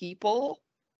are people.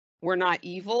 We're not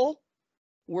evil.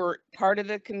 We're part of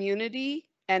the community.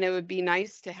 And it would be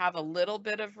nice to have a little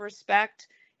bit of respect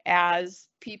as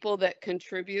people that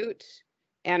contribute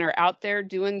and are out there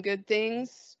doing good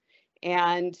things.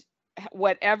 And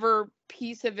whatever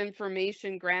piece of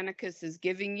information Granicus is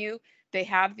giving you, they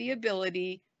have the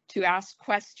ability to ask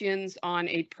questions on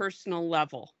a personal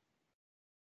level.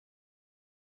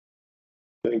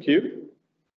 Thank you.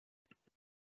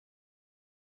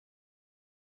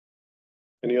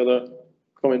 Any other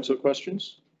comments or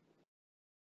questions?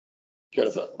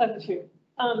 Jennifer. I have a few.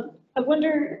 I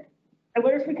wonder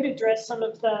if we could address some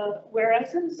of the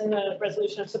whereases in the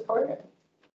resolution of support.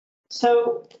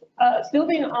 So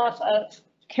building off of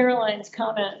Caroline's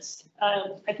comments,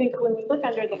 I think when we look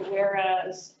under the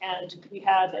whereas and we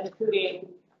have including,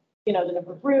 the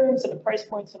number of rooms and the price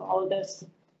points and all of this,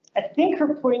 I think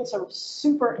her points are a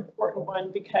super important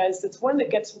one because it's one that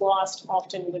gets lost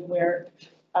often when we're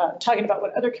talking about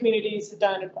what other communities have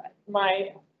done.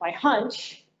 My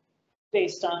hunch,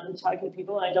 based on talking to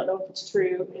people, and I don't know if it's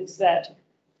true, is that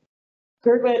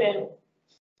Girdwood and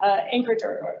Anchorage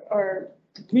are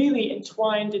really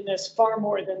entwined in this far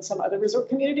more than some other resort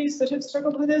communities that have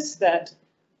struggled with this, that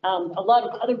a lot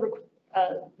of other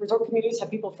resort communities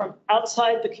have people from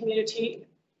outside the community,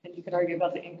 and you can argue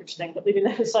about the Anchorage thing, but leaving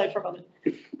that aside for a moment,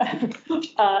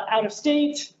 out of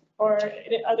state or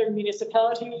in other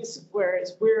municipalities,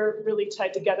 whereas we're really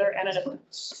tied together. And a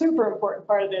super important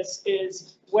part of this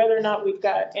is whether or not we've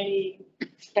got any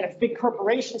kind of big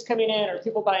corporations coming in or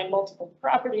people buying multiple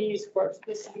properties, where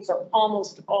these are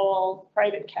almost all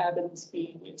private cabins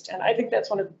being used. And I think that's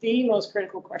one of the most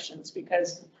critical questions,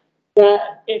 because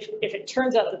if it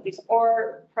turns out that these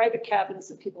are private cabins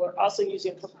that people are also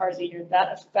using for cars a year,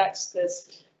 that affects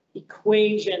this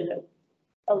equation that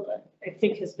I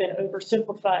think has been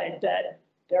oversimplified, that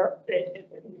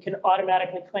we can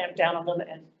automatically clamp down on them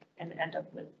and end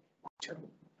up with term.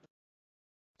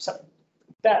 So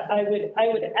that I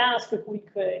would ask if we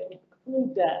could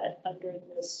include that under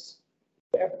this,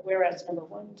 whereas number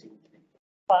 1, 2, 3,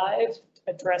 5,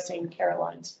 addressing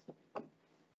Caroline's.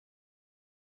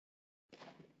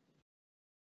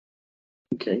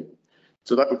 Okay,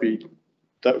 so that would be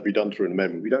done through an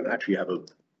amendment. We don't actually have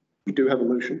we do have a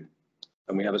motion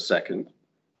and we have a second.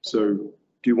 So do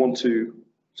you want to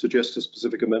suggest a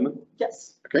specific amendment?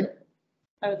 Yes. Okay.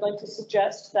 I would like to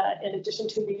suggest that in addition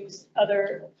to these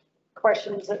other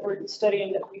questions that we're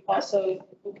studying, that we also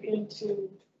look into,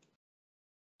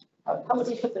 how would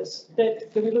we put this?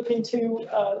 That we look into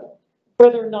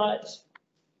whether or not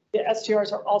the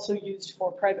STRs are also used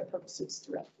for private purposes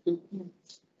throughout.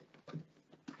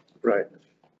 Right.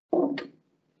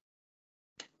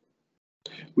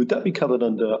 Would that be covered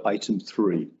under item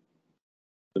 3?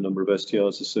 The number of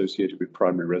STRs associated with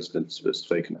primary residence versus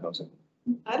vacant housing?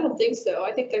 I don't think so.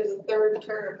 I think there's a third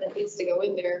term that needs to go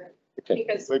in there. Okay,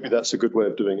 because maybe that's a good way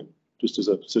of doing it, just as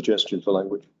a suggestion for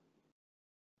language.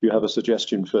 Do you have a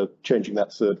suggestion for changing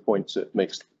that third point so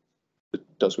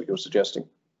it does what you're suggesting?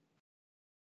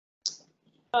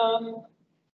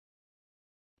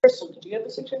 Crystal, did you have a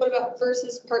suggestion? What about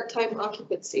versus part-time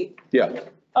occupancy? Yeah.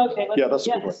 Okay. Yeah, that's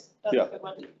a good one. That's Yeah. a good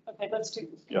one. Okay, let's do.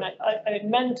 Yeah. I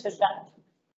amended that.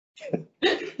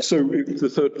 So the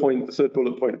third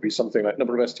bullet point would be something like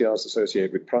number of STRs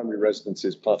associated with primary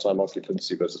residences, part-time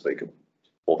occupancy versus vacant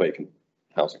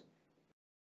housing.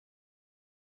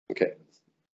 Okay.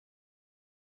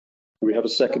 Do we have a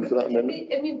second for that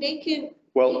amendment? I mean, vacant.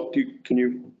 Well,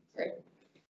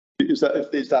 is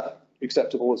that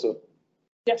acceptable as a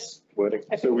yes wording?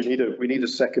 So we need a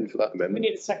second for that amendment. We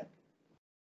need a second.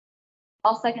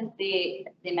 I'll second the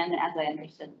amendment as I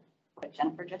understood what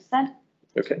Jennifer just said.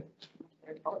 Okay.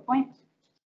 Third bullet point.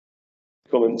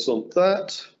 Comments on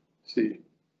that? See.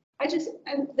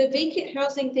 The vacant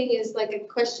housing thing is like a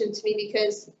question to me,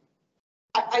 because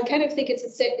I kind of think it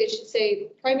should say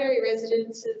primary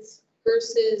residences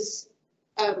versus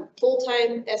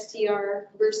full-time STR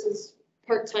versus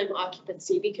part-time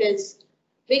occupancy, because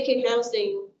vacant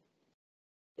housing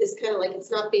is kind of like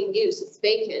it's not being used, it's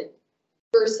vacant,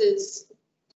 versus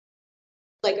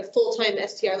like a full-time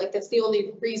STR, like that's the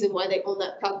only reason why they own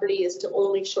that property is to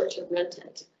only short-term rent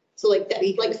it. So like that,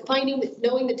 like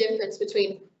knowing the difference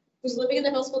between who's living in the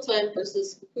house full-time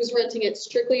versus who's renting it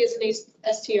strictly as an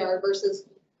STR versus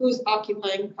who's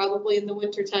occupying probably in the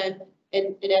wintertime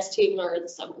and an STR in the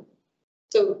summer.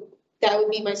 So that would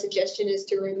be my suggestion, is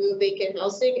to remove vacant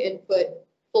housing and put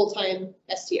full-time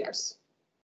STRs.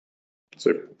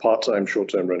 So part-time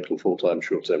short-term rental, full-time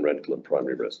short-term rental, and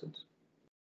primary residence.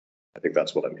 I think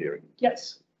that's what I'm hearing.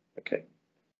 Yes, Okay.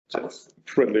 So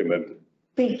friendly amendment.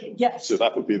 thinking, yes. So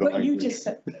that would be the What you language. just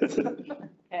said.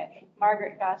 Okay,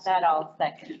 Margaret got that all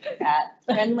second at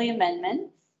friendly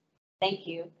amendments. Thank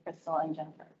you, Crystal and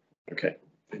Jennifer. Okay.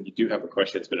 And you do have a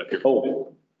question that's been up here.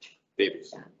 Oh, David.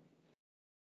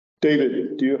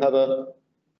 David, do you have a?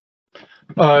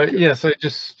 Yes, I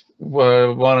just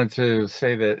wanted to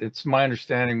say that it's my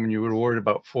understanding when you were worried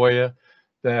about FOIA,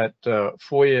 that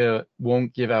FOIA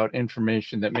won't give out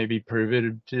information that may be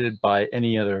prohibited by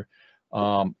any other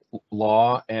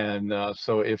law. And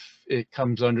so if it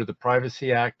comes under the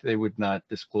Privacy Act, they would not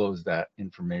disclose that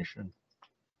information.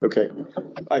 Okay.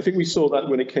 I think we saw that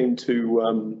when it came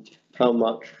to how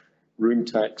much room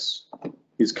tax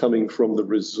is coming from the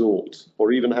resort,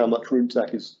 or even how much room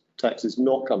tax is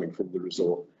not coming from the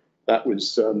resort. That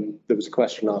was, there was a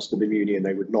question asked of the Muni and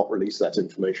they would not release that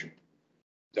information.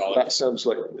 That sounds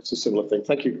like it's a similar thing.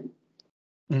 Thank you.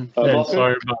 And Marco?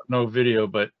 sorry about no video,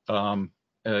 but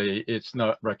it's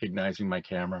not recognizing my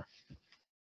camera.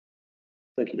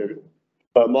 Thank you, David.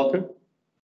 Marco?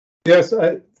 Yes,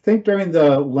 I think during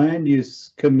the land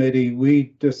use committee,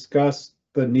 we discussed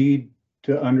the need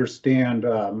to understand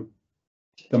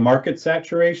the market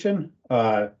saturation.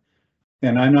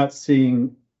 And I'm not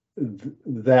seeing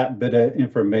that bit of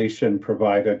information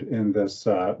provided in this,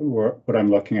 what I'm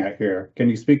looking at here. Can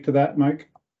you speak to that, Mike?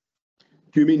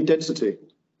 Do you mean density?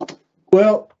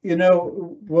 Well, you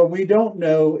know, what we don't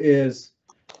know is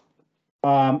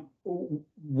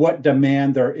what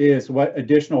demand there is, what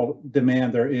additional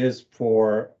demand there is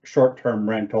for short-term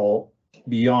rental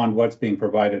beyond what's being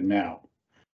provided now.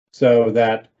 So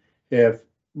that if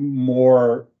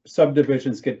more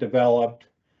subdivisions get developed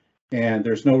and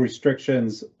there's no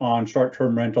restrictions on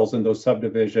short-term rentals in those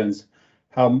subdivisions,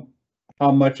 how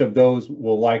much of those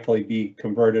will likely be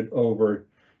converted over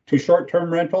to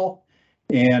short-term rental?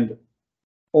 And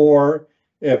or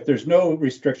if there's no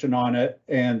restriction on it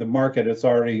and the market is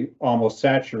already almost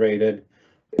saturated,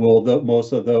 will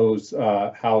most of those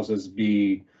houses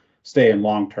stay in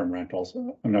long-term rentals?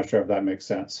 I'm not sure if that makes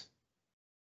sense.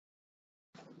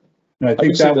 And I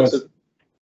think that was.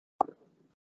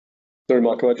 Sorry,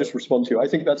 Marco, I just respond to you. I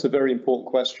think that's a very important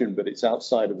question, but it's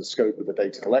outside of the scope of the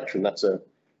data collection. That's a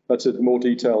more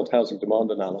detailed housing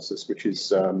demand analysis, which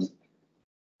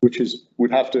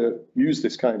would have to use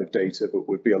this kind of data, but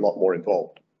would be a lot more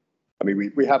involved. I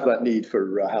mean, we have that need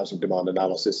for housing demand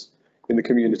analysis in the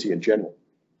community in general.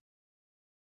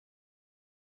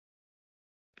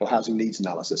 Or housing needs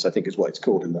analysis, I think is what it's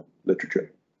called in the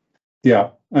literature. Yeah,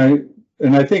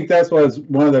 and I think that was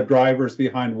one of the drivers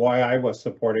behind why I was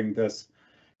supporting this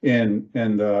in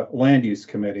the land use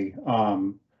committee.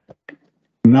 I'm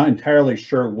not entirely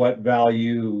sure what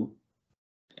value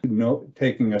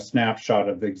taking a snapshot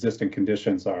of the existing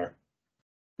conditions are.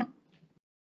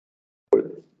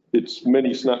 It's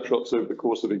many snapshots over the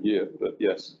course of a year, but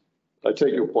yes, I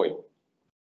take your point.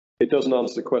 It doesn't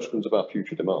answer questions about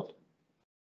future demand.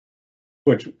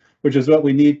 Which is what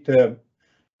we need to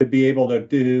be able to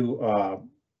do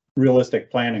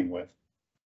realistic planning with.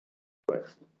 Right.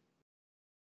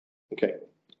 Okay.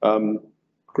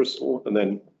 Crystal, and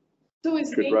then. So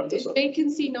is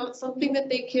vacancy not something that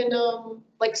they can,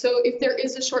 like, so if there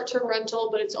is a short-term rental,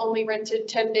 but it's only rented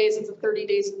 10 days of the 30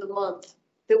 days of the month,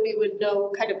 that we would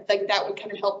know kind of like that would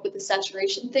kind of help with the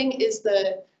saturation thing is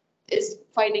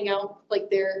finding out like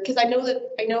because I know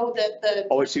that the.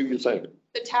 Oh, I see what you're saying.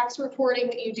 The tax reporting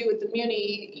that you do with the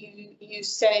Muni, you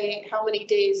say how many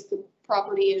days the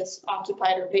property is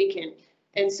occupied or vacant.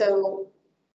 And so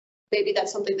maybe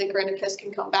that's something that Granicus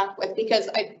can come back with, because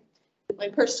in my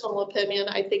personal opinion,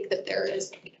 I think that there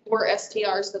is more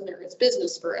STRs than there is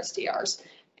business for STRs.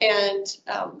 And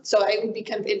so it would be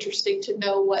kind of interesting to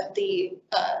know what the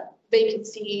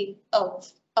vacancy of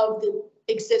the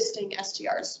existing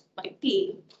STRs might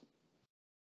be.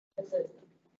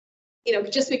 You know,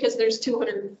 just because there's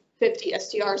 250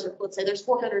 STRs, or let's say there's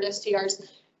 400 STRs,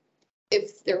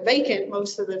 if they're vacant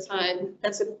most of the time,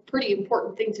 that's a pretty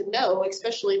important thing to know,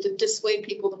 especially to dissuade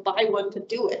people to buy one to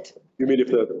do it. You mean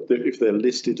if they're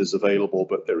listed as available,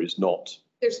 but there's not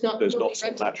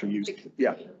some actual use?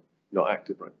 Yeah, not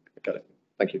active, right? I got it.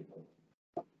 Thank you.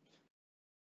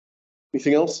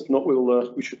 Anything else? If not,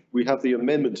 we have the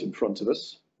amendment in front of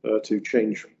us to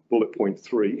change bullet point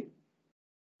 3.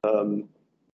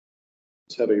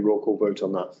 Let's have a roll call vote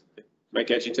on that. Mike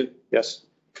Edgington? Yes.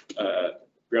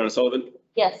 Brianna Sullivan?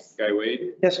 Yes. Guy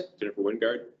Wade? Yes. Jennifer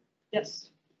Wingard? Yes.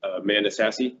 Amanda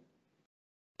Sassy?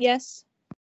 Yes.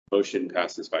 Motion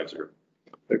passes 5-0.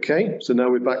 Okay, so now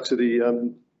we're back to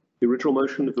the original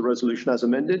motion of the resolution as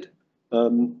amended.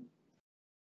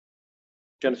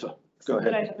 Jennifer. Go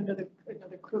Then I ahead. have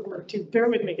another quibble or two. Bear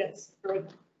with me, guys.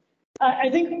 I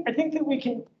think that we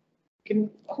can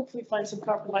hopefully find some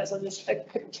compromise on this. I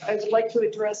would like to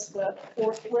address the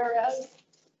fourth whereas.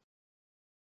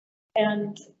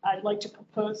 And I'd like to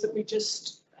propose that we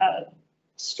just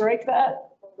strike that.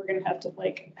 We're gonna have to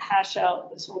like hash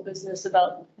out this whole business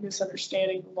about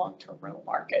misunderstanding the long-term rental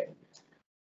market.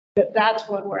 That's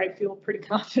one where I feel pretty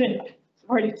confident. I've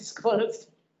already disclosed.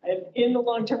 I'm in the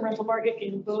long-term rental market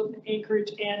in both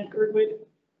Anchorage and Girdwood.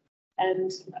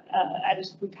 And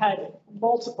we've had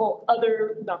multiple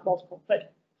other, not multiple,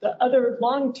 but the other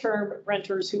long-term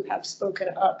renters who have spoken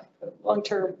up,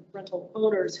 long-term rental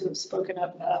owners who have spoken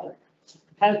up,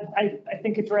 have, I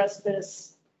think, addressed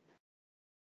this.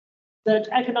 The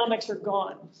economics are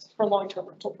gone for long-term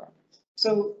rental properties.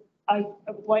 So I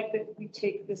would like that we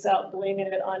take this out, blaming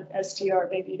it on STR.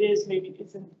 Maybe it is, maybe it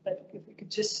isn't, but if we could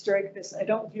just strike this, I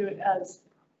don't view it as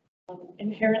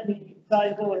inherently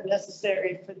valuable or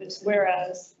necessary for this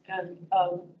whereas, and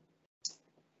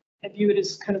I view it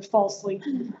as kind of falsely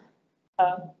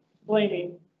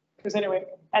blaming. Because anyway,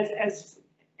 as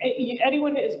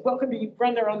anyone is welcome to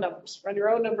run their own numbers, run your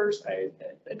own numbers. I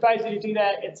advise you to do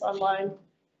that. It's online.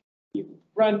 You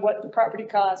run what the property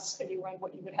costs and you run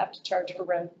what you would have to charge for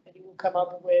rent, and you will come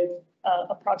up with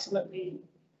approximately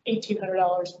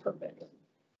 $1,800 per bedroom.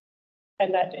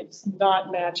 And that does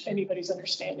not match anybody's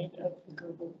understanding of the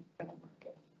Girdwood rental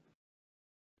market.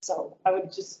 So I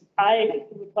would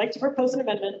like to propose an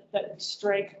amendment that would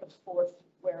strike the fourth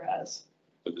whereas.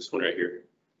 So this one right here.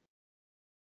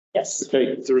 Yes. Okay,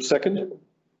 is there a second?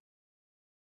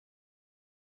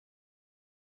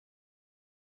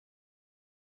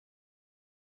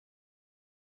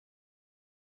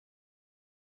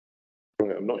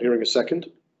 I'm not hearing a second.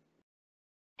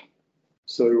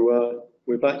 So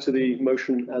we're back to the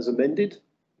motion as amended.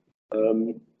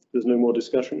 There's no more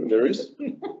discussion. There is.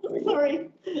 Sorry.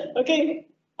 Okay.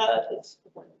 It's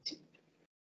 1, 2,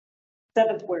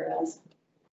 7th whereas.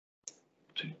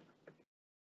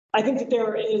 I think that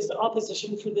there is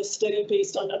opposition for this study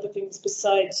based on other things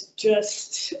besides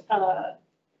just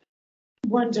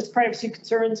one, just privacy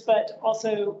concerns, but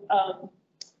also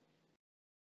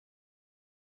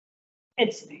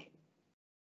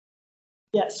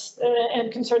yes,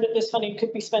 and concern that this funding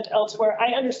could be spent elsewhere.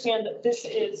 I understand that this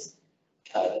is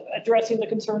addressing the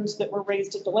concerns that were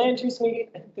raised at the land use meeting.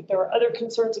 I think that there are other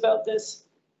concerns about this.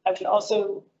 I would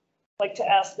also like to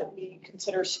ask that we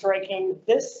consider striking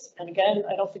this. And again,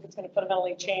 I don't think it's going to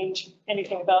fundamentally change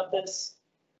anything about this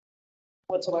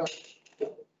whatsoever.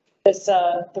 This,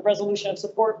 the resolution of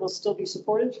support will still be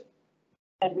supported,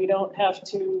 and we don't have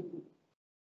to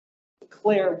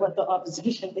declare what the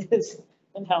opposition is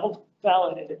and how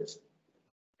valid it is.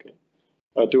 Okay.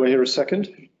 Do I hear a second?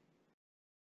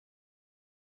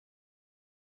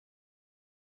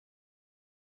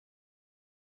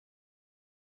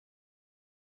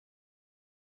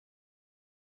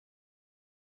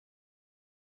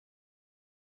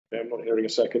 Okay, I'm not hearing a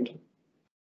second.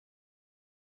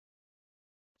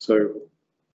 So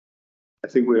I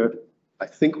think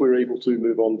we're able to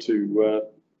move on to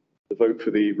the vote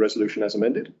for the resolution as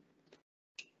amended.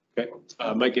 Okay,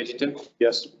 Mike Edgington?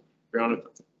 Yes. Brianna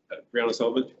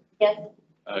Sullivan? Yes.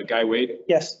 Guy Wade?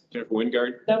 Yes. Jennifer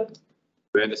Wingard? No.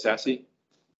 Amanda Sassy?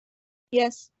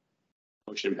 Yes.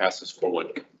 Motion passes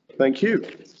 4-1. Thank you.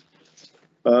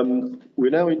 We're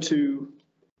now into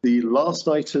the last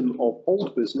item of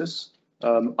old business,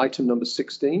 item number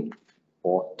 16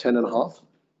 or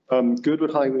 10.5.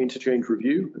 Girdwood Highway Interchange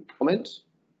Review and Comment.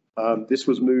 This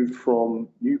was moved from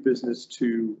new business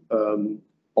to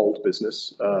old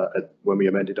business when we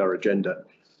amended our agenda.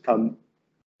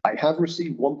 I have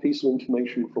received one piece of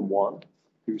information from Juan,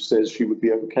 who says she would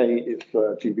be okay if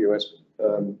GBOS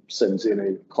sends in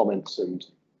a comments and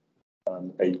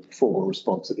a formal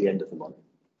response at the end of the month.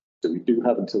 So we do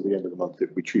have until the end of the month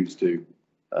if we choose to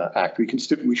act.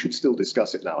 We should still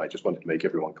discuss it now. I just wanted to make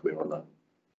everyone clear on that.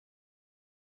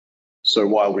 So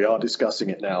while we are discussing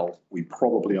it now, we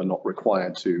probably are not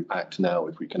required to act now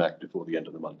if we can act before the end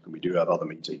of the month, and we do have other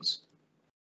meetings.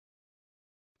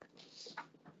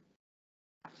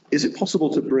 Is it possible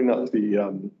to bring up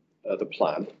the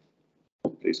plan,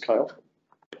 please, Kyle?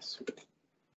 Yes.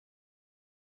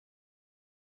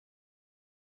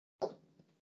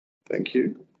 Thank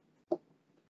you.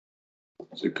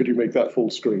 So could you make that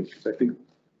full screen? Because I think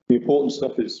the important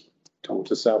stuff is towards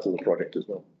the south of the project as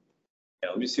well. Yeah,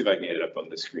 let me see if I can get it up on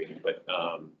the screen, but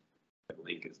the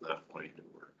link is not wanting to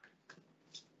work.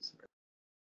 Sorry.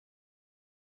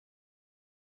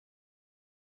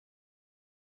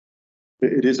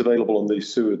 It is available on the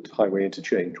Seward Highway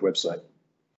Interchange website.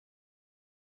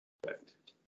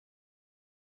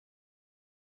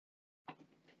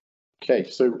 Okay,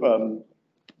 so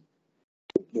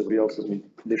nobody else has any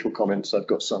initial comments. I've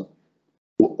got some.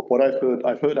 What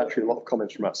I've heard actually a lot of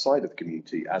comments from outside of the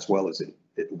community as well as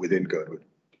within Girdwood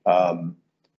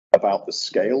about the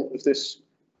scale of this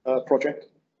project,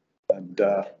 and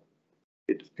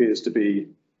it appears to be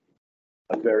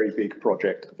a very big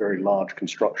project, a very large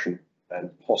construction, and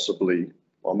possibly,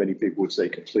 well, many people would say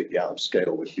completely out of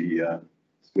scale with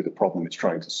the problem it's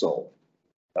trying to solve.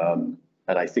 And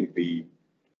I think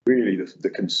really the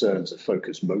concerns are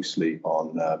focused mostly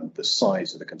on the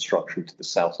size of the construction to the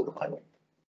south of the highway.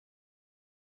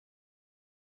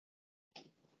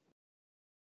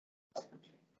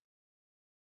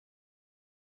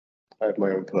 I have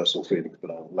my own personal feelings, but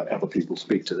I'll let other people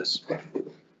speak to this.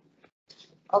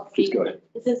 I'll speak.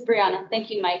 This is Brianna.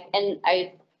 Thank you, Mike. And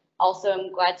I also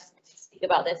am glad to speak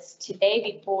about this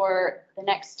today before the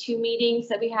next two meetings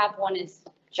that we have. One is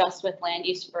just with land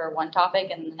use for one topic,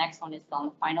 and the next one is on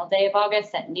the final day of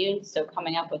August at noon. So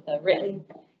coming up with a written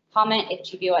comment if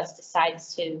GBOS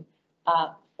decides to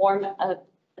form a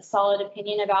solid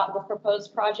opinion about the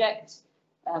proposed project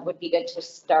would be good to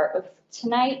start with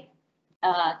tonight.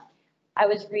 I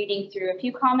was reading through a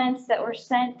few comments that were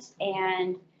sent,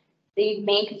 and the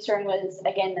main concern was,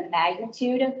 again, the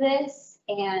magnitude of this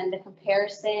and the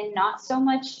comparison, not so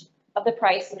much of the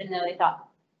price, even though they thought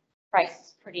price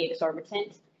is pretty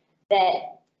exorbitant,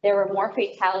 that there were more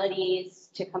fatalities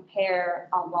to compare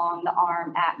along the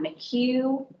arm at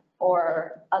McHugh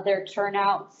or other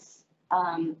turnouts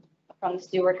from the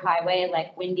Seward Highway,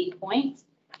 like Windy Point,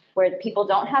 where people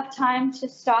don't have time to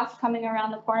stop coming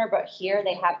around the corner, but here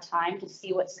they have time to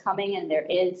see what's coming, and there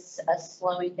is a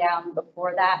slowing down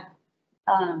before that.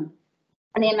 And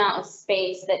the amount of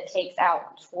space that takes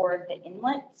out toward the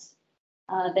inlet.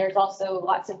 There's also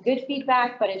lots of good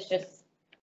feedback, but it's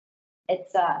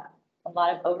a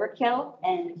lot of overkill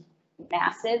and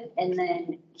massive, and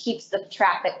then keeps the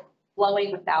traffic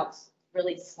flowing without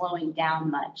really slowing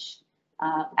down much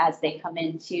as they come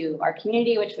into our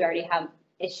community, which we already have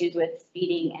issues with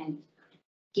speeding and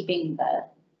keeping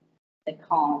the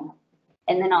calm.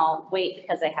 And then I'll wait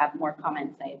because I have more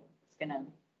comments I was gonna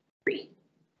read.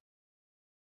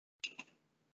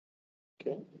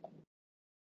 Okay.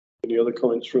 Any other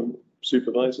comments from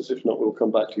supervisors? If not, we'll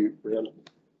come back to you, Brianna.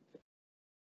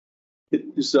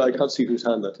 I can't see whose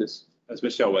hand that is. That's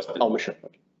Michelle Weston. Oh, Michelle.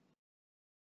 Okay.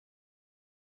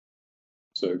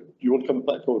 So do you want to come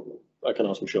back, or I can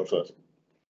ask Michelle first?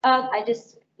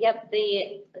 Yep,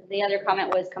 the other comment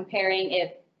was comparing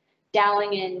if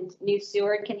Dowling and New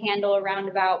Seward can handle a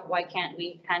roundabout, why can't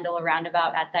we handle a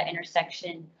roundabout at that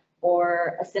intersection,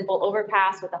 or a simple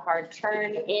overpass with a hard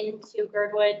turn into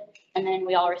Girdwood? And then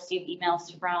we all received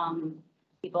emails from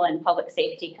people in public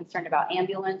safety concerned about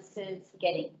ambulances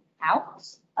getting out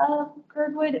of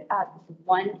Girdwood at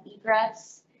one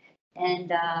egress.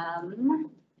 And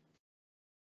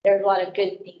there's a lot of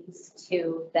good things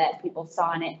too that people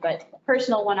saw in it, but the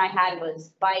personal one I had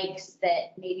was bikes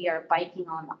that maybe are biking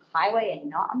on the highway and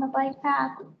not on the bike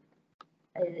path.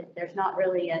 There's not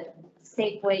really a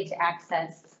safe way to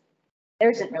access. There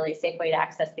isn't really a safe way to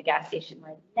access the gas station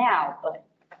right now, but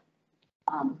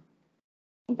I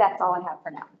think that's all I have for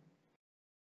now.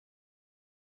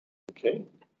 Okay.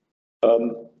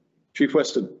 Chief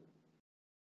Weston.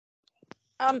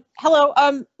 Hello,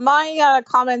 my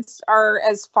comments are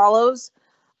as follows.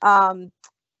 I'm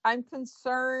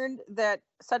concerned that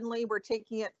suddenly we're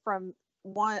taking it from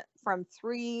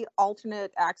three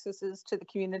alternate accesses to the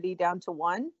community down to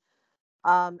one.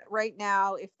 Right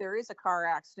now, if there is a car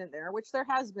accident there, which there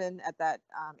has been at that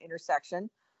intersection,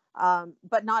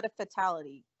 but not a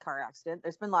fatality car accident.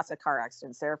 There's been lots of car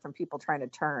accidents there from people trying to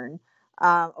turn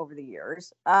over the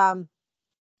years.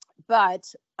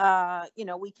 But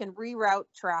we can reroute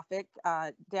traffic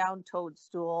down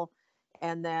Toadstool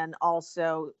and then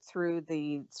also through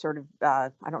the sort of,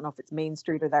 I don't know if it's Main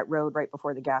Street or that road right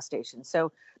before the gas station.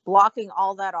 So blocking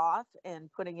all that off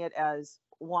and putting it as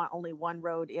only one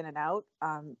road in and out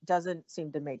doesn't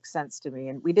seem to make sense to me.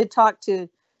 And we did talk to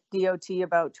DOT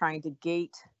about trying to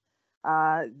gate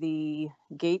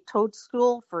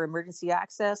Toadstool for emergency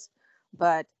access,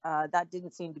 but that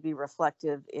didn't seem to be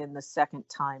reflective in the second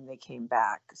time they came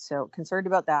back. So concerned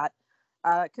about that.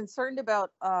 Concerned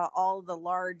about all the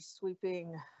large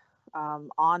sweeping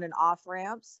on and off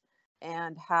ramps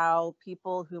and how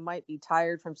people who might be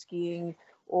tired from skiing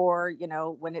or,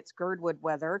 when it's Girdwood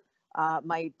weather,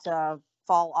 might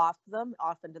fall off them,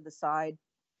 off into the side.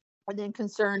 And then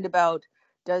concerned about,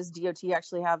 does DOT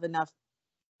actually have enough,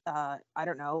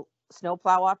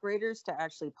 snowplow operators to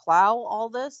actually plow all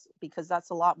this, because that's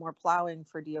a lot more plowing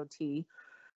for DOT.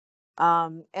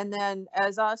 And then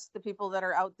as us, the people that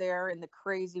are out there in the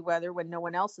crazy weather when no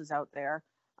one else is out there,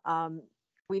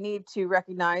 we need to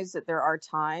recognize that there are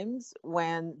times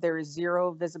when there is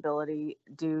zero visibility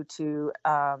due to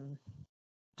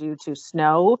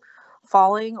snow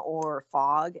falling or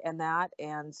fog and that.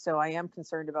 And so I am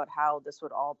concerned about how this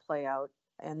would all play out.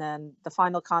 And then the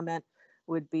final comment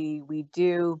would be, we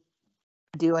do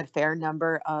a fair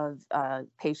number of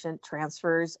patient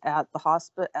transfers at the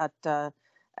hospital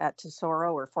at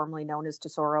Tesoro, or formerly known as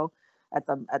Tesoro, at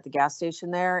the gas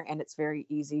station there, and it's very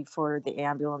easy for the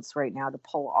ambulance right now to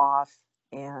pull off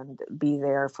and be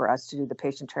there for us to do the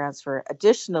patient transfer.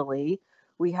 Additionally,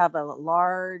 we have a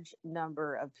large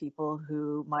number of people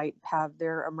who might have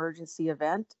their emergency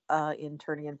event in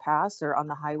Turnian Pass or on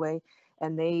the highway,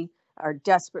 and they are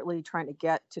desperately trying to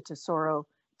get to Tesoro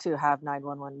to have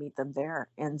 911 meet them there.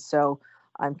 And so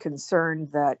I'm concerned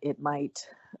that it might,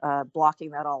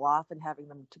 blocking that all off and having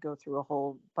them to go through a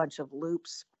whole bunch of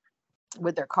loops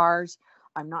with their cars.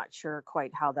 I'm not sure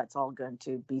quite how that's all going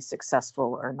to be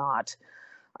successful or not.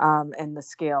 And the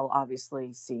scale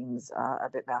obviously seems a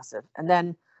bit massive. And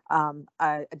then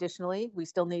additionally, we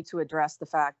still need to address the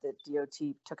fact that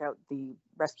DOT took out the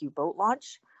rescue boat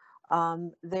launch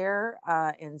there.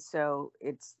 And so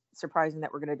it's surprising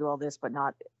that we're going to do all this, but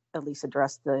not at least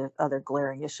address the other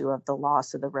glaring issue of the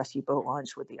loss of the rescue boat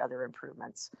launch with the other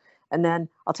improvements. And then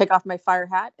I'll take off my fire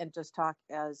hat and just talk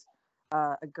as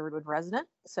a Girdwood resident.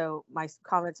 So my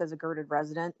comments as a Girdwood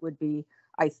resident would be,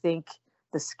 I think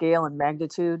the scale and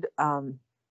magnitude of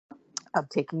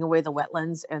taking away the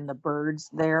wetlands and the birds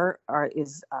there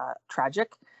is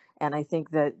tragic. And I think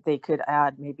that they could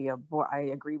add maybe I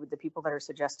agree with the people that are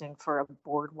suggesting for a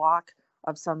boardwalk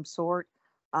of some sort,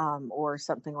 or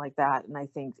something like that. And I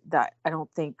think that, I don't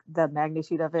think the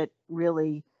magnitude of it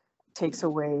really takes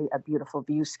away a beautiful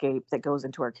viewscape that goes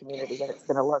into our community, that it's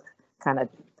going to look kind of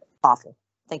awful.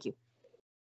 Thank you.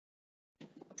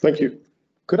 Thank you.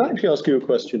 Could I actually ask you a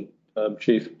question,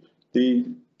 Chief?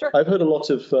 Sure. I've heard a lot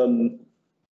of,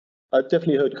 I've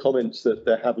definitely heard comments that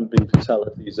there haven't been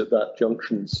fatalities at that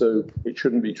junction, so it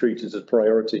shouldn't be treated as a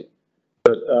priority.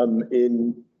 But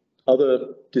in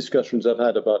other discussions I've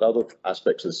had about other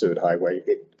aspects of the Seward Highway,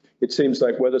 it seems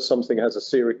like whether something is a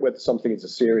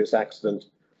serious accident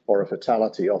or a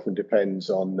fatality often depends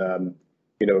on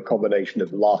a combination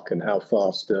of luck and how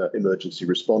fast emergency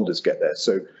responders get there.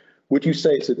 So would you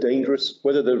say it's a dangerous,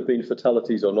 whether there have been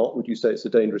fatalities or not, would you say it's a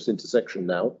dangerous intersection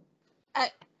now?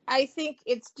 I think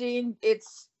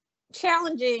it's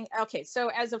challenging. Okay, so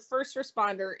as a first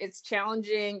responder, it's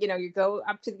challenging. You go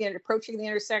up to approaching the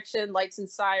intersection, lights and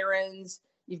sirens.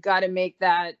 You've got to make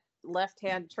that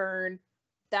left-hand turn.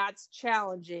 That's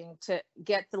challenging to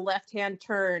get the left-hand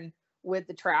turn with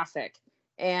the traffic.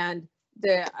 And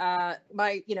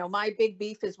my big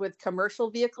beef is with commercial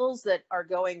vehicles that are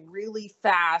going really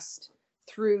fast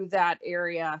through that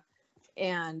area.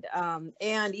 And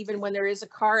even when there is a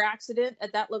car accident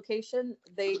at that location,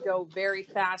 they go very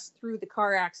fast through the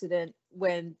car accident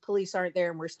when police aren't there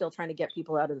and we're still trying to get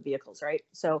people out of the vehicles, right?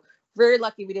 So very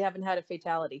lucky we haven't had a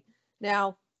fatality.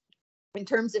 Now, in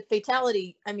terms of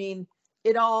fatality, I mean,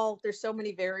 there's so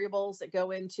many variables that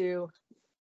go into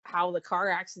how the car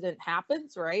accident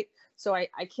happens, right? So I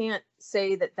can't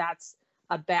say that that's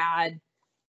a bad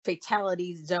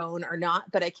fatality zone or not,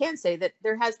 but I can say that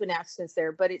there has been accidents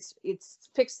there, but it's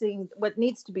fixing what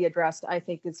needs to be addressed. I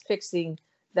think is fixing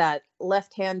that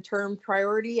left-hand turn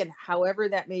priority, and however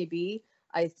that may be,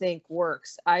 I think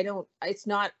works. It's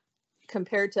not,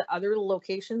 compared to other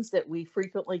locations that we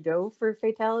frequently go for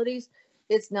fatalities,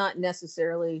 it's not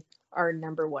necessarily our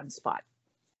number one spot.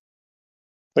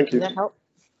 Thank you. Does that help?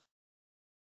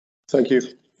 Thank you.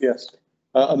 Yes.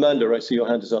 Amanda, I see your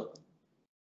hand is up.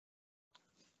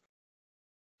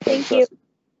 Thank you.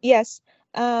 Yes.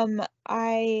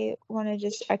 I want to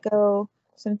just echo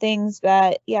some things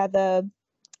that,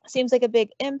 seems like a big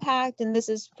impact, and this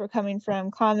is for coming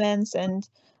from comments and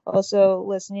also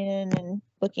listening in and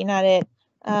looking at it,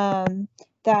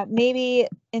 that maybe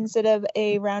instead of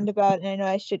a roundabout, and I know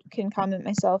I can comment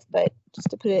myself, but just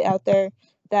to put it out there,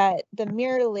 that the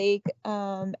Mirror Lake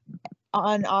on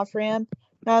off ramp,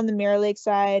 not on the Mirror Lake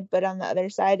side, but on the other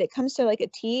side, it comes to like a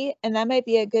T, and that might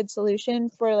be a good solution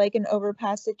for like an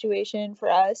overpass situation for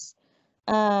us,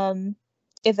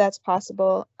 if that's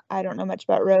possible. I don't know much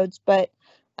about roads, but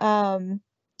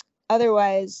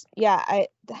otherwise,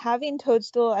 having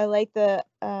toadstool, I like the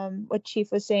what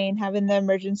Chief was saying, having the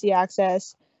emergency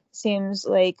access seems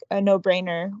like a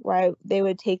no-brainer. Why they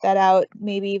would take that out,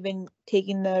 maybe even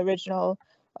taking the original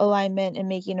alignment and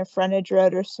making a frontage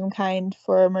road or some kind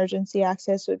for emergency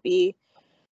access would be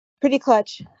pretty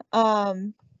clutch.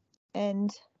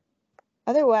 And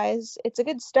otherwise, it's a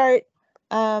good start,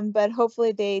 but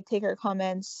hopefully they take our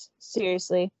comments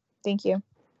seriously. Thank you.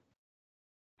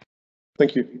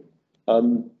 Thank you.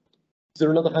 Is there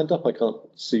another hand up? I can't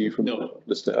see you from the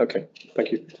list. Okay,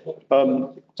 thank you.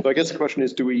 So I guess the question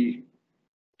is, do we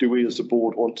as a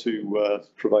board want to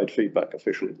provide feedback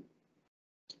officially?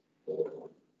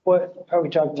 What are we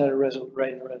talking about? A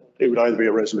resolution? It would either be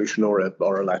a resolution or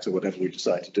a letter, whatever we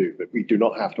decide to do, but we do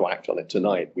not have to act on it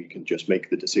tonight. We can just make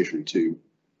the decision to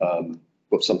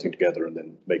put something together and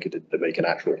then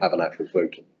have an actual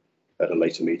vote at a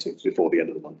later meeting before the end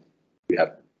of the month. We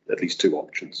have at least 2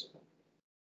 options.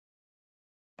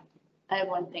 I have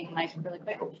one thing, Mike, really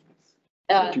quick. Do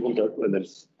you want to go and then?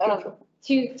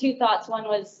 Two thoughts. One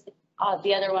was,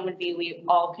 the other one would be we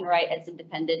all can write as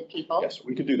independent people. Yes,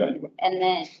 we can do that anyway. And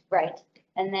then, right.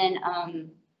 And then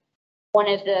one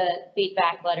of the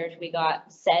feedback letters we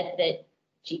got said that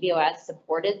GBOS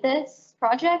supported this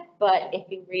project, but if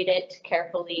you read it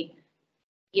carefully,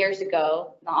 years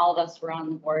ago, not all of us were on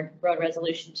the board road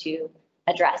resolution to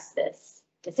address this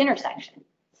intersection.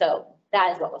 So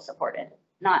that is what was supported,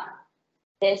 not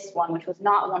this one, which was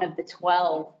not one of the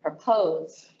 12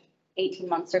 proposed 18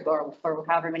 months ago or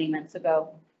however many months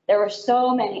ago. There were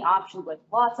so many options with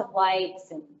lots of lights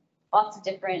and lots of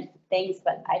different things,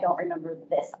 but I don't remember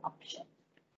this option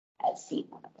as seeing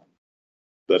one of them.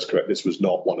 That's correct. This was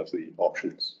not one of the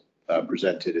options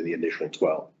presented in the initial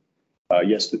 12.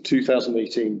 Yes, the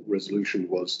 2018 resolution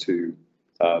was to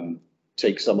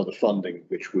take some of the funding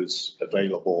which was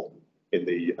available in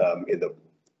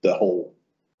the whole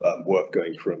work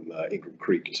going from Ingram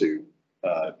Creek to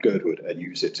Girdwood and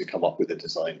use it to come up with a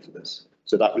design for this.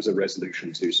 So that was a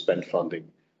resolution to spend funding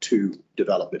to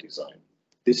develop a design.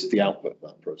 This is the output of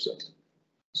that process.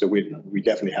 So we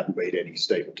definitely haven't made any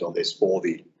statement on this or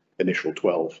the initial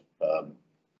 12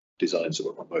 designs that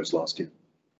were proposed last year.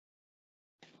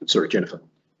 Sorry, Jennifer.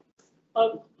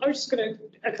 I was just going to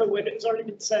echo what has already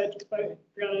been said by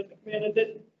Brianna,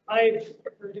 that I've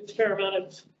heard a fair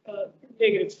amount of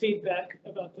negative feedback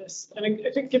about this. And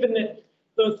I think given that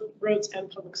both roads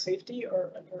and public safety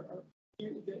are under our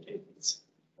view, that it's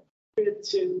good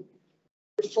to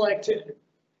reflect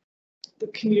the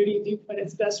community viewpoint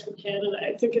as best we can. And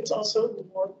I think it's also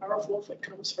more powerful if it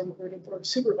comes from a group of board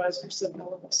supervisors than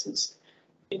all of us as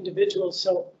individuals.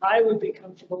 So I would be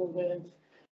comfortable with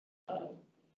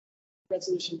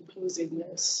resolution posing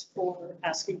this or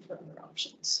asking for other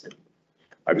options.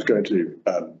 I was going to,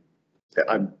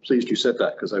 I'm pleased you said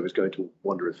that because I was going to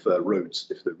wonder if the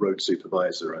road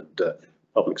supervisor and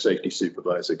public safety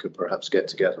supervisor could perhaps get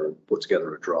together and put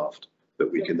together a draft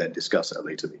that we can then discuss at a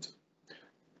later meeting.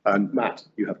 And Matt,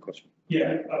 you have a question?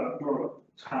 Yeah, more of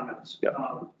a comment. Yeah.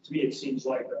 To me, it seems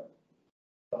like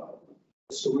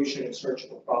a solution in search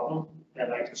of a problem.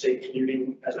 And I can say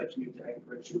commuting, as I commute to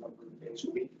Anchorage 2 days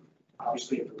a week,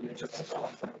 obviously if the winter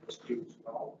is due as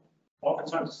well.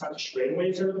 Oftentimes it's not the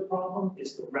straightaways that are the problem,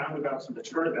 it's the roundabouts and the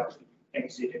turnabouts that you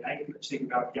exit in Anchorage. Think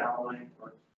about Galloway,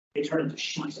 or they turn into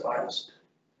sheets of ice.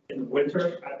 In the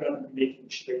winter, I've done making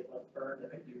straight left turn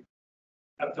that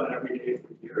I've done every day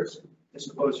for years, as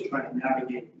opposed to trying to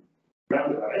navigate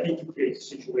roundabout. I think it creates a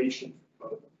situation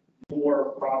of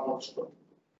more problems for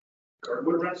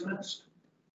Girdwood residents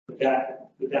with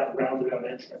that roundabout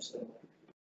entrance.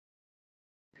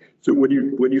 So when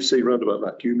you say roundabout,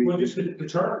 Matt, do you mean the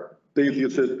turn?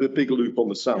 The big loop on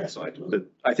the south side?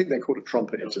 I think they're called a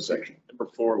trumpet intersection. Number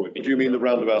 4 would be. Do you mean the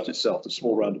roundabout itself, the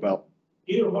small roundabout?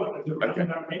 Either one, the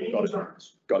roundabout, any of the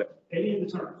turns. Got it. Any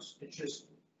of the turns. It's just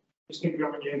going to go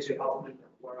on the exit element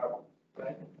or whatever,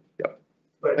 right? Yeah.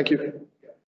 But, thank you. Yeah.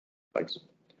 Thanks.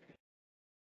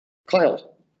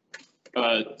 Kyle.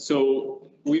 So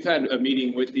we've had a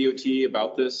meeting with DOT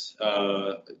about this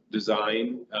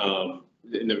design.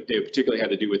 And they particularly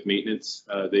had to do with maintenance.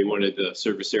 They wanted the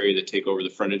service area to take over the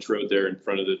frontage road there in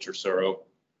front of the Tercero,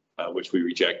 which we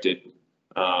rejected.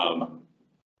 But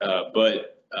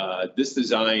this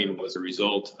design was a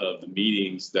result of the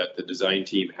meetings that the design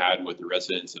team had with the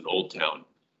residents in Old Town,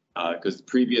 because the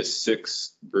previous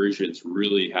 6 versions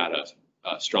really had a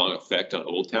strong effect on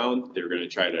Old Town. They were going to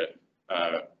try to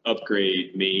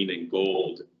upgrade Main and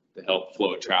Gold to help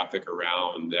flow traffic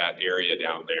around that area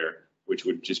down there, which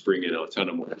would just bring in a ton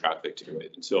of more traffic to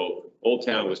it. And so Old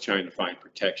Town was trying to find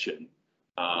protection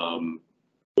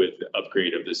with the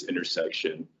upgrade of this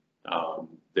intersection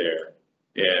there.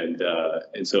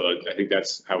 And so I think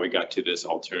that's how we got to this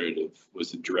alternative,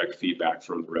 was the direct feedback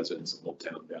from the residents of Old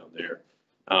Town down there.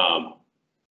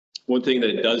 One thing that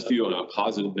it does do on a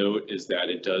positive note is that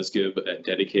it does give a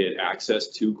dedicated access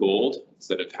to Gold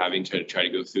instead of having to try to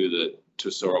go through the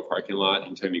Tesoro parking lot.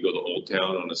 Anytime you go to Old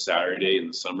Town on a Saturday in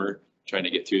the summer, trying to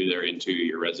get through there into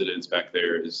your residence back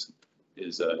there is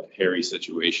a hairy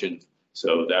situation.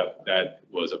 So that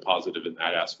was a positive in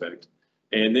that aspect.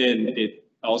 And then it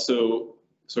also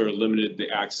sort of limited the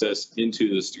access into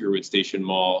the Girdwood Station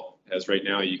Mall, as right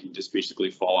now you can just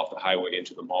basically fall off the highway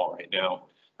into the mall right now.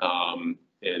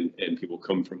 And people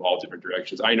come from all different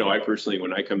directions. I know I personally,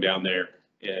 when I come down there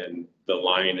and the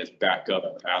line is back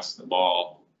up past the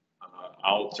mall,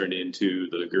 I'll turn into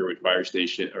the Girdwood Fire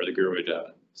Station or the Girdwood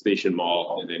Station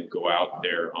Mall and then go out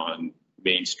there on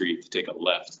Main Street to take a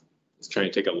left. It's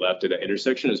trying to take a left at that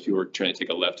intersection as people are trying to take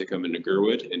a left to come into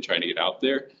Girdwood and trying to get out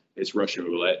there. It's Russian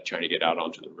roulette trying to get out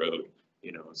onto the road,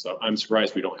 you know. So I'm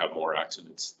surprised we don't have more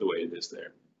accidents the way it is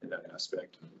there in that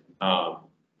aspect.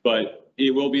 But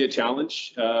it will be a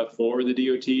challenge for the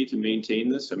DOT to maintain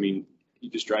this. I mean,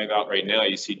 you just drive out right now,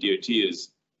 you see DOT is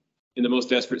in the most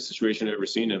desperate situation I've ever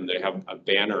seen them. They have a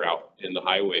banner out in the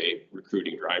highway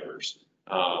recruiting drivers.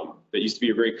 That used to be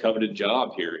a very coveted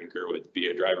job here in Girdwood, to be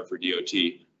a driver for DOT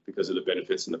because of the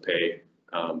benefits and the pay.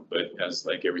 But as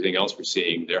like everything else we're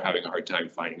seeing, they're having a hard time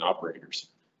finding operators.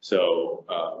 So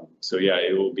yeah,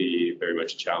 it will be very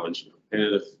much a challenge.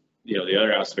 And the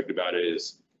other aspect about it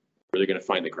is, where they're going to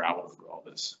find the gravel for all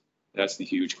this? That's the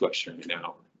huge question right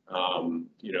now.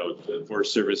 The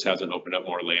Forest Service hasn't opened up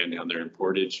more land down there in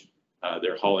Portage.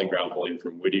 They're hauling gravel in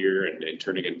from Whittier and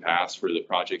turning in pass for the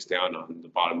projects down on the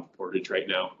bottom of Portage right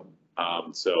now.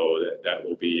 So that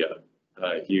will be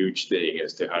a huge thing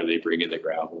as to how they bring in the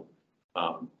gravel.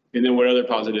 And then one other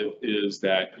positive is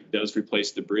that it does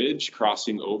replace the bridge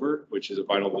crossing over, which is a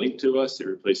vital link to us. It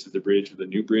replaces the bridge with a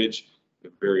new bridge. A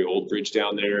very old bridge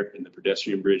down there, and the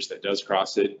pedestrian bridge that does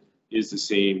cross it is the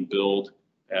same build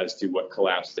as to what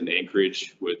collapsed in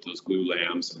Anchorage with those glue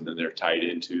lambs, and then they're tied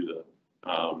into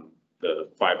the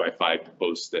 5x5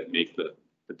 posts that make the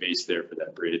base there for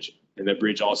that bridge. And that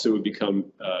bridge also would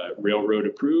become railroad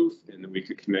approved, and then we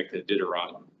could connect the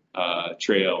Iditarod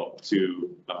trail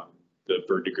to the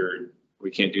Bird to Gird.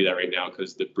 We can't do that right now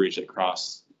because the bridge that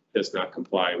crossed does not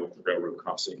comply with the railroad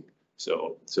crossing.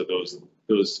 So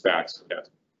those facts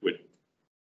would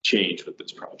change with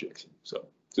this project. So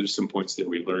there's some points that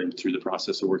we learned through the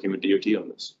process of working with DOT on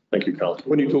this. Thank you, Carl.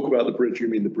 When you talk about the bridge, you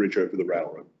mean the bridge over the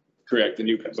railroad? Correct. The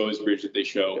new proposed bridge that they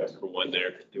show for one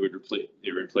there, they would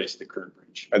replace the current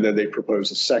bridge. And then they propose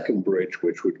a second bridge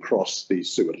which would cross the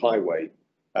Seward Highway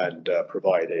and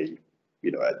provide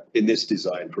in this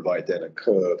design, provide then a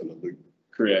curve and a loop.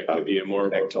 Correct. There'd be a more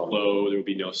of a flow. There would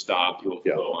be no stop. You'll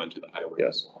flow onto the highway.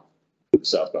 Yes.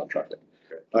 Southbound traffic.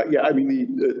 I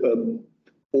mean,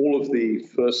 all of the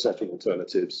first set of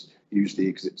alternatives use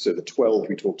the so the 12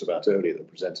 we talked about earlier that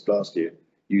presented last year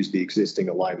used the existing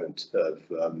alignment of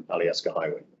Alyeska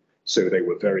Highway. So they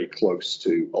were very close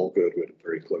to Old Girdwood,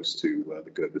 very close to the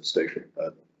Girdwood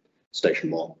Station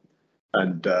Mall.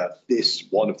 And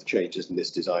one of the changes in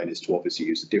this design is to obviously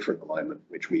use a different alignment,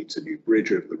 which means a new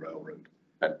bridge over the railroad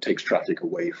and takes traffic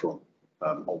away from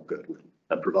Old Girdwood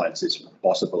and provides this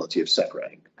possibility of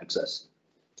separating access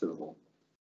to the mall.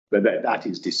 But that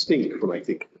is distinct from, I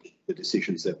think, the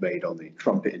decisions they've made on the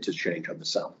Trumpet interchange on the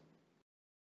south.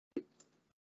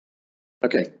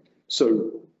 Okay,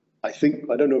 so I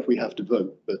don't know if we have to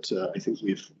vote, but I think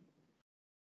we've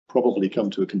probably come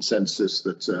to a consensus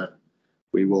that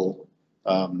we will,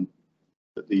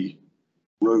 that the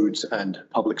roads and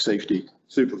public safety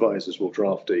supervisors will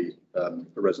draft a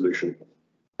resolution,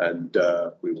 and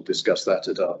we will discuss that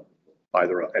at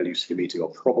either our LUC meeting or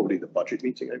probably the budget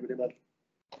meeting, I would imagine.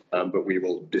 But we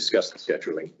will discuss the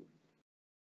scheduling.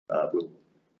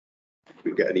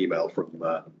 We'll get an email from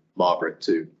Margaret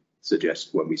to suggest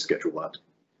when we schedule that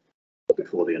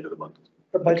before the end of the month.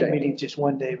 Our budget meeting just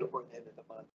one day before the end of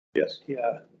the month. Yes. Yeah.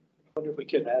 I wonder if we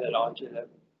could add it on to that.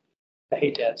 I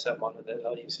hate to add something onto the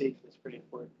LUC. It's pretty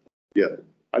important. Yeah,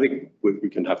 I think we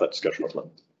can have that discussion offline.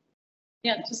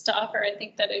 Yeah, just to offer, I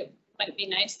think that it might be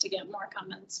nice to get more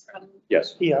comments from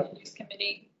yes. the News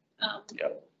Committee.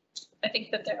 I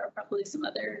think that there are probably some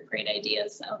other great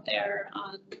ideas out there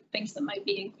on things that might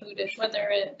be included, whether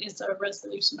it is a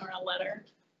resolution or a letter.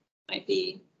 Might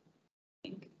be, I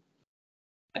think,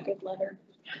 a good letter.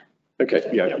 Okay,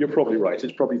 yeah, you're probably right.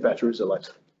 It's probably better as a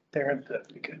letter.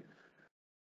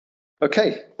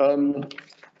 Okay,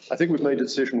 I think we've made a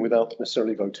decision without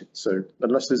necessarily voting. So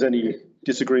unless there's any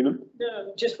disagreement.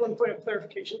 No, just one point of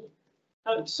clarification.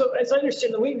 So as I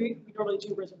understand, the way we normally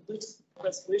do resolutions,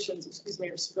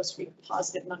 are supposed to be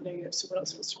positive, not negative. So we're not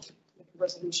supposed to make a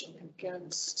resolution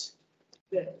against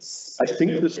this. I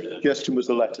think the suggestion was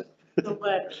a letter. The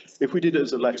letter. If we did it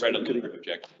as a letter, Right we on could- the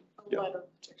objection. A letter of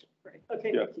objection, right,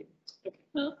 okay, Yeah. thank you.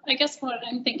 Well, I guess what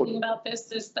I'm thinking about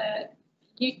this is that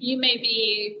you may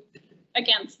be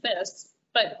against this,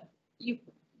 but you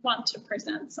want to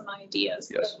present some ideas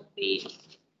that Yes. will be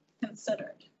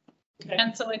considered. Okay.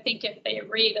 And so I think if they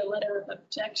read a letter of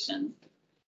objection,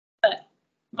 that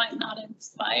might not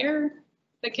inspire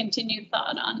the continued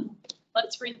thought on,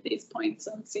 let's read these points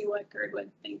and see what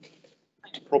Girdwood thinks.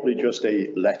 probably just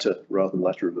a letter rather than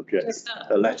letter of objection. Just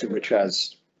A letter which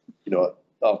has, you know,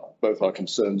 both our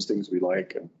concerns, things we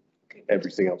like, and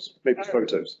everything else. Maybe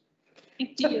photos.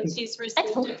 DOT's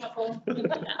received a couple in the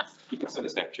past. You can send a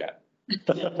Snapchat.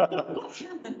 Do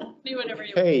whatever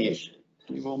you Okay, wish.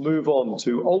 we will move on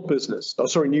to old business. Oh,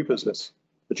 sorry, new business.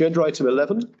 Agenda item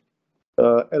 11,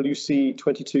 LUC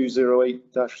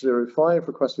 2208-05,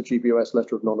 request for GBOS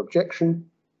letter of non-objection,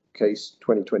 case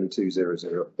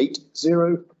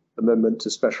 2022-0080, amendment to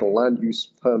special land use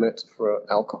permit for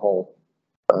alcohol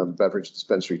beverage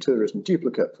dispensary tourism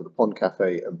duplicate for the Pond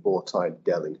Cafe and Bourtide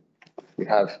Deli. We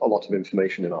have a lot of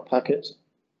information in our packet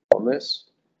on this.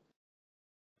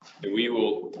 And we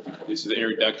will, this is the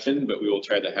introduction, but we will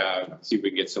try to see if we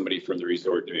can get somebody from the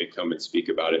resort to come and speak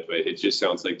about it. But it just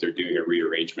sounds like they're doing a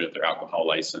rearrangement of their alcohol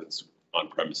license on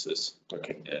premises.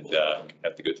 Okay. And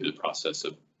have to go through the process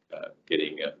of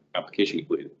getting an application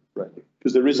completed. Right,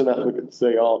 because there is an applicant,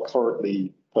 they are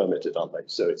currently permitted, aren't they?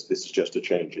 So this is just a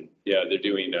change in. Yeah, they're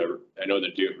doing, I know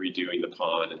they're redoing the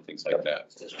pond and things like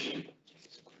that.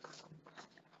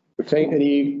 Okay,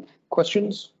 any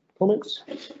questions, comments?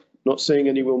 Not seeing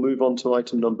any, we'll move on to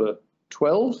item number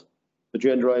 12,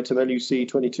 agenda item LUC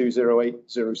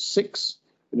 220806,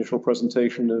 initial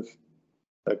presentation of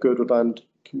Girdwood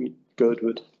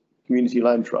Community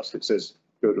Land Trust. It says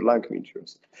Girdwood Land Community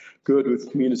Trust. Girdwood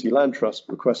Community Land Trust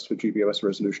request for GBOS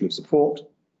resolution of support,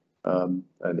 and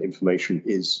information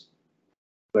is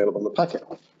available in the packet.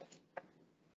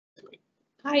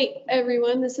 Hi,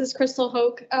 everyone. This is Crystal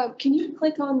Hoke. Can you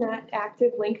click on that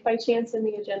active link by chance in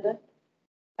the agenda?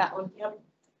 That one, yep.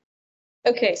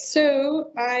 Okay,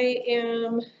 so I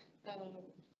am,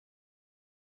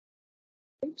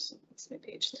 oops, that's my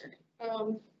page there.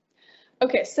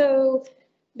 Okay, so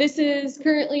this is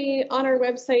currently on our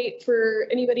website for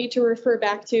anybody to refer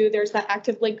back to. There's that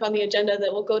active link on the agenda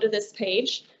that will go to this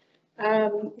page.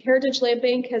 Heritage Land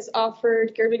Bank has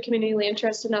offered Girdwood Community Land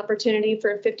Trust an opportunity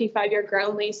for a 55-year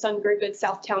ground lease on Girdwood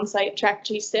South Town Site, Track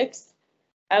G6.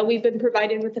 We've been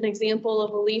provided with an example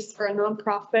of a lease for a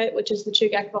nonprofit, which is the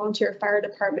Chugach Volunteer Fire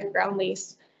Department ground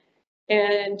lease.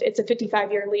 And it's a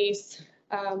 55-year lease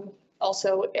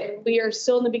also. And we are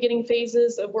still in the beginning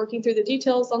phases of working through the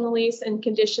details on the lease and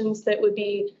conditions that would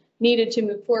be needed to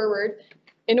move forward.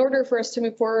 In order for us to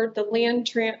move forward, the land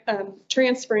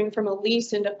transferring from a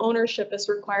lease into ownership is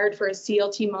required for a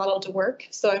CLT model to work.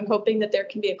 So I'm hoping that there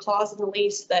can be a clause in the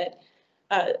lease that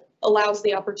allows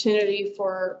the opportunity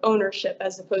for ownership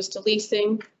as opposed to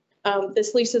leasing.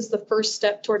 This lease is the first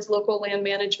step towards local land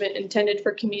management intended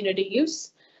for community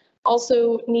use.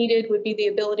 Also needed would be the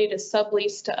ability to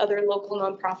sublease to other local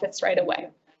nonprofits right away.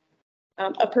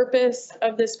 A purpose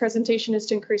of this presentation is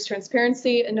to increase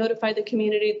transparency and notify the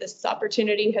community this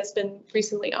opportunity has been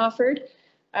recently offered.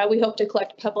 We hope to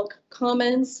collect public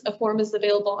comments. A form is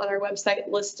available on our website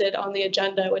listed on the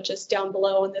agenda, which is down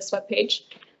below on this webpage.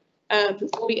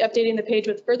 We'll be updating the page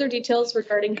with further details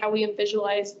regarding how we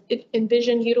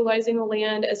envision utilizing the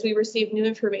land as we receive new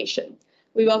information.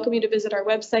 We welcome you to visit our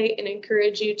website and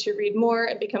encourage you to read more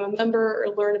and become a member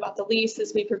or learn about the lease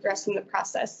as we progress in the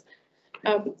process.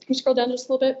 Can you scroll down just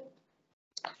a little bit?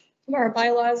 Our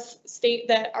bylaws state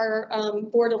that our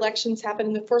board elections happen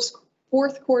in the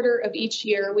fourth quarter of each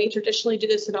year. We traditionally do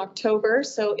this in October.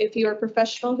 So if you're a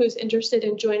professional who's interested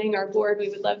in joining our board, we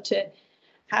would love to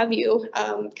have you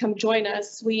come join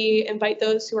us. We invite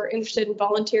those who are interested in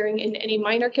volunteering in any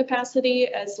minor capacity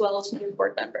as well as new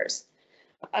board members.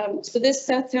 So this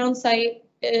South Town site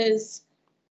is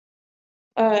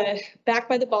back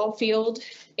by the ball field,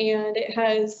 and it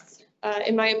has,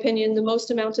 in my opinion, the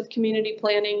most amount of community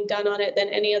planning done on it than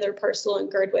any other parcel in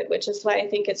Girdwood, which is why I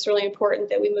think it's really important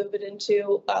that we move it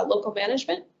into local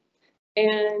management.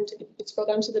 And if you could scroll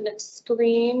down to the next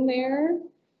screen there.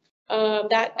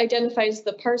 That identifies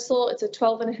the parcel. It's a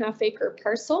 12.5 acre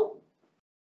parcel.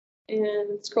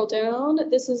 And scroll down.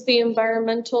 This is the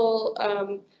environmental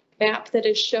map that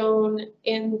is shown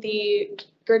in the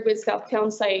Girdwood South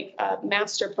Town Site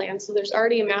master plan. So there's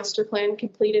already a master plan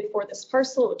completed for this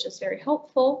parcel, which is very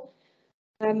helpful.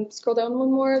 Scroll down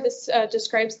one more. This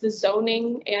describes the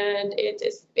zoning, and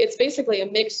it's basically a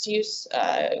mixed use.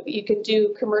 You can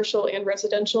do commercial and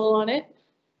residential on it.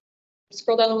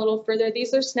 Scroll down a little further.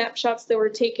 These are snapshots that were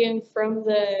taken from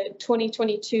the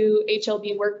 2022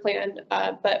 HLB work plan,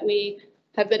 but we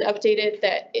have been updated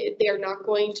that they are not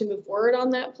going to move forward on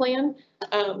that plan.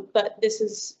 But this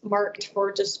is marked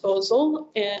for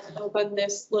disposal and on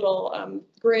this little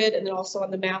grid, and then also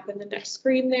on the map in the next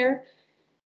screen there.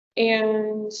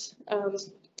 And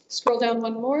scroll down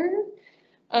one more.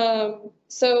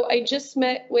 So I just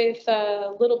met with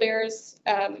Little Bears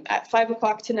at 5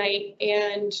 o'clock tonight,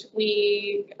 and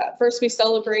we first we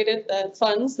celebrated the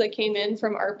funds that came in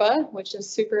from ARPA, which is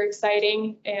super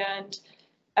exciting. And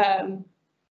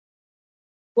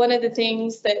one of the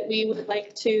things that we would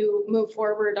like to move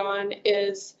forward on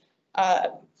is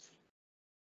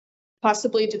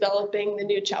possibly developing the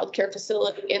new childcare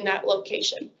facility in that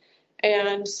location.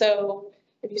 And so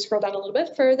if you scroll down a little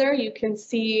bit further, you can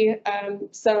see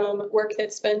some work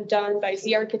that's been done by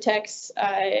Z Architects,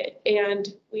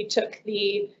 and we took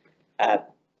the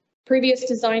previous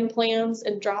design plans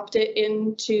and dropped it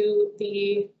into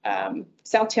the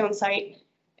Southtown site.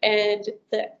 And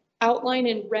the outline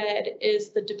in red is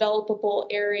the developable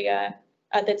area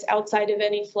that's outside of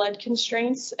any flood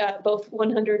constraints, both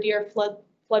 100-year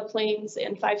floodplains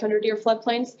and 500-year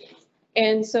floodplains.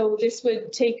 And so this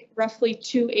would take roughly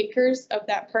 2 acres of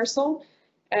that parcel,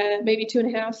 maybe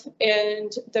 2.5,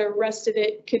 and the rest of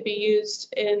it could be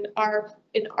used in our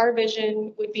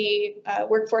vision would be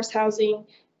workforce housing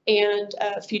and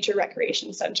future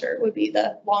recreation center would be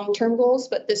the long-term goals,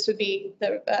 but this would be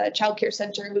the childcare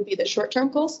center would be the short-term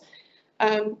goals.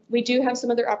 We do have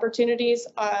some other opportunities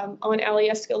on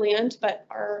Alyeska land, but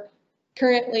are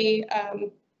currently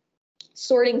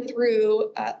sorting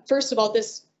through. First of all,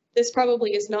 this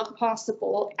probably is not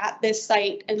possible at this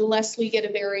site unless we get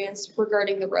a variance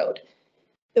regarding the road.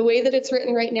 The way that it's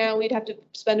written right now, we'd have to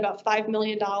spend about $5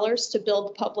 million to build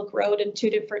the public road in 2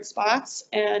 different spots.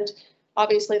 And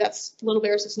obviously that's Little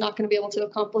Bears is not going to be able to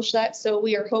accomplish that. So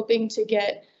we are hoping to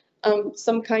get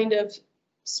some kind of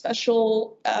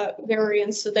special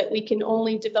variance so that we can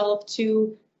only develop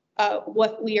to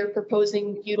what we are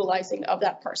proposing utilizing of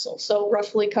that parcel. So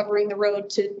roughly covering the road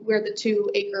to where the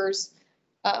 2 acres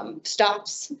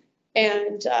stops.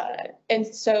 And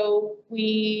so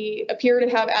we appear to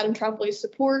have Adam Trombley's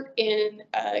support in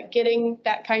getting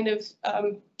that kind of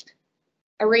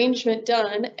arrangement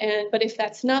done. But if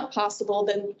that's not possible,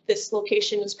 then this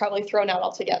location is probably thrown out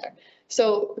altogether.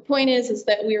 So the point is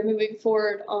that we are moving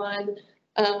forward on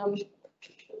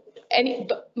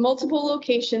multiple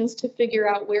locations to figure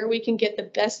out where we can get the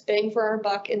best bang for our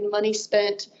buck and money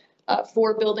spent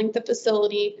for building the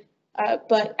facility.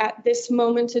 But at this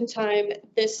moment in time,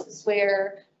 this is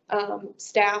where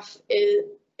staff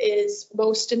is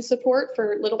most in support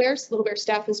for Little Bears. Little Bears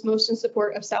staff is most in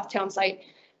support of Southtown site,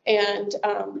 and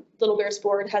Little Bears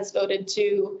board has voted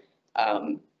to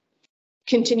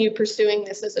continue pursuing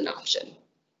this as an option.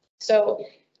 So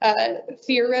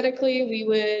theoretically, we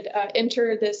would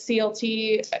enter the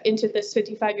CLT into this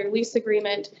 55-year lease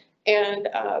agreement and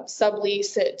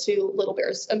sublease it to Little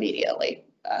Bears immediately.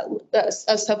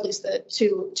 Sublease the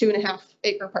 2.5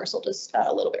 acre parcel to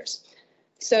Little Bears.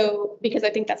 So, because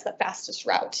I think that's the fastest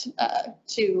route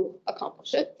to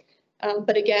accomplish it.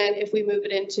 But again, if we move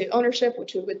it into ownership,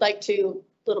 which we would like to,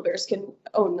 Little Bears can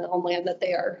own the own land that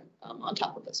they are on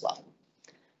top of as well.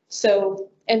 So,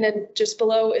 and then just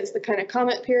below is the kind of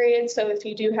comment period. So if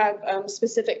you do have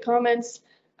specific comments,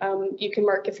 you can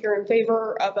mark if you're in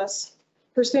favor of us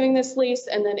pursuing this lease,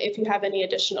 and then if you have any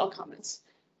additional comments.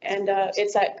 And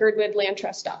it's at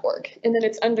girdwoodlandtrust.org. And then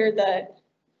it's under the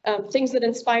Things That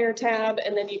Inspire tab,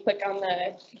 and then you click on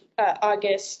the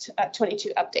August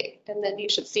 22 update, and then you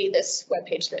should see this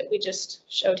webpage that we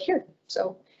just showed here.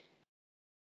 So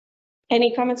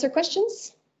any comments or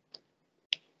questions?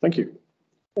 Thank you.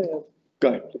 Go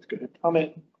ahead. Let's go ahead.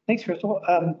 Comment. Thanks, Crystal.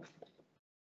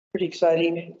 Pretty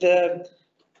exciting. The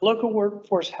local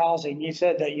workforce housing, you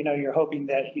said that, you're hoping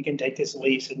that you can take this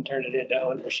lease and turn it into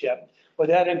ownership. Would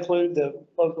that include the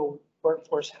local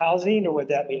workforce housing, or would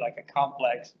that be like a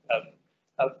complex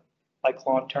of like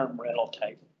long-term rental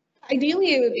type?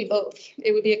 Ideally, it would be both.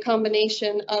 It would be a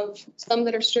combination of some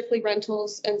that are strictly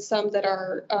rentals and some that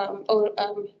are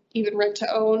even rent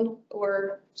to own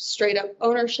or straight up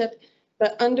ownership.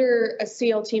 But under a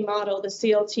CLT model, the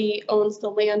CLT owns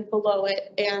the land below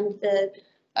it, and the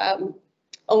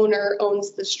owner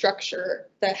owns the structure,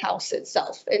 the house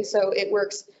itself. And so it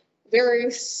works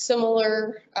very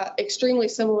similar, extremely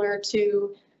similar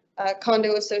to a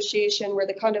condo association, where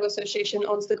the condo association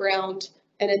owns the ground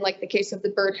And in like the case of the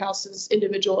birdhouses,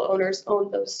 individual owners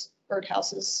own those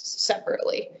birdhouses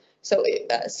separately. So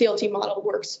CLT model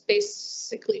works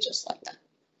basically just like that.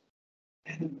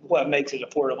 And what makes it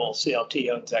affordable,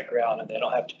 CLT owns that ground and they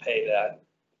don't have to pay that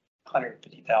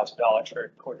 $150,000 for a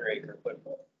quarter acre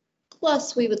football.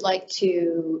 Plus, we would like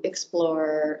to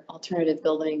explore alternative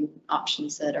building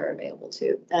options that are available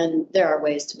too. And there are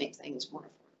ways to make things more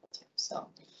affordable too, so.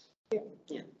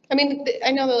 Yeah. I mean,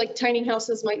 I know that like tiny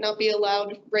houses might not be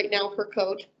allowed right now per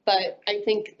code, but I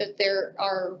think that there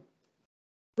are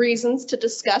reasons to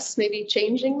discuss maybe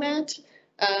changing that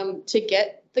to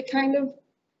get the kind of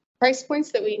price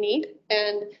points that we need.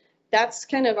 And that's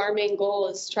kind of our main goal,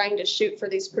 is trying to shoot for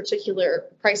these particular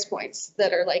price points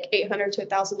that are like $800 to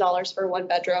 $1,000 for 1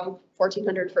 bedroom,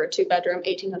 $1,400 for a 2 bedroom,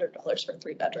 $1,800 for a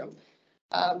 3 bedroom.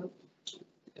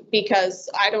 Because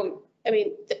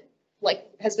like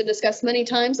has been discussed many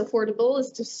times, affordable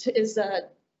is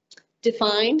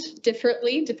defined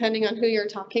differently depending on who you're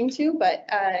talking to. But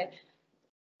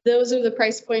those are the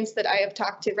price points that I have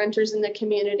talked to renters in the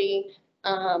community.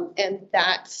 And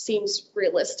that seems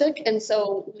realistic. And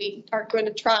so we are going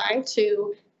to try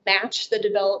to match the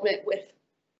development with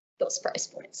those price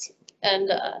points.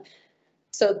 And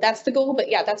so that's the goal. But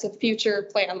yeah, that's a future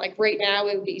plan. Like right now,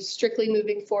 it would be strictly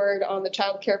moving forward on the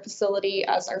childcare facility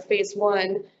as our phase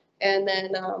 1, and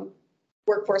then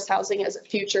workforce housing as a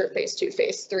future phase 2,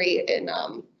 phase 3 in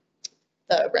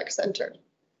the rec center.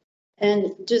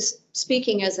 And just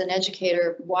speaking as an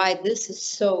educator, why this is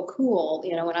so cool,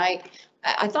 you know, when I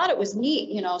thought it was neat,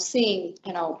 you know, seeing,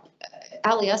 you know,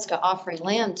 Alyeska offering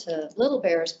land to Little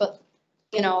Bears, but,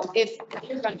 you know, if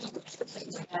you're going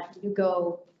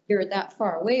to you're that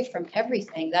far away from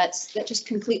everything, that just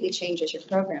completely changes your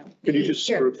program. Could you just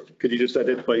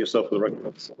identify yourself for the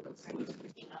record?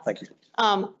 Thank you.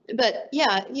 But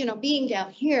yeah, you know, being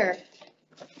down here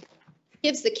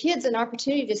gives the kids an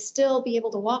opportunity to still be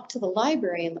able to walk to the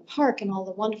library and the park and all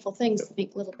the wonderful things that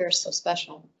make Little Bears so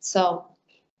special. So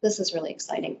this is really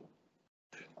exciting.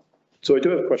 So I do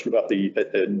have a question about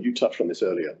and you touched on this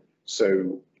earlier.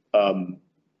 So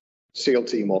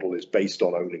CLT model is based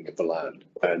on owning of the land,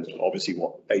 and obviously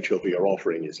what HLB are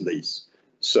offering is lease.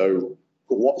 So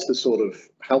what's the sort of,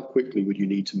 how quickly would you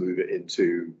need to move it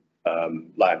into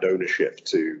land ownership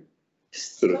to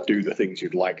sort of do the things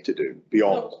you'd like to do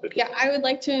beyond? Yeah, I would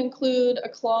like to include a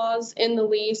clause in the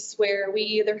lease where we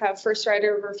either have first right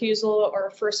of refusal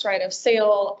or first right of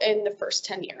sale in the first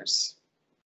 10 years.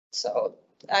 So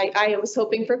I was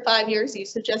hoping for 5 years. You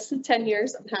suggested 10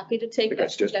 years. I'm happy to take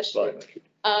that suggestion.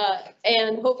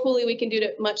 And hopefully we can do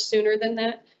it much sooner than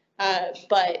that.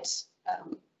 But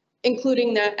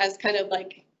including that as kind of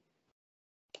like,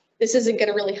 this isn't going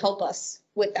to really help us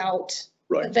without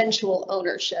eventual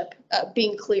ownership,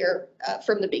 being clear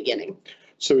from the beginning.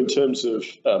 So in terms of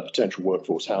potential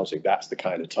workforce housing, that's the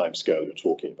kind of timescale you're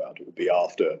talking about. It would be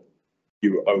after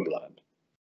you own land.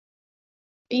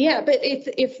 Yeah, but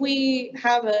if we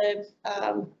have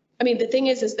I mean, the thing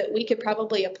is that we could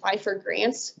probably apply for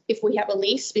grants if we have a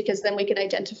lease, because then we can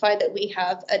identify that we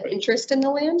have an interest in the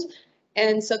land.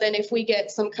 And so then if we get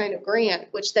some kind of grant,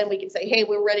 which then we can say, hey,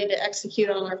 we're ready to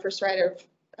execute on our first right of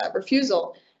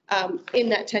refusal in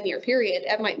that 10-year period,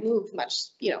 it might move much,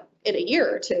 you know, in a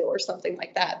year or two or something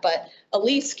like that. But a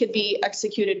lease could be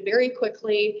executed very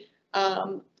quickly.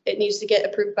 It needs to get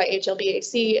approved by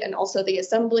HLBAC and also the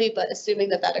assembly, but assuming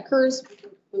that occurs, we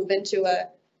can move into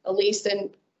a lease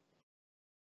in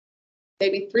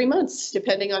maybe 3 months,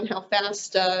 depending on how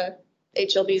fast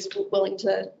HLB is willing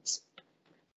to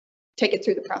take it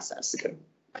through the process. Okay,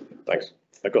 thanks.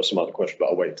 I've got some other questions, but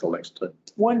I'll wait until next time.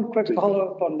 One quick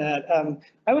follow-up on that.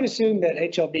 I would assume that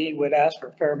HLB would ask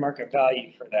for fair market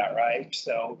value for that, right?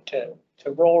 So to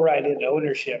roll right into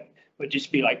ownership would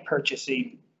just be like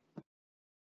purchasing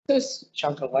a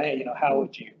chunk of land, you know, how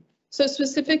would you? So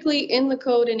specifically in the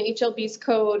code, in HLB's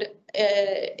code,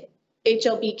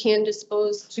 HLB can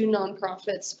dispose to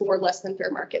nonprofits for less than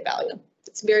fair market value.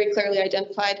 It's very clearly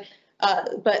identified.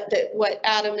 But what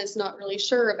Adam is not really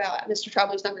sure about, Mr.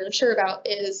 Traveller's not really sure about,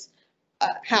 is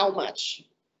how much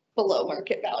below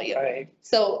market value. Right.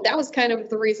 So that was kind of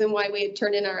the reason why we had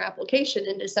turned in our application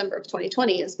in December of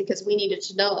 2020, is because we needed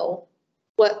to know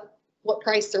what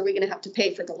price are we going to have to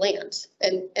pay for the land,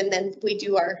 and then we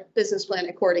do our business plan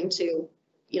according to,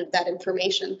 you know, that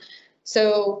information.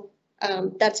 So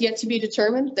that's yet to be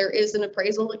determined. There is an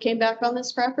appraisal that came back on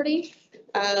this property.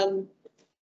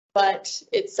 But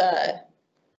it's that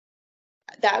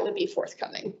would be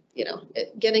forthcoming, you know,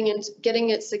 getting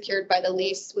it secured by the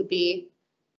lease would be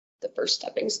the first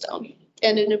stepping stone,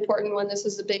 and an important one. This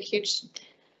is a big, huge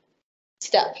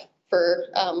step for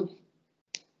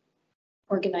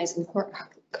organizing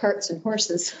carts and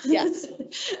horses. Yes.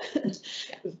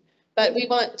 But we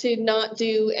want to not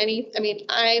do any, I mean,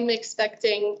 I'm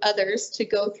expecting others to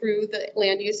go through the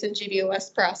land use and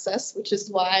GBOS process, which is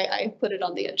why I put it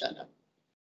on the agenda.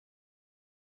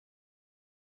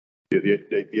 Yeah,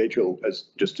 the HL, as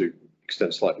just to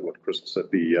extend slightly what Crystal said,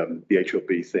 the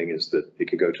HLB thing is that it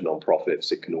can go to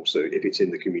non-profits. It can also, if it's in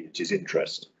the community's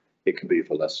interest, it can be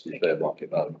for less than fair market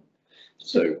value.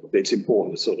 So it's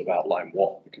important to sort of outline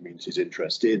what the community's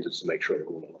interest is and to make sure we're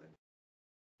all aligned,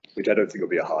 which I don't think will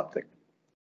be a hard thing.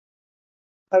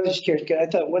 I was just curious, 'cause I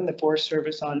thought when the Forest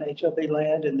Service on HLB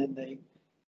land and then they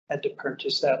had to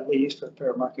purchase that lease for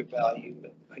fair market value,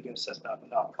 but I guess that's not a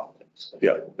nonprofit. So.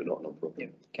 Yeah, they're not nonprofit. Yeah,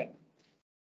 okay.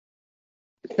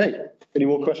 Okay, any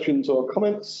more questions or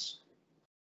comments?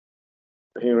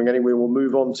 Hearing any, we will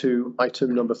move on to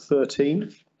item number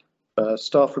 13.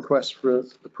 Staff request for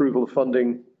approval of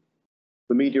funding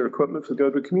for media equipment for the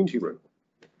Girdwood Community Room.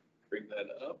 Bring that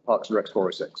up. Parks and Recs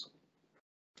 406.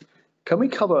 Can we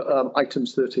cover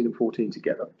items 13 and 14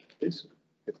 together, please?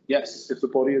 Yes. If the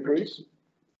body agrees?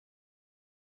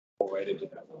 All right into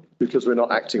that one. Because we're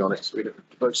not acting on it, so we don't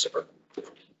vote separate.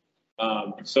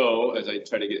 So as I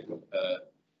try to get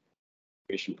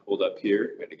information pulled up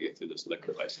here, I got to get through this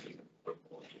liquor license.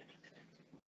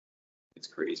 It's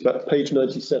crazy. About page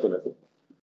 97, I think.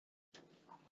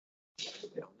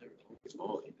 Down there, holy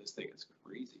moly, this thing is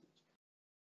crazy.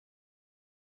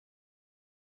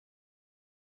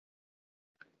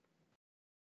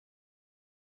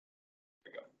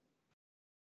 There we go.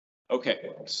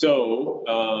 Okay, so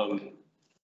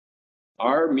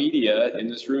our media in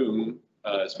this room,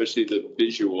 especially the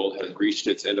visual, has reached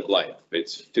its end of life.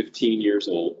 It's 15 years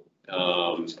old.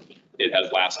 It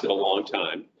has lasted a long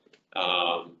time,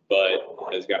 but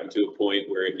has gotten to a point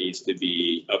where it needs to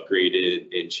be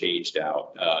upgraded and changed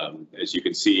out. As you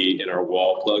can see in our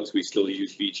wall plugs, we still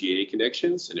use VGA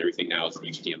connections and everything now is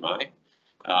HDMI.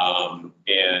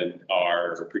 And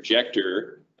our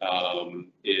projector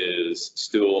is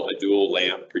still a dual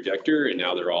lamp projector, and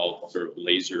now they're all sort of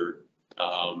laser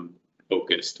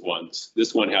focused ones.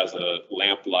 This one has a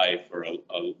lamp life or a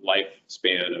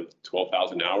lifespan of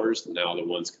 12,000 hours. And now the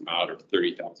ones come out are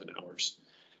 30,000 hours.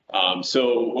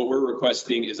 So what we're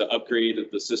requesting is an upgrade of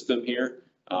the system here.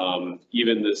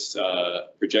 Even this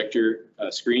projector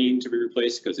screen to be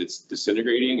replaced because it's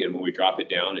disintegrating, and when we drop it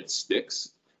down, it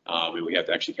sticks. And we have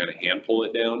to actually kind of hand pull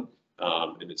it down,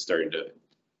 and it's starting to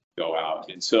go out.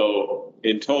 And so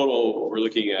in total, we're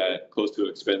looking at close to an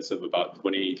expense of about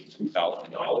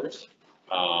 $22,000.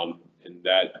 And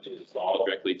that is all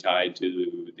directly tied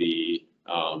to the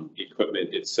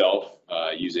equipment itself,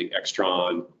 using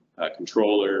Extron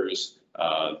controllers.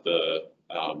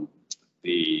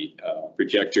 The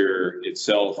projector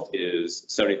itself is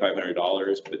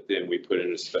 $7,500, but then we put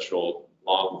in a special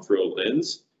long throw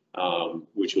lens,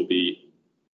 which will be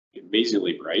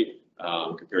amazingly bright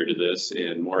compared to this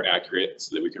and more accurate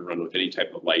so that we can run with any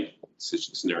type of light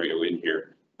scenario in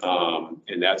here.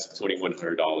 And that's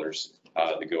 $2,100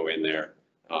 to go in there.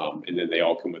 And then they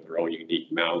all come with their own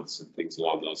unique mounts and things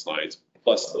along those lines,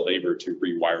 plus the labor to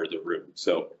rewire the room.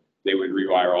 So they would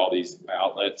rewire all these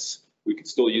outlets. We could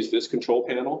still use this control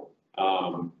panel.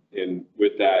 And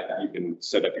with that, you can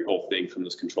set up your whole thing from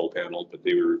this control panel, but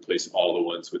they would replace all the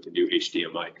ones with the new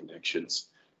HDMI connections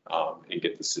and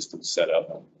get the system set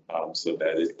up so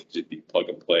that it could be plug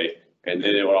and play. And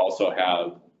then it would also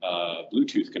have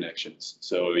Bluetooth connections.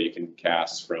 So you can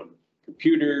cast from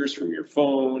computers, from your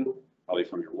phone, probably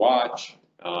from your watch,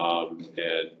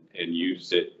 and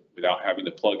use it without having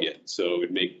to plug in. So it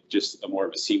would make just a more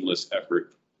of a seamless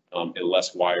effort and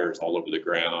less wires all over the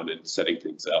ground and setting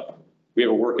things up. We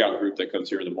have a workout group that comes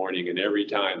here in the morning, and every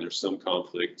time there's some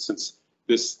conflict, since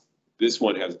this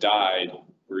one has died,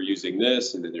 we're using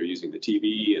this, and then they're using the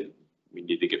TV, and we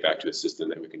need to get back to a system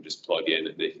that we can just plug in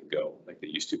and they can go like they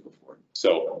used to before.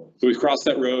 So we've crossed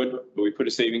that road, but we put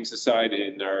a savings aside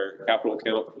in our capital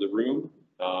account for the room,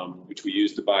 which we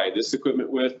use to buy this equipment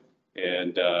with,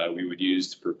 and we would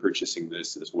use for purchasing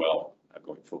this as well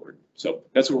going forward. So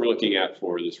that's what we're looking at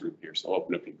for this room here. So I'll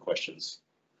open up any questions.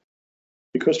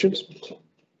 Any questions? Okay,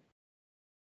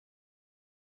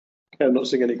 I'm not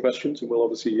seeing any questions, and we'll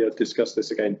obviously discuss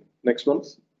this again next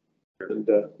month, and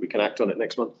we can act on it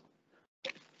next month.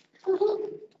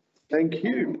 Thank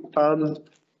you.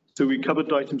 So we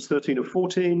covered items 13 and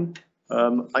 14.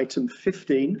 Item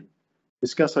 15,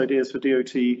 discuss ideas for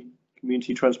DOT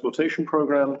Community Transportation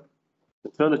Program,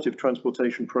 Alternative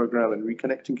Transportation Program, and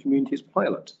Reconnecting Communities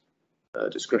Pilot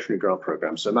discretionary grant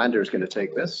program. So Amanda is going to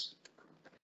take this.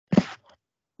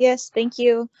 Yes, thank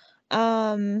you.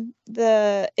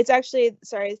 it's actually,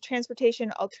 sorry,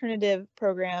 Transportation Alternative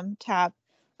Program, TAP.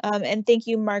 And thank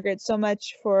you, Margaret, so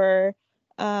much for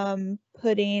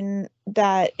putting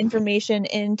that information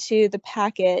into the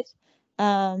packet.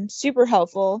 Super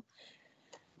helpful.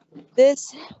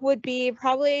 This would be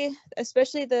probably,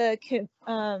 especially the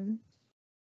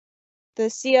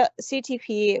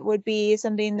CTP would be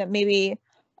something that maybe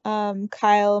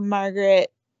Kyle,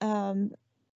 Margaret, and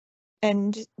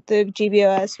the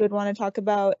GBOS would want to talk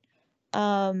about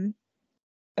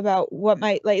what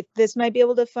might, like, this might be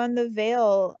able to fund the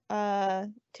Vale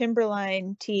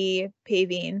Timberline T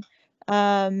paving.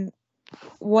 One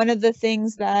of the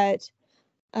things that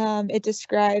it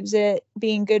describes it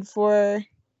being good for,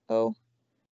 oh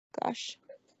gosh,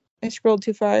 I scrolled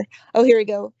too far. Oh, here we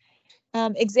go.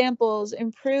 Examples: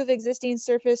 improve existing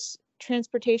surface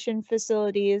transportation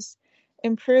facilities,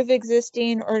 improve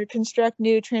existing or construct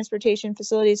new transportation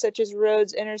facilities such as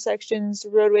roads, intersections,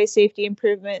 roadway safety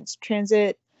improvements,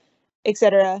 transit,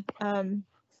 etc.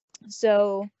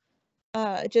 So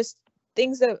just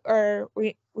things that are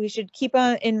we should keep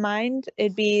on in mind.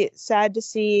 It'd be sad to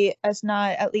see us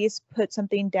not at least put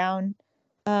something down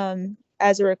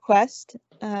as a request.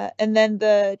 And then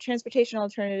the transportation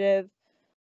alternative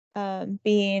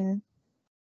being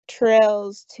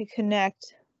trails to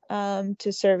connect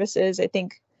to services, I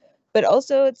think, but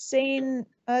also it's saying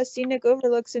scenic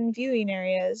overlooks and viewing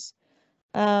areas.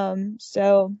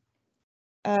 So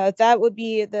that would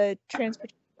be the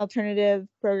transportation alternative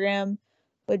program,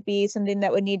 would be something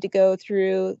that would need to go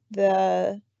through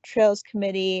the Trails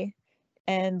Committee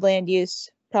and land use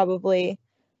probably,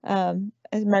 as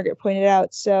Margaret pointed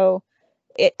out. So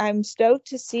I'm stoked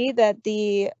to see that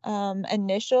the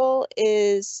initial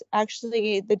is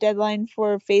actually the deadline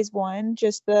for phase 1,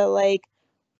 just the like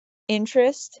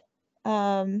interest,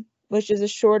 which is a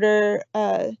shorter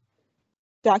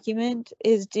document,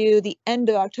 is due the end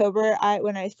of October.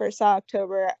 When I first saw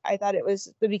October, I thought it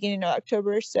was the beginning of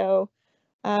October. So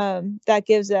that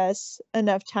gives us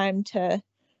enough time to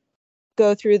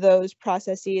go through those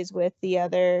processes with the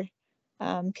other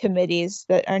committees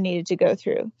that are needed to go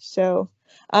through. So,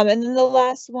 and then the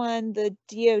last one, the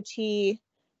DOT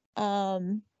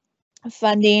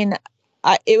funding,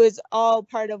 it was all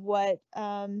part of what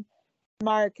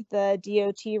Mark, the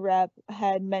DOT rep,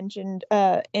 had mentioned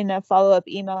in a follow-up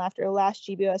email after last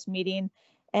GBOS meeting,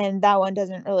 and that one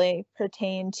doesn't really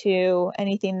pertain to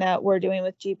anything that we're doing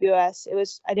with GBOS. It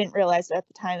was, I didn't realize at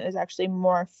the time it was actually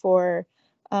more for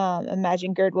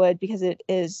Imagine Girdwood, because it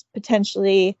is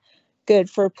potentially good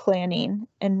for planning,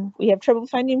 and we have trouble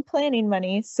finding planning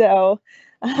money. So,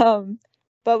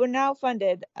 but we're now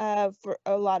funded for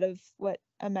a lot of what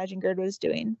Imagine Girdwood is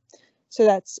doing. So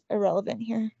that's irrelevant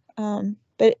here.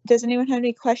 But does anyone have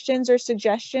any questions or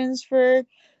suggestions for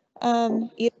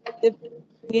either the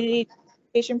community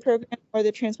transportation program or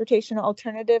the transportation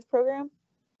alternative program?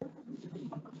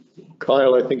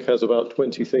 Kyle, I think, has about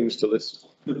 20 things to list.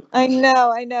 I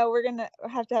know. We're gonna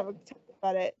have to have a talk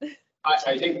about it.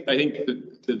 I think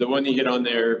the one you hit on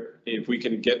there, if we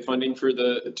can get funding for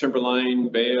the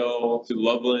Timberline Vale to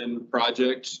Loveland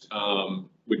project,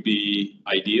 would be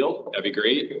ideal. That'd be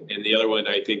great. And the other one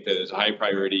I think that is a high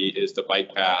priority is the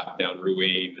bike path down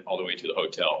Ruane all the way to the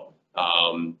hotel.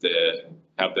 To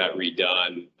have that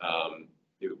redone.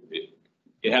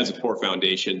 It has a poor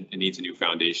foundation. It needs a new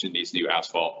foundation. It needs new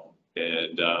asphalt.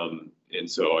 And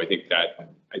so I think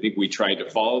we tried to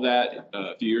follow that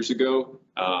a few years ago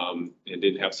and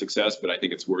didn't have success, but I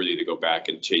think it's worthy to go back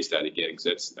and chase that again,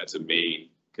 because that's a main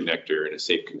connector and a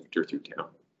safe connector through town.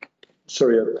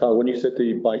 Sorry, Kyle, when you said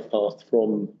the bike path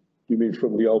from, you mean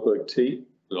from the Alberg T?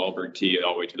 The Alberg T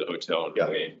all the way to the hotel. Yeah.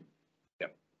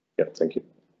 Yeah, thank you.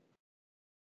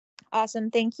 Awesome.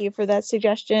 Thank you for that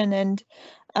suggestion. And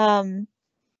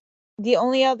the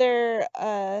only other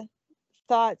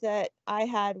thought that I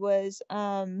had was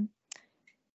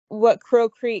what Crow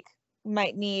Creek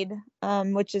might need,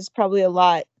 which is probably a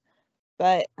lot,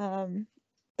 but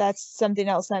that's something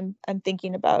else I'm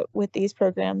thinking about with these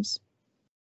programs.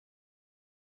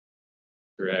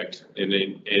 Correct. And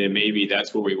then maybe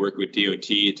that's where we work with DOT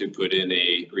to put in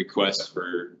a request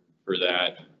for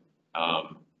that.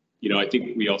 I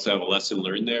think we also have a lesson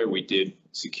learned there. We did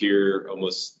secure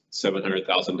almost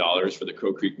 $700,000 for the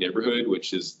Crow Creek neighborhood,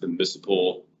 which is the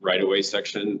municipal right-of-way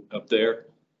section up there.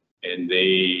 And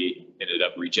they ended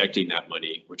up rejecting that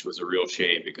money, which was a real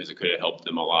shame, because it could have helped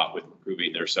them a lot with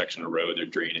improving their section of road, their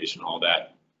drainage and all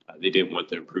that. They didn't want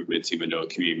the improvements, even though a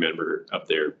community member up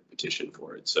there petitioned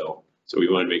for it. So we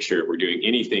want to make sure if we're doing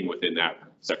anything within that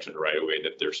section of right-of-way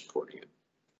that they're supporting it.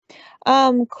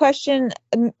 Question,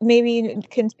 maybe you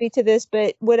can speak to this,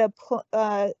 but would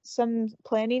some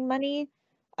planning money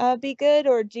be good,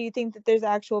 or do you think that there's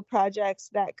actual projects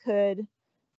that could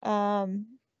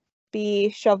be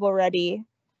shovel ready?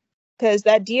 Because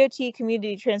that DOT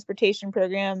community transportation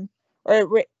program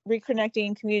or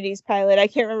reconnecting communities pilot, I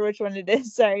can't remember which one it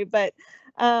is, sorry, but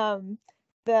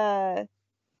the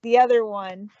other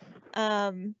one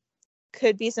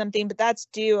could be something, but that's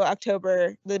due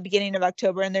October, the beginning of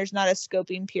October, and there's not a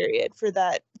scoping period for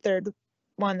that third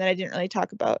one that I didn't really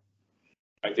talk about.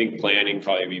 I think planning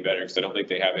probably be better because I don't think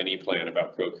they have any plan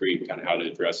about Crow Creek on how to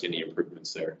address any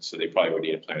improvements there. So they probably would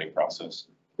need a planning process.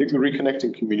 I think the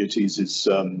reconnecting communities is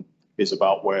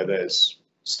about where there's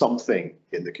something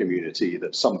in the community,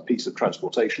 that some piece of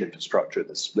transportation infrastructure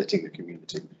that's splitting the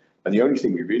community. And the only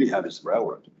thing we really have is the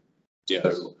railroad. Yes.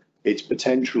 So it's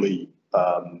potentially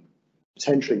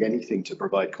anything to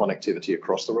provide connectivity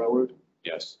across the railroad.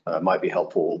 Yes. Might be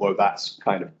helpful, although that's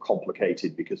kind of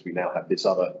complicated because we now have this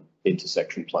other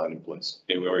intersection plan in place.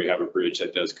 And we already have a bridge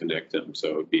that does connect them. So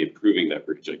it would be improving that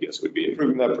bridge, I guess, would be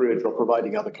improving that bridge or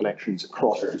providing other connections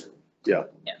across it. Yeah.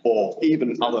 Or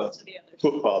even other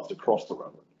footpaths across the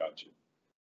railroad. Gotcha.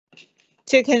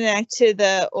 To connect to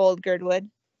the old Girdwood.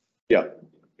 Yeah.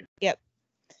 Yep.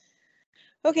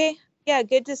 Okay. Yeah,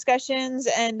 good discussions,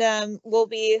 and we'll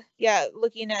be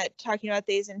looking at talking about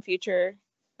these in future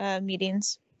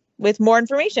meetings with more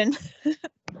information.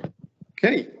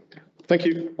 Okay, thank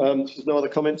you. If there's no other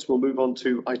comments, we'll move on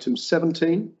to item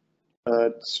 17.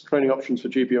 It's training options for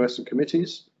GBOS and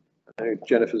committees. I know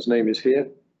Jennifer's name is here.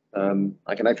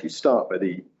 I can actually start by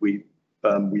we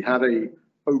had a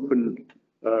open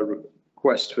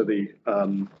request for the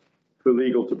for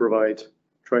legal to provide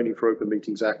training for Open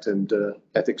Meetings Act and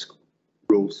ethics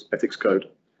code,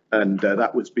 and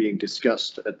that was being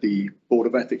discussed at the Board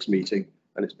of Ethics meeting,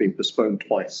 and it's been postponed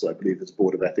twice. So I believe there's a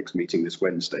Board of Ethics meeting this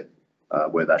Wednesday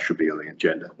where that should be on the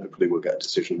agenda. Hopefully we'll get a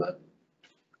decision there.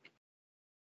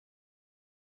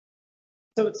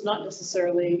 So it's not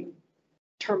necessarily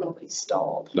terminally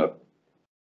stalled. No.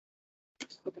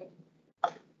 Okay.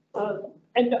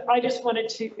 And I just wanted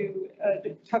to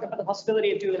talk about the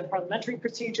possibility of doing a parliamentary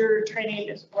procedure training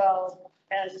as well.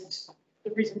 And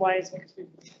the reason why is because we've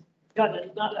gotten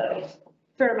a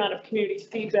fair amount of community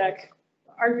feedback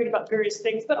arguing about various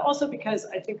things, but also because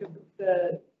I think of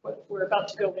what we're about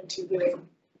to go into the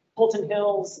Holton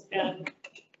Hills and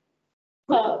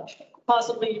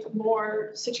possibly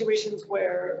more situations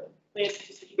where land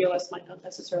use and GBOS might not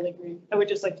necessarily agree. I would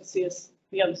just like to see us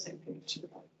be on the same page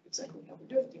about exactly how we're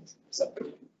doing things. So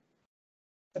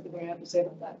that's what I have to say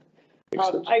about that.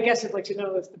 I guess I'd like to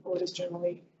know if the board is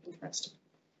generally interested.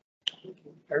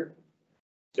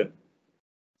 Yeah,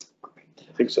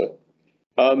 I think so.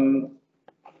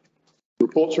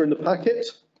 Reports are in the packet.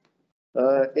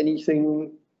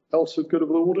 Anything else of good of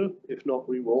the order? If not,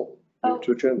 we will move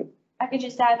to adjournment. I could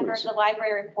just add for the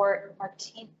library report,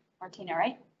 Martina,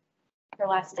 right? Her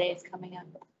last day is coming up.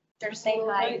 Just saying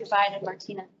hi, goodbye to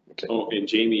Martina. Okay. Oh, and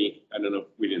Jamie, I don't know if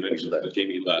we didn't mention that, but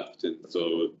Jamie left, and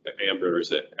so Amber is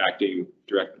the acting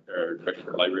director of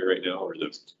the library right now, or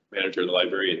the manager of the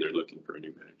library, and they're looking for a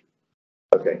new manager.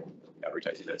 Okay.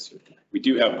 Advertising that soon. We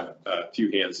do have a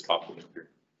few hands popping up here.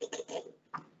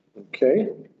 Okay.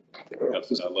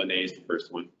 Lene is the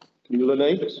first one.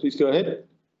 Lene, please go ahead.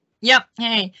 Yep.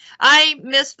 Hey, I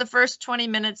missed the first 20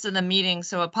 minutes of the meeting,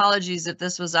 so apologies if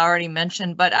this was already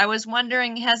mentioned, but I was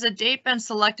wondering, has a date been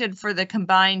selected for the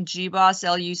combined GBOS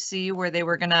LUC where they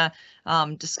were going to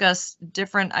discuss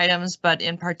different items, but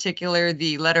in particular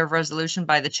the letter of resolution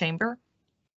by the chamber?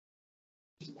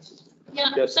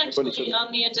 Yeah, it's actually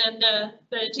on the agenda.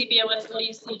 The GBOS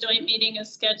LUC joint meeting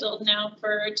is scheduled now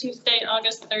for Tuesday,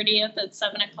 August 30th at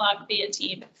 7 o'clock via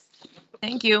Teams.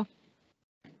 Thank you.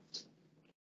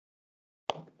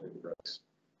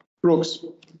 Brooks.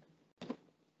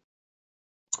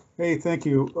 Hey, thank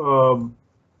you.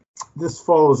 This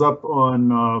follows up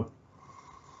on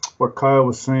what Kyle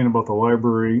was saying about the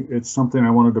library. It's something I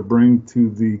wanted to bring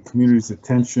to the community's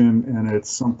attention, and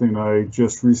it's something I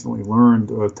just recently learned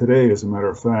today, as a matter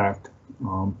of fact.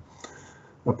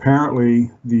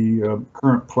 Apparently, the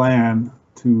current plan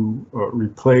to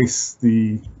replace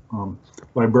the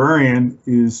librarian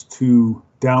is to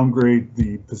downgrade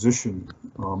the position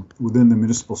within the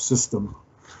municipal system,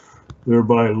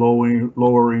 thereby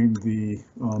lowering the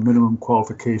minimum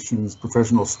qualifications,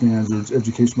 professional standards,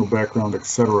 educational background,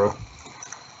 etc.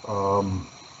 I'm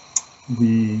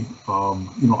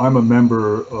a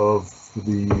member of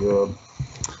the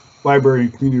Library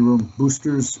and Community Room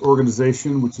Boosters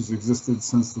organization, which has existed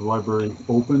since the library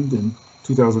opened in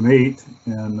 2008,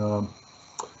 and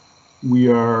we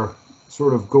are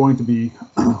sort of going to be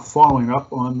following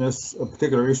up on this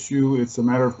particular issue. It's a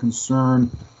matter of concern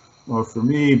for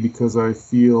me because I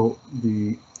feel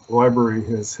the library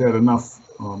has had enough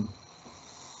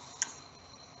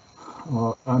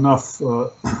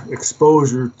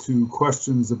exposure to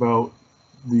questions about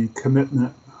the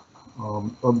commitment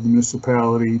of the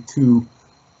municipality to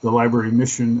the library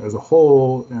mission as a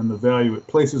whole and the value it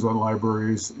places on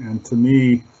libraries. And to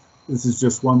me, this is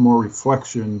just one more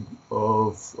reflection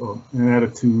of an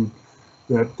attitude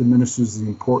that diminishes the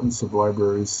importance of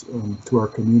libraries to our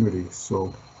community.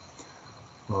 So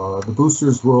the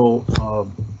boosters will,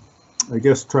 I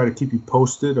guess, try to keep you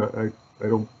posted. I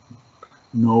don't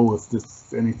know if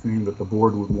there's anything that the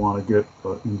board would want to get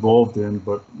involved in,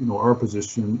 but our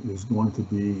position is going to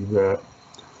be that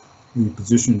the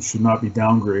position should not be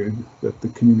downgraded, that the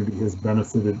community has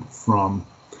benefited from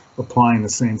applying the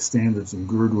same standards in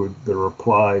Girdwood that are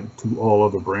applied to all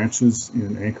other branches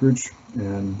in Anchorage,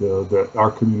 and that our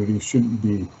community shouldn't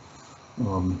be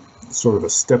sort of a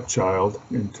stepchild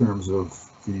in terms of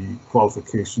the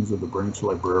qualifications of the branch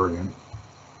librarian.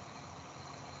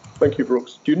 Thank you,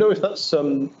 Brooks. Do you know if that's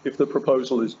if the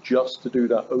proposal is just to do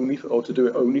that only for, or to do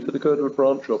it only for the Girdwood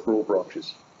branch or for all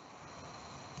branches?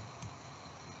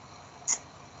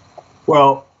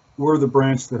 Well, we're the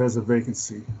branch that has a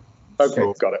vacancy. Okay,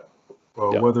 so, got it.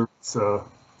 Whether it's a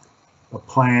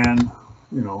plan,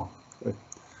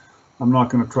 I'm not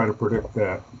going to try to predict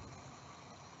that.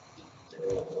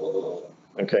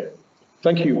 Okay,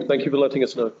 thank you. Thank you for letting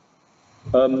us know.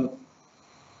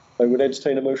 I would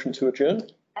entertain a motion to adjourn.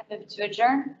 I move to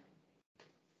adjourn.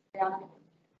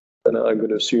 And I'm going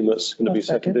to assume that's going to be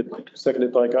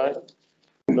seconded by Guy.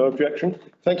 No objection.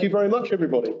 Thank you very much,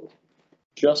 everybody.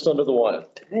 Just under the wire.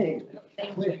 Dang.